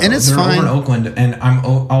it's They're fine. Over in Oakland, and I'm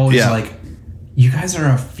always like, you guys are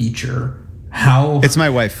a feature. How? It's my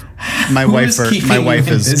wife. My wife is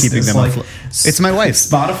keeping them afloat. It's my wife.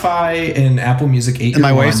 Spotify and Apple Music ate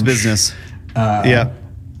my wife's business. And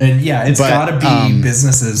it's got to be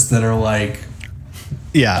businesses that are like.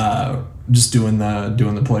 Just doing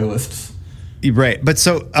the playlists, right? But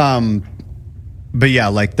so, but yeah,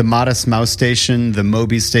 like the Modest Mouse station, the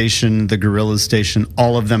Moby station, the Gorillaz station,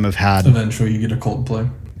 all of them have had. Eventually, you get a Coldplay.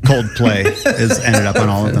 Coldplay has ended up on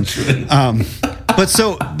all of them. Because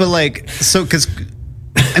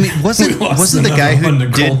I mean, wasn't the guy who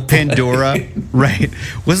did Pandora right?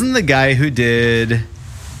 Wasn't the guy who did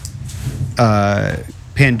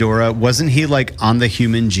Pandora, wasn't he like on the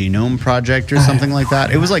Human Genome Project or something like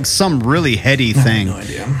that? It was like some really heady thing. I have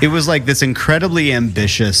no idea. It was like this incredibly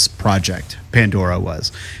ambitious project, Pandora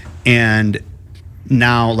was. And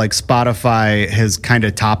now like Spotify has kind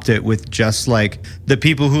of topped it with just like the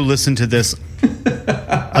people who listen to this.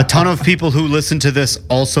 A ton of people who listen to this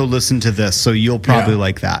also listen to this, so you'll probably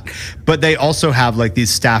like that. But they also have like these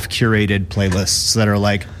staff curated playlists that are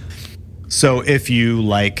like, so if you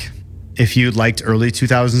liked early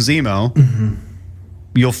 2000s emo,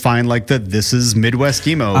 you'll find like this is Midwest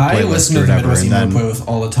emo. I listen to the Midwest emo playlist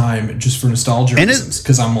all the time just for nostalgia reasons,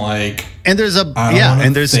 because I'm like, and there's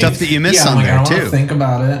stuff that you miss on there I too. Want to think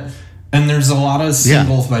about it, and there's a lot of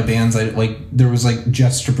singles by bands I like. There was like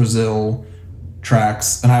Jets to Brazil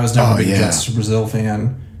tracks, and I was never a big Jets to Brazil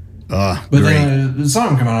fan. But great. then the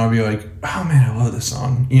song come out, I'll be like, oh man, I love this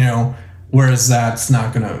song, you know. Whereas that's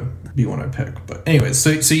not gonna be one I pick. But anyways,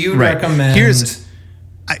 so you recommend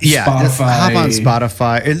Spotify. Hop on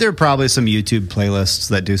Spotify, and there are probably some YouTube playlists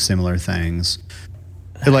that do similar things.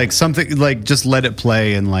 Like something like just let it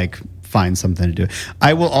play and like find something to do.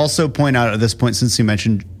 I will also point out at this point, since you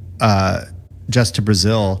mentioned Just to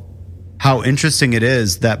Brazil, how interesting it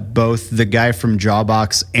is that both the guy from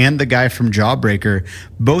Jawbox and the guy from Jawbreaker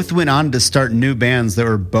both went on to start new bands that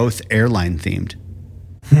were both airline themed.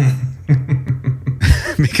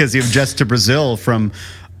 Because you have Just to Brazil from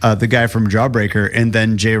the guy from Jawbreaker, and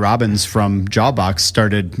then Jay Robbins from Jawbox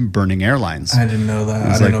started burning airlines. I didn't know that.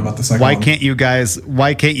 I didn't know about the second one. Why can't you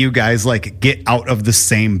guys like get out of the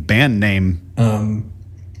same band name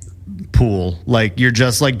pool? Like you're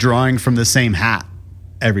just like drawing from the same hat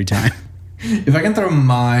every time. If I can throw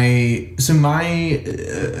my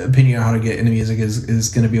opinion on how to get into music is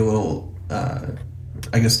going to be a little,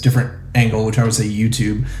 I guess, different angle, which I would say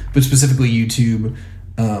YouTube, but specifically YouTube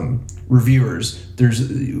reviewers.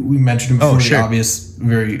 We mentioned him before, the obvious,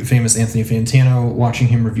 very famous Anthony Fantano, watching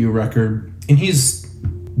him review a record, and he's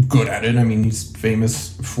good at it. I mean, he's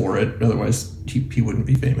famous for it. Otherwise, he wouldn't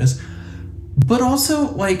be famous. But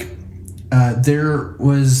also, like,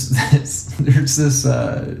 there's this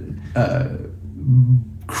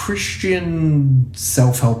Christian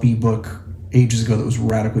self-helpy book ages ago that was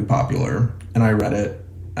radically popular, and I read it.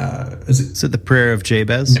 Is it The Prayer of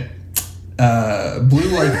Jabez? No. Blue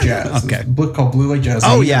Like Jazz. Okay. It's a book called Blue Like Jazz.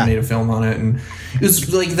 Oh, he made a film on it, and it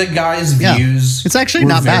was like the guy's views. It's actually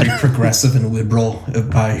were not very bad. progressive and liberal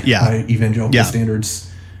by evangelical standards.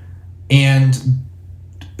 And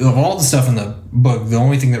of all the stuff in the book, the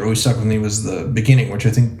only thing that really stuck with me was the beginning, which I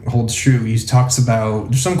think holds true. He talks about,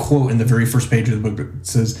 there's some quote in the very first page of the book that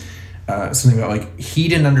says something about like he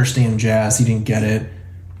didn't understand jazz, he didn't get it,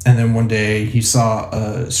 and then one day he saw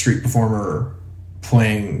a street performer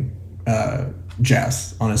playing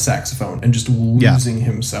jazz on a saxophone and just losing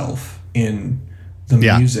himself in the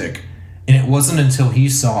music. And it wasn't until he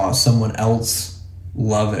saw someone else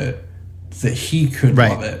love it that he could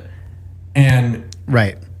love it. And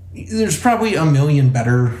there's probably a million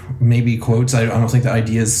better maybe quotes. I don't think the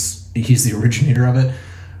idea is he's the originator of it,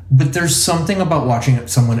 but there's something about watching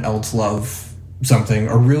someone else love something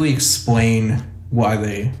or really explain why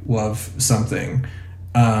they love something.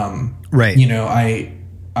 You know,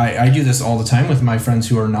 I do this all the time with my friends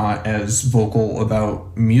who are not as vocal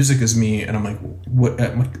about music as me, and I'm like,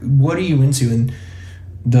 what are you into? And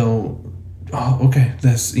they'll, oh, okay,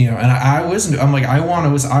 this, you know, and I listen to, I'm like, I want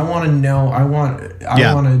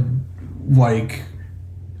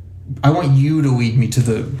you to lead me to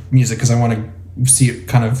the music, because I want to see it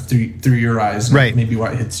kind of through your eyes, and maybe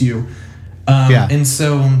why it hits you. And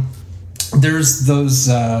so there's those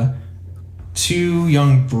two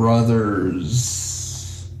young brothers.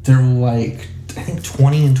 They're like, I think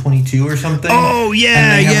 20 and 22 or something. Oh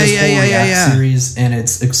yeah, and they have this whole series, and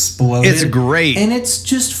it's exploded. It's great, and it's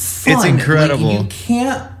just fun. It's incredible. Like, you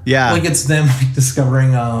can't. Like it's them like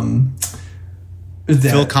discovering.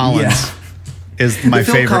 Phil Collins is my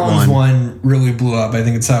favorite Phil Collins one really blew up. I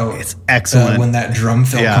think it's how it's excellent when that drum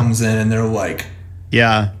fill comes in, and they're like, you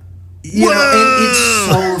know, and it's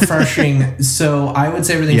so refreshing. So I would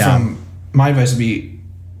say everything from my advice would be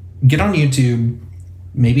get on YouTube.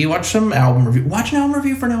 Maybe watch some album review. Watch an album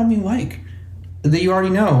review for an album you like that you already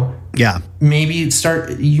know. Yeah. Maybe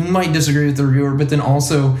you might disagree with the reviewer, but then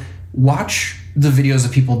also watch the videos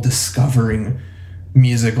of people discovering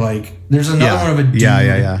music. Like there's another one of a dude.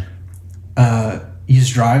 He's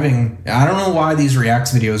driving. I don't know why these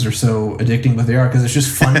reacts videos are so addicting, but they are, because it's just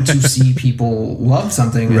fun to see people love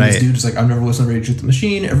something. And this dude is like, I've never listened to Rage Against the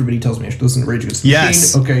Machine. Everybody tells me I should listen to Rage Against the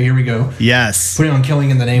Machine. Okay, here we go. Yes. Putting on Killing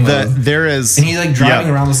in the Name of. There is. And he's like driving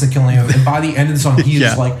around listening to Killing in the Name of. And by the end of the song,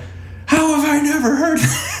 he's like, how have I never heard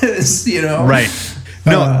this? You know? Right.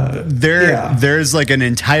 No, there's like an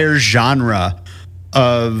entire genre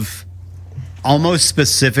of almost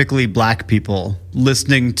specifically black people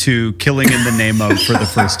listening to Killing in the Name of for the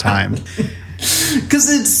first time. Because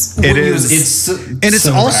it's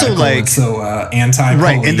also radical, like it's so anti-police.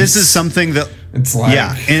 Right, and this is something that it's like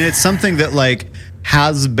and it's something that like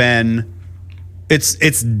has been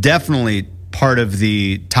it's definitely part of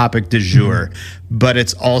the topic du jour, but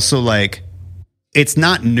it's also like it's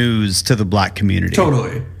not news to the Black community.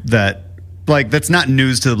 Totally. That's not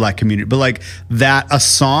news to the Black community, but like that a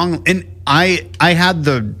song, and I had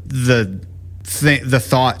the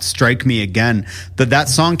thought strike me again that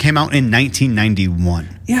song came out in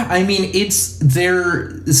 1991. Yeah, I mean, it's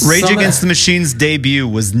there. Rage Against the Machine's debut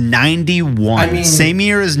was 91. I mean, same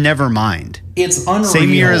year as Nevermind. It's unreal. Same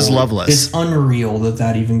year as Loveless. It's unreal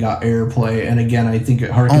that even got airplay. And again, I think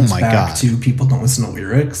it harkens back to people don't listen to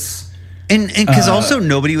lyrics. And because also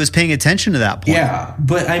nobody was paying attention to that point. Yeah,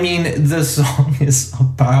 but I mean, the song is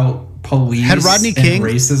about police had Rodney King,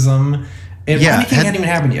 and racism. And Rodney King hadn't even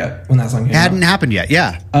happened yet when that song came out. Hadn't happened yet,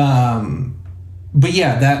 yeah. But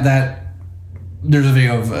yeah, that there's a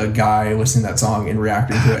video of a guy listening to that song and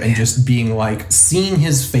reacting to it and just being like, seeing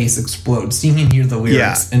his face explode, seeing him hear the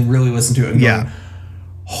lyrics and really listen to it and going,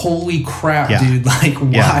 holy crap, dude, like,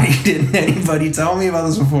 why didn't anybody tell me about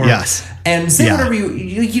this before? Yes. And say whatever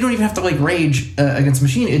you don't even have to like Rage Against the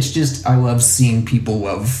Machine. It's just, I love seeing people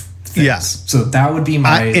love things. Yes. So that would be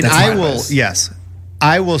my,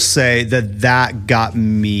 I will say that got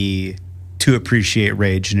me to appreciate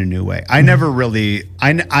Rage in a new way. I never really,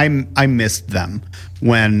 I missed them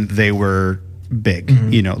when they were big,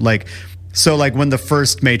 you know, like, so like when the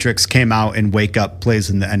first Matrix came out and Wake Up plays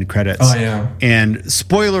in the end credits. Oh yeah. And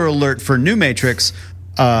spoiler alert for New Matrix,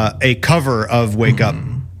 a cover of Wake Up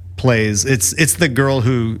plays. It's the girl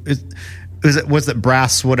who was it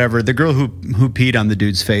Brass, whatever, the girl who peed on the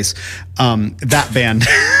dude's face. That band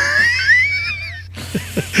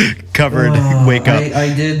covered Wake Up.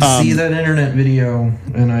 I did see that internet video,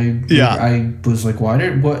 and I was like,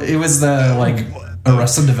 it was the like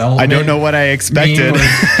Arrested Development. I don't know what I expected.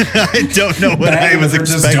 I don't know what I was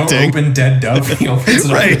expecting. Just don't open Dead Dove.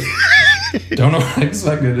 Right. Don't know what I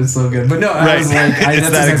expected. It's so good. But no, I was like, it's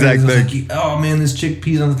that exact thing. Like, oh man, this chick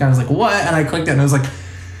pees on the guy. I was like, what? And I clicked it, and I was like,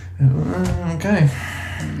 okay.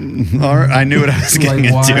 I knew what I was getting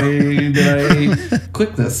into. Why did I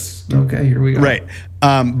click this? Okay, here we go. Right.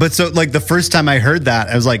 But so like the first time I heard that,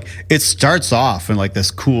 I was like, it starts off in like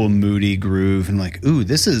this cool moody groove, and like, ooh,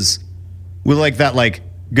 this is with like that like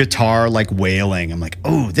guitar like wailing. I'm like,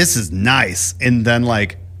 oh, this is nice. And then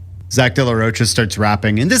like Zach De La Rocha starts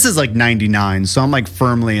rapping, and this is like 99, so I'm like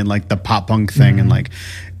firmly in like the pop punk thing, and like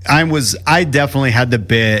I definitely had the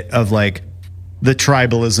bit of like the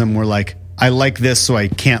tribalism where like I like this, so I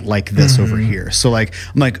can't like this over here. So like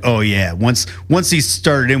I'm like, oh yeah, once he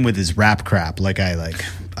started in with his rap crap, like I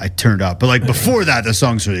turned up. But like before that, the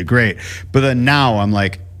song's really great. But then now I'm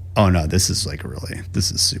like, oh no, this is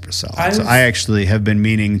super solid. So I actually have been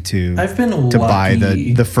meaning to buy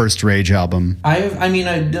the first Rage album. I mean,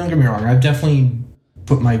 don't get me wrong, I've definitely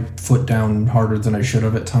put my foot down harder than I should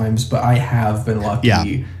have at times, but I have been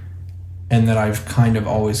lucky and that I've kind of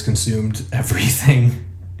always consumed everything.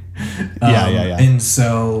 And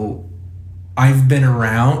so I've been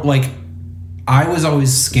around, like, I was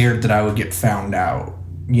always scared that I would get found out.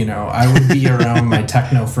 You know, I would be around my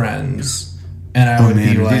techno friends, and I would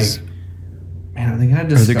be like, man, are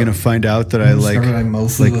they gonna find out that I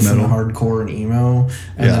mostly listen to hardcore and emo?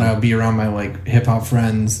 And then I would be around my like hip hop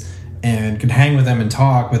friends and could hang with them and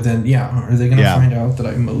talk, but then are they gonna find out that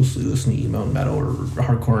I mostly listen to emo and metal or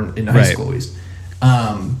hardcore in high school at least?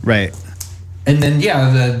 Right. And then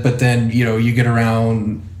but then you get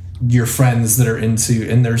around your friends that are into,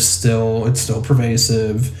 and it's still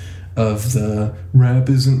pervasive of the rap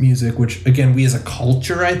isn't music, which again we as a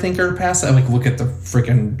culture I think are past that. Like look at the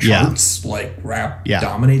freaking charts, like rap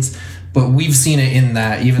dominates, but we've seen it in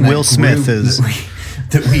that even Will Smith is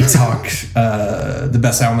that we talk the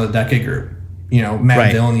best album of the decade group.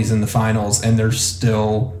 Matt Villain's in the finals, and there's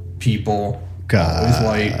still people always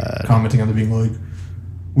like commenting on the being like,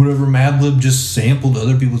 whatever, Madlib just sampled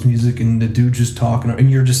other people's music and the dude just talking, and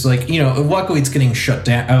you're just like, luckily it's getting shut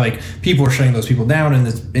down. Like people are shutting those people down, and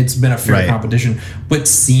it's been a fair competition. But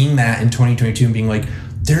seeing that in 2022 and being like,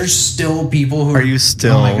 there's still people who are you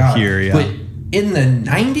still here? Yeah. But in the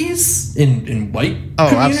 90s, in white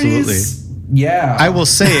communities, absolutely. Yeah, I will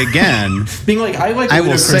say again. Being like, I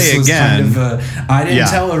will say again. Kind of I didn't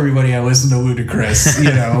tell everybody I listened to Ludacris.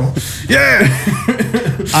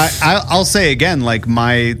 I'll say again. Like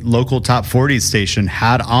my local top 40 station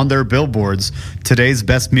had on their billboards today's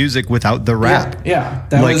best music without the rap. Yeah,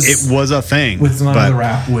 it was a thing. With none of the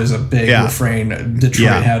rap was a big refrain.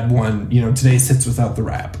 Detroit had one. Today's hits without the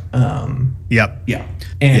rap. Yep. Yeah.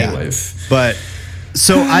 Anyways, but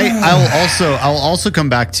So I'll also come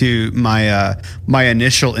back to my my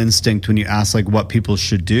initial instinct when you ask like what people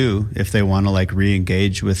should do if they want to like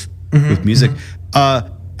re-engage with music.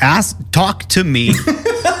 Talk to me.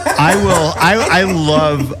 I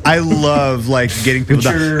love like getting people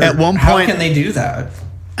down. At one point, how can they do that?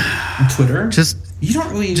 Twitter? You don't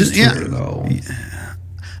really use Twitter though.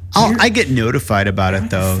 I get notified about it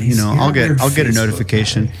though. I'll get a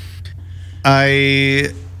notification.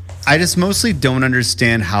 I just mostly don't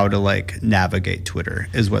understand how to like navigate Twitter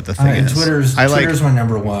is what the thing is. Twitter's my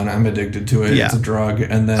number one. I'm addicted to it. Yeah. It's a drug.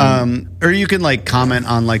 And then or you can like comment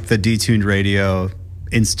on like the Detuned Radio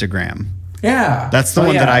Instagram. Yeah. That's the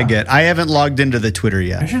one that I get. I haven't logged into the Twitter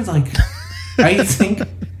yet. I should I think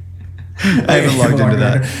I haven't logged into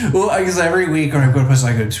that. Well, because every week when I go to post,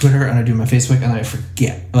 I go to Twitter and I do my Facebook and I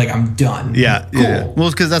forget. Like I'm done. Yeah, cool. Yeah.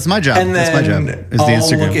 Well, because that's my job. And then that's my job. Is the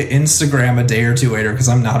Instagram. I'll look at Instagram a day or two later because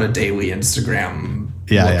I'm not a daily Instagram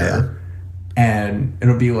looker. Yeah. And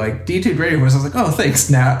it'll be like D2 Radio. I was like, oh,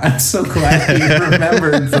 thanks, Nat. I'm so glad you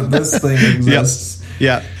remembered that this thing exists.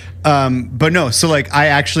 Yeah. But no, so like I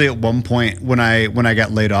actually at one point when I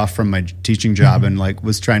got laid off from my teaching job and like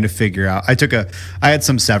was trying to figure out, I had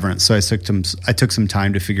some severance, so I took some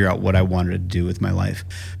time to figure out what I wanted to do with my life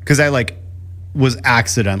because I like was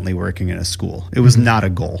accidentally working in a school. It was not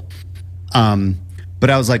a goal.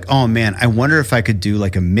 But I was like, oh man, I wonder if I could do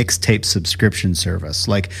like a mixtape subscription service.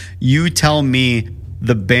 Like you tell me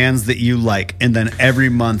the bands that you like, and then every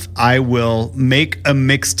month I will make a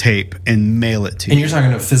mixtape and mail it to you. And you're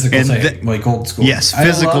talking a physical tape, like old school. Yes,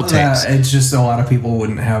 physical tapes. It's just a lot of people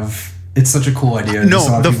wouldn't have. It's such a cool idea.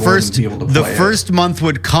 No, the first month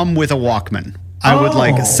would come with a Walkman. I would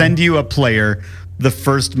like send you a player the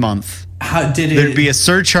first month. How did it? There'd be a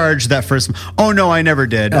surcharge that first. Oh no, I never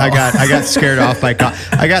did. Oh. I got scared off by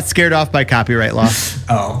copyright law.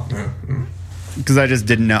 Oh. Because I just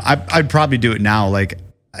didn't know. I'd probably do it now. Like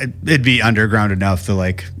it'd be underground enough to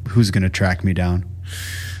like who's gonna track me down.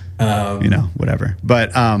 Whatever.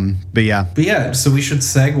 But yeah. But yeah. So we should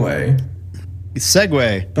segue.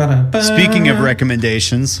 Ba-da-ba. Speaking of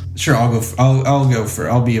recommendations, sure. I'll go for.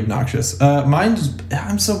 I'll be obnoxious.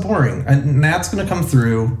 I'm so boring. Nat's gonna come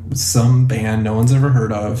through with some band no one's ever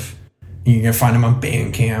heard of. You're gonna find them on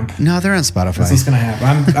Bandcamp. No, they're on Spotify. That's what's gonna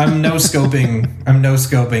happen. I'm no scoping. I'm no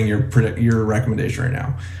scoping your recommendation right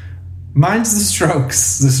now. Mine's The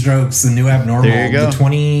Strokes. The Strokes, the new abnormal. There you go. The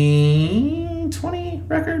 2020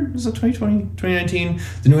 record. Was it 2020? 2019?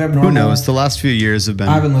 The new abnormal. Who knows? The last few years have been.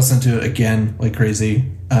 I've been listening to it again like crazy.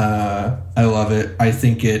 I love it. I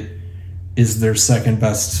think it is their second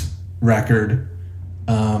best record.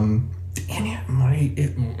 And it might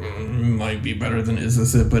be better than Is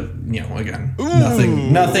This It, but again,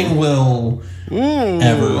 nothing will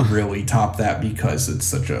ever really top that because it's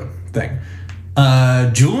such a thing.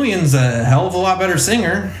 Julian's a hell of a lot better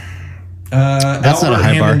singer. That's Albert not a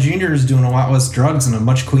high Hammond bar. Jr. is doing a lot less drugs and a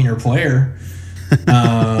much cleaner player.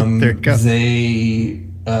 There you go. They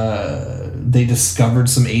discovered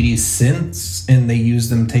some 80s synths and they used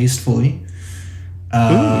them tastefully.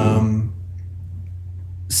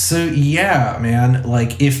 So yeah, man,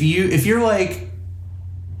 like if you're like,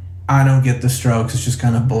 I don't get the Strokes, it's just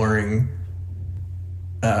kind of boring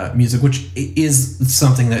music, which is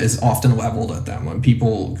something that is often leveled at them when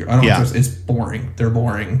people, it's boring. They're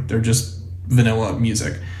boring. They're just vanilla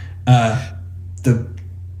music. The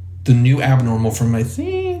new Abnormal from I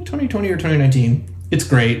think 2020 or 2019, it's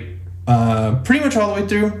great. Pretty much all the way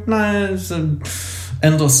through.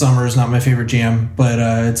 Endless Summer is not my favorite jam, but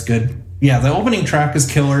it's good. Yeah, the opening track is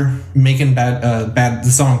killer. Making the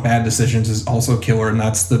song Bad Decisions is also killer, and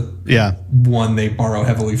that's the one they borrow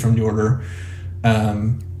heavily from New Order.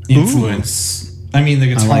 Influence. Ooh. I mean, the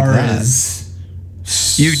guitar is.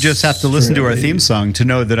 You just have to listen to our theme song to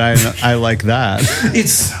know that I like that.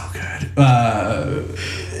 It's so good.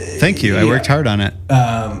 Thank you. I worked hard on it.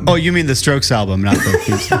 You mean the Strokes album, not the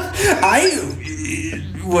theme song.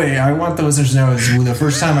 I want the listeners to know is the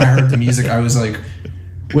first time I heard the music, I was like,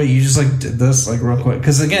 wait, you just like did this like real quick?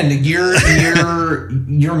 Because again,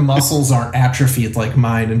 your muscles aren't atrophied like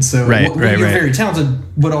mine, and so you're very talented.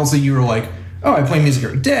 But also, you were like, oh, I play music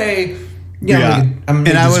every day. I'm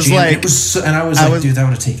and I was like, dude, that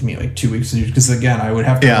would have taken me like 2 weeks to do because again, I would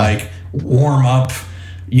have to like warm up,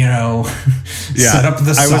 set up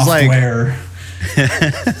the software.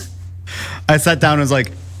 I sat down and was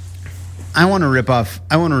like, I want to rip off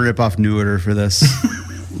New Order for this.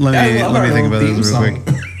 Let me think about this real quick.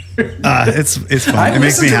 It's fun. It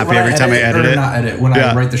makes me happy every time I edit it. Not edit when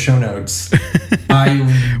I write the show notes. I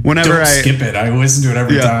skip it. I listen to it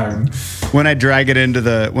every time. when I drag it into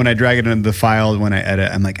the file, when I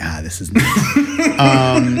edit, I'm like, this is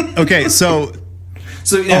nice. Okay, so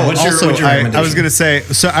yeah, what's your recommendation? I was gonna say,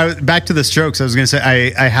 back to the Strokes. I was gonna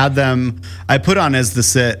say I had them. I put on As the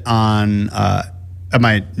Sit on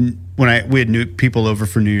we had new people over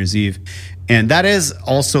for New Year's Eve, and that is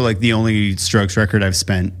also like the only Strokes record I've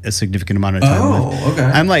spent a significant amount of time with. Okay.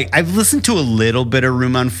 I'm like, I've listened to a little bit of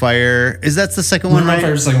Room on Fire. Is that the second one, Room right? on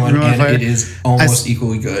Fire is the second one, and it is almost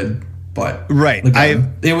equally good. But right,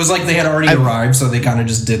 it was like they had already arrived, so they kind of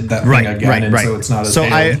just did that thing again, and so it's not as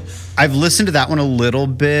nailed. I've listened to that one a little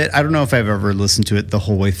bit. I don't know if I've ever listened to it the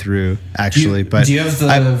whole way through, actually. But do you have the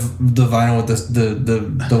vinyl with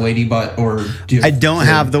the lady butt, or do you? I don't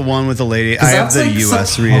have the one with the lady. I have the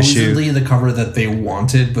U.S. reissue. Supposedly the cover that they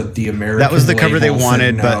wanted, but the American that was the cover they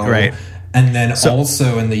wanted, no. but right. And then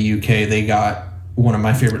also in the UK, they got one of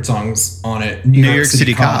my favorite songs on it, New York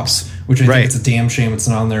City Cops, which I think it's a damn shame it's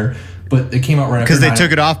not on there. But it came out right after because they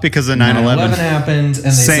took it off because of 9/11 happened, and they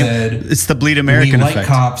said it's the Bleed American we like effect.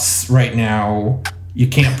 Cops right now. You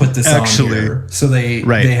can't put this on here. So they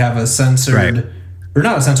have a censored, or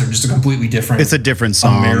not a censored, just a completely different. It's a different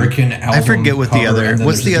song. American album. I forget what the other.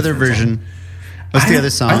 What's the other version? What's the other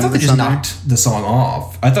song? I thought they just knocked the song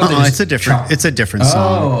off. I thought it's a different song.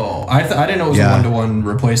 Oh, I didn't know it was a 1-to-1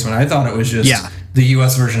 replacement. I thought it was just the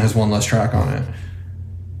US version has one less track on it.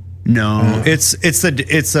 No, it's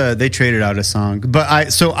they traded out a song, but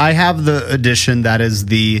I have the edition that is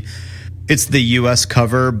the US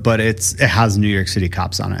cover, but it has New York City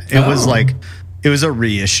Cops on it. It was a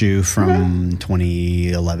reissue from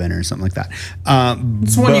 2011 or something like that.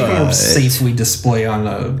 It's one you can safely display on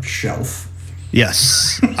a shelf.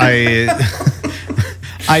 Yes,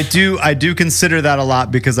 I do consider that a lot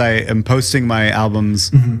because I am posting my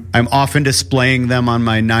albums. Mm-hmm. I'm often displaying them on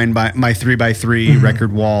my 3x3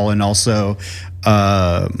 record wall, and also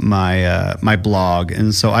my blog.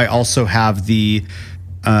 And so I also have the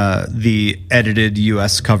edited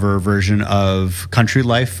US cover version of Country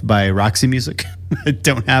Life by Roxy Music. I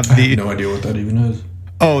don't have I have no idea what that even is.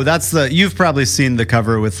 Oh, you've probably seen the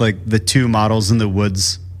cover with like the two models in the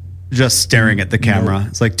woods just staring at the camera. Nope.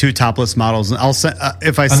 It's like two topless models, and I'll send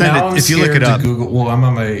if you look it up. Google. Well, I'm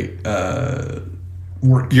on my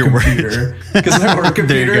work computer because my work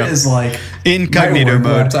computer is like incognito mode.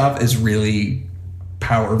 My laptop is really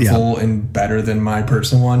powerful and better than my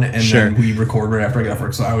personal one, and then we record right after I get off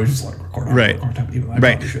work. So I was just like record on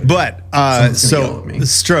right. But so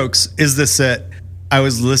Strokes Is This It? I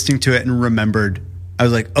was listening to it and remembered. I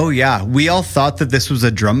was like, oh yeah, we all thought that this was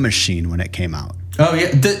a drum machine when it came out. Oh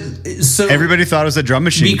yeah, so everybody thought it was a drum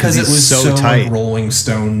machine because it was so tight, like Rolling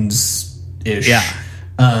Stones ish. Yeah,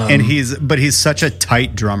 and he's such a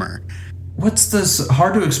tight drummer. What's this?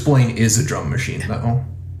 Hard to explain. Is a drum machine though?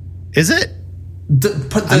 Is it?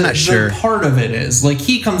 I'm not sure. The part of it is like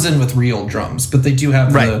he comes in with real drums, but they do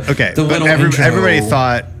have the little intro. Everybody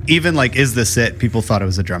thought, even like Is This It? People thought it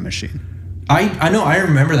was a drum machine. I know. I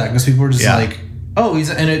remember that because people were just like. Oh,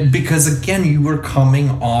 because again, you were coming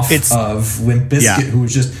off of Limp Bizkit, who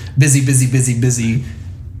was just busy.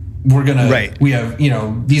 We have,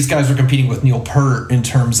 these guys were competing with Neil Peart in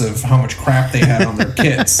terms of how much crap they had on their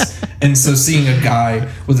kits. And so seeing a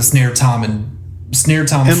guy with a snare tom and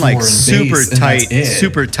like and super bass, tight, and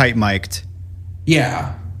super tight mic'd.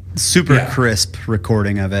 Yeah. Super crisp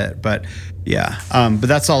recording of it. But but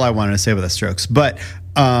that's all I wanted to say with the Strokes. But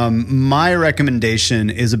my recommendation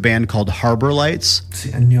is a band called Harbor Lights.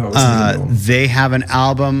 See, I knew I wasn't going to know. They have an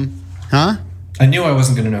album, huh? I knew I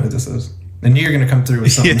wasn't going to know who this is. I knew you're going to come through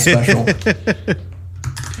with something special. All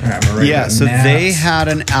right, I'm ready. So they had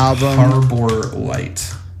an album. Harbor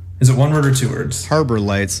Light. Is it one word or two words? Harbor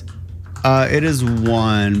Lights. It is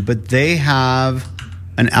one, but they have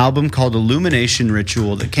an album called Illumination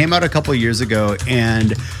Ritual that came out a couple years ago,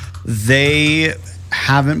 and they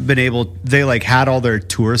haven't been able, they like had all their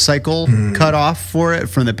tour cycle cut off for it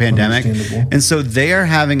from the pandemic, and so they are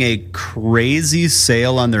having a crazy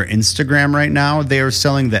sale on their Instagram right now. They are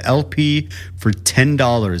selling the LP for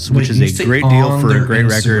 $10, which is a great deal for a great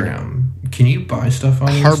record. Can you buy stuff on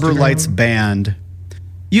Harbor Instagram? Lights Band?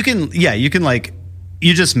 You can like,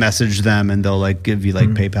 you just message them and they'll like give you like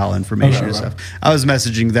PayPal information and stuff. I was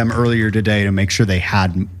messaging them earlier today to make sure they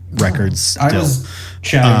had records still. I was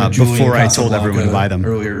chatting with before I told everyone to buy them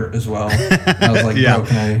earlier as well. I was like, bro,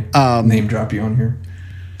 can I name drop you on here?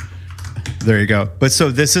 There you go. But so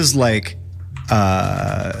this is like all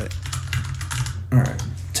right.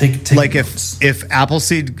 Take like notes. if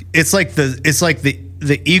Appleseed, it's like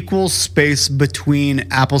the equal space between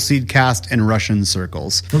Appleseed Cast and Russian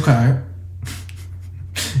Circles. Okay.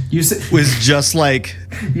 You said was just like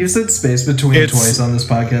you said space between twice on this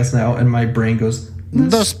podcast now, and my brain goes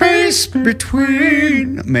the space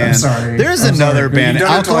between. Man, I'm sorry. There's another band,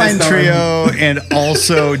 Alkaline Trio, and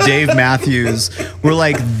also Dave Matthews. We're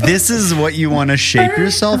like, this is what you want to shape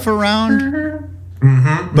yourself around.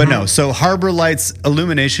 But no. So Harbor Lights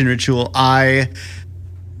Illumination Ritual. I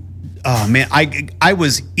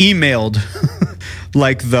was emailed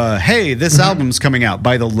like hey, this album's coming out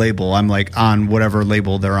by the label. I'm like on whatever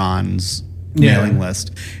label they're on's mailing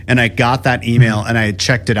list, and I got that email and I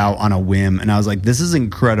checked it out on a whim, and I was like, this is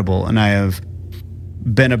incredible, and I have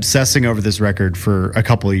been obsessing over this record for a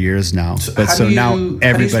couple of years now. Now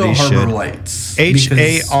everybody should. Harbor Lights?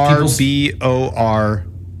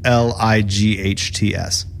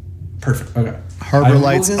 HARBORLIGHTS. Perfect. Okay. Harbor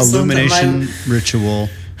Lights Illumination Ritual.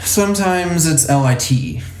 Sometimes it's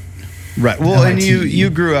LIT. Right. Well, and you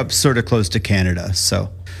grew up sort of close to Canada,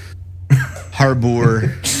 so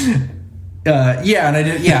Harbor. And I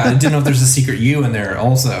didn't know if there's a secret U in there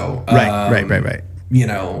also. Right. You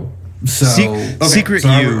know, so Secret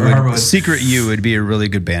U would be a really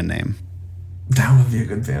good band name. That would be a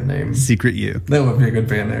good band name. Secret U. That would be a good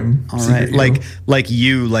band name. All right, like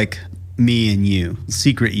you, like me and you.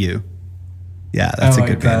 Secret U. Yeah, that's a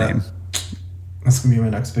good band name. That's gonna be my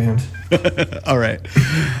next band. All right.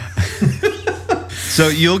 So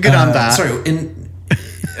you'll get on that. Sorry.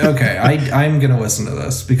 Okay, I'm gonna listen to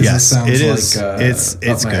this because it sounds it's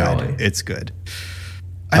my good. alley. It's good.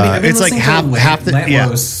 I mean, I've been it's like half the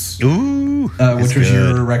Lantlos, Ooh, which was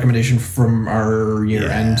your recommendation from our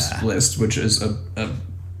year-end list, which is what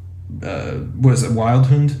is it?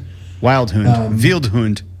 Wildhund.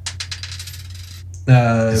 Wildhund.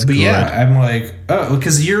 But good. Yeah, I'm like,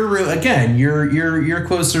 because you're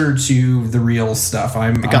closer to the real stuff.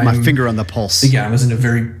 I got my finger on the pulse. Yeah, I'm listening to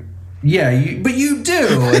but you do.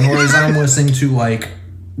 And whereas I'm listening to like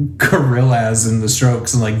Gorillaz and the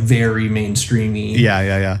Strokes and like very mainstreamy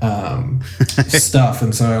stuff,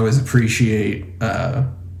 and so I always appreciate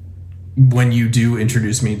when you do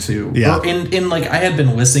introduce me to or in like I had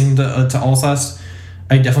been listening to Alcest.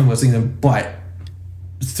 I definitely listening to them, but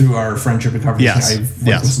through our friendship and conversation,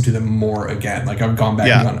 I've listened to them more again. Like I've gone back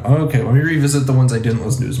and gone, okay, let me revisit the ones I didn't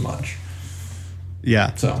listen to as much.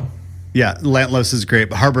 Yeah. So. Yeah, Lantlos is great,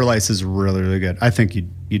 but Harbor Lights is really, really good. I think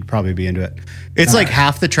you'd probably be into it. It's like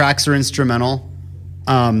half the tracks are instrumental,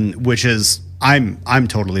 which is I'm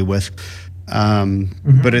totally with.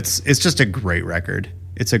 But it's just a great record.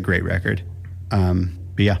 It's a great record. But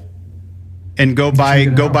yeah, and go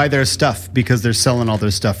buy their stuff because they're selling all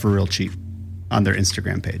their stuff for real cheap on their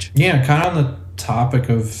Instagram page. Yeah, kind of on the topic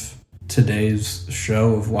of today's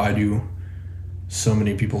show of why do so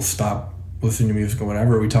many people stop listening to music or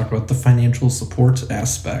whatever, we talked about the financial support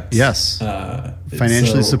aspect. Yes.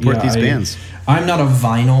 Financially support these bands. I'm not a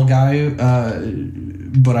vinyl guy,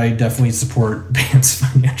 but I definitely support bands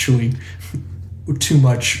financially too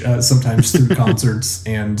much sometimes through concerts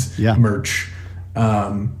and merch.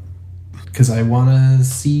 Because I want to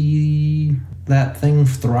see that thing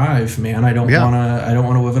thrive, man. I don't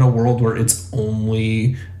want to live in a world where it's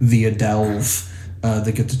only the Adeles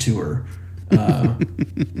that get to tour.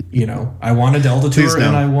 You know, I want Adele to tour,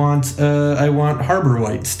 and I want Harbor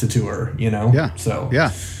Lights to tour. You know, So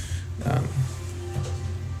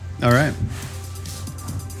all right.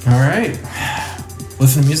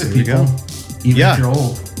 Listen to music, people. Even if you're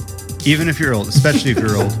old. Even if you're old, especially if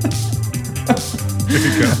you're old. There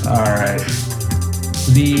you go. All right.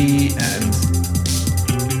 The end.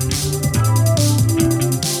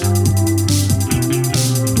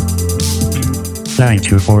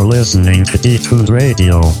 Thank you for listening to Detuned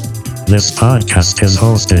Radio. This podcast is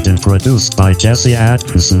hosted and produced by Jesse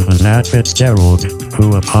Atkinson and Matt Fitzgerald,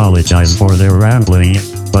 who apologize for their rambling,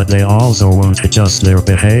 but they also won't adjust their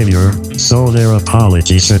behavior, so their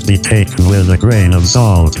apology should be taken with a grain of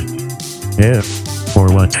salt. If,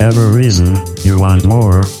 for whatever reason, you want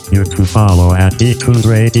more, you can follow at Detuned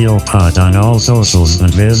Radio Pod on all socials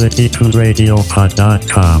and visit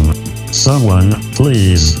detunedradiopod.com. Someone,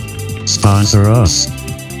 please, sponsor us.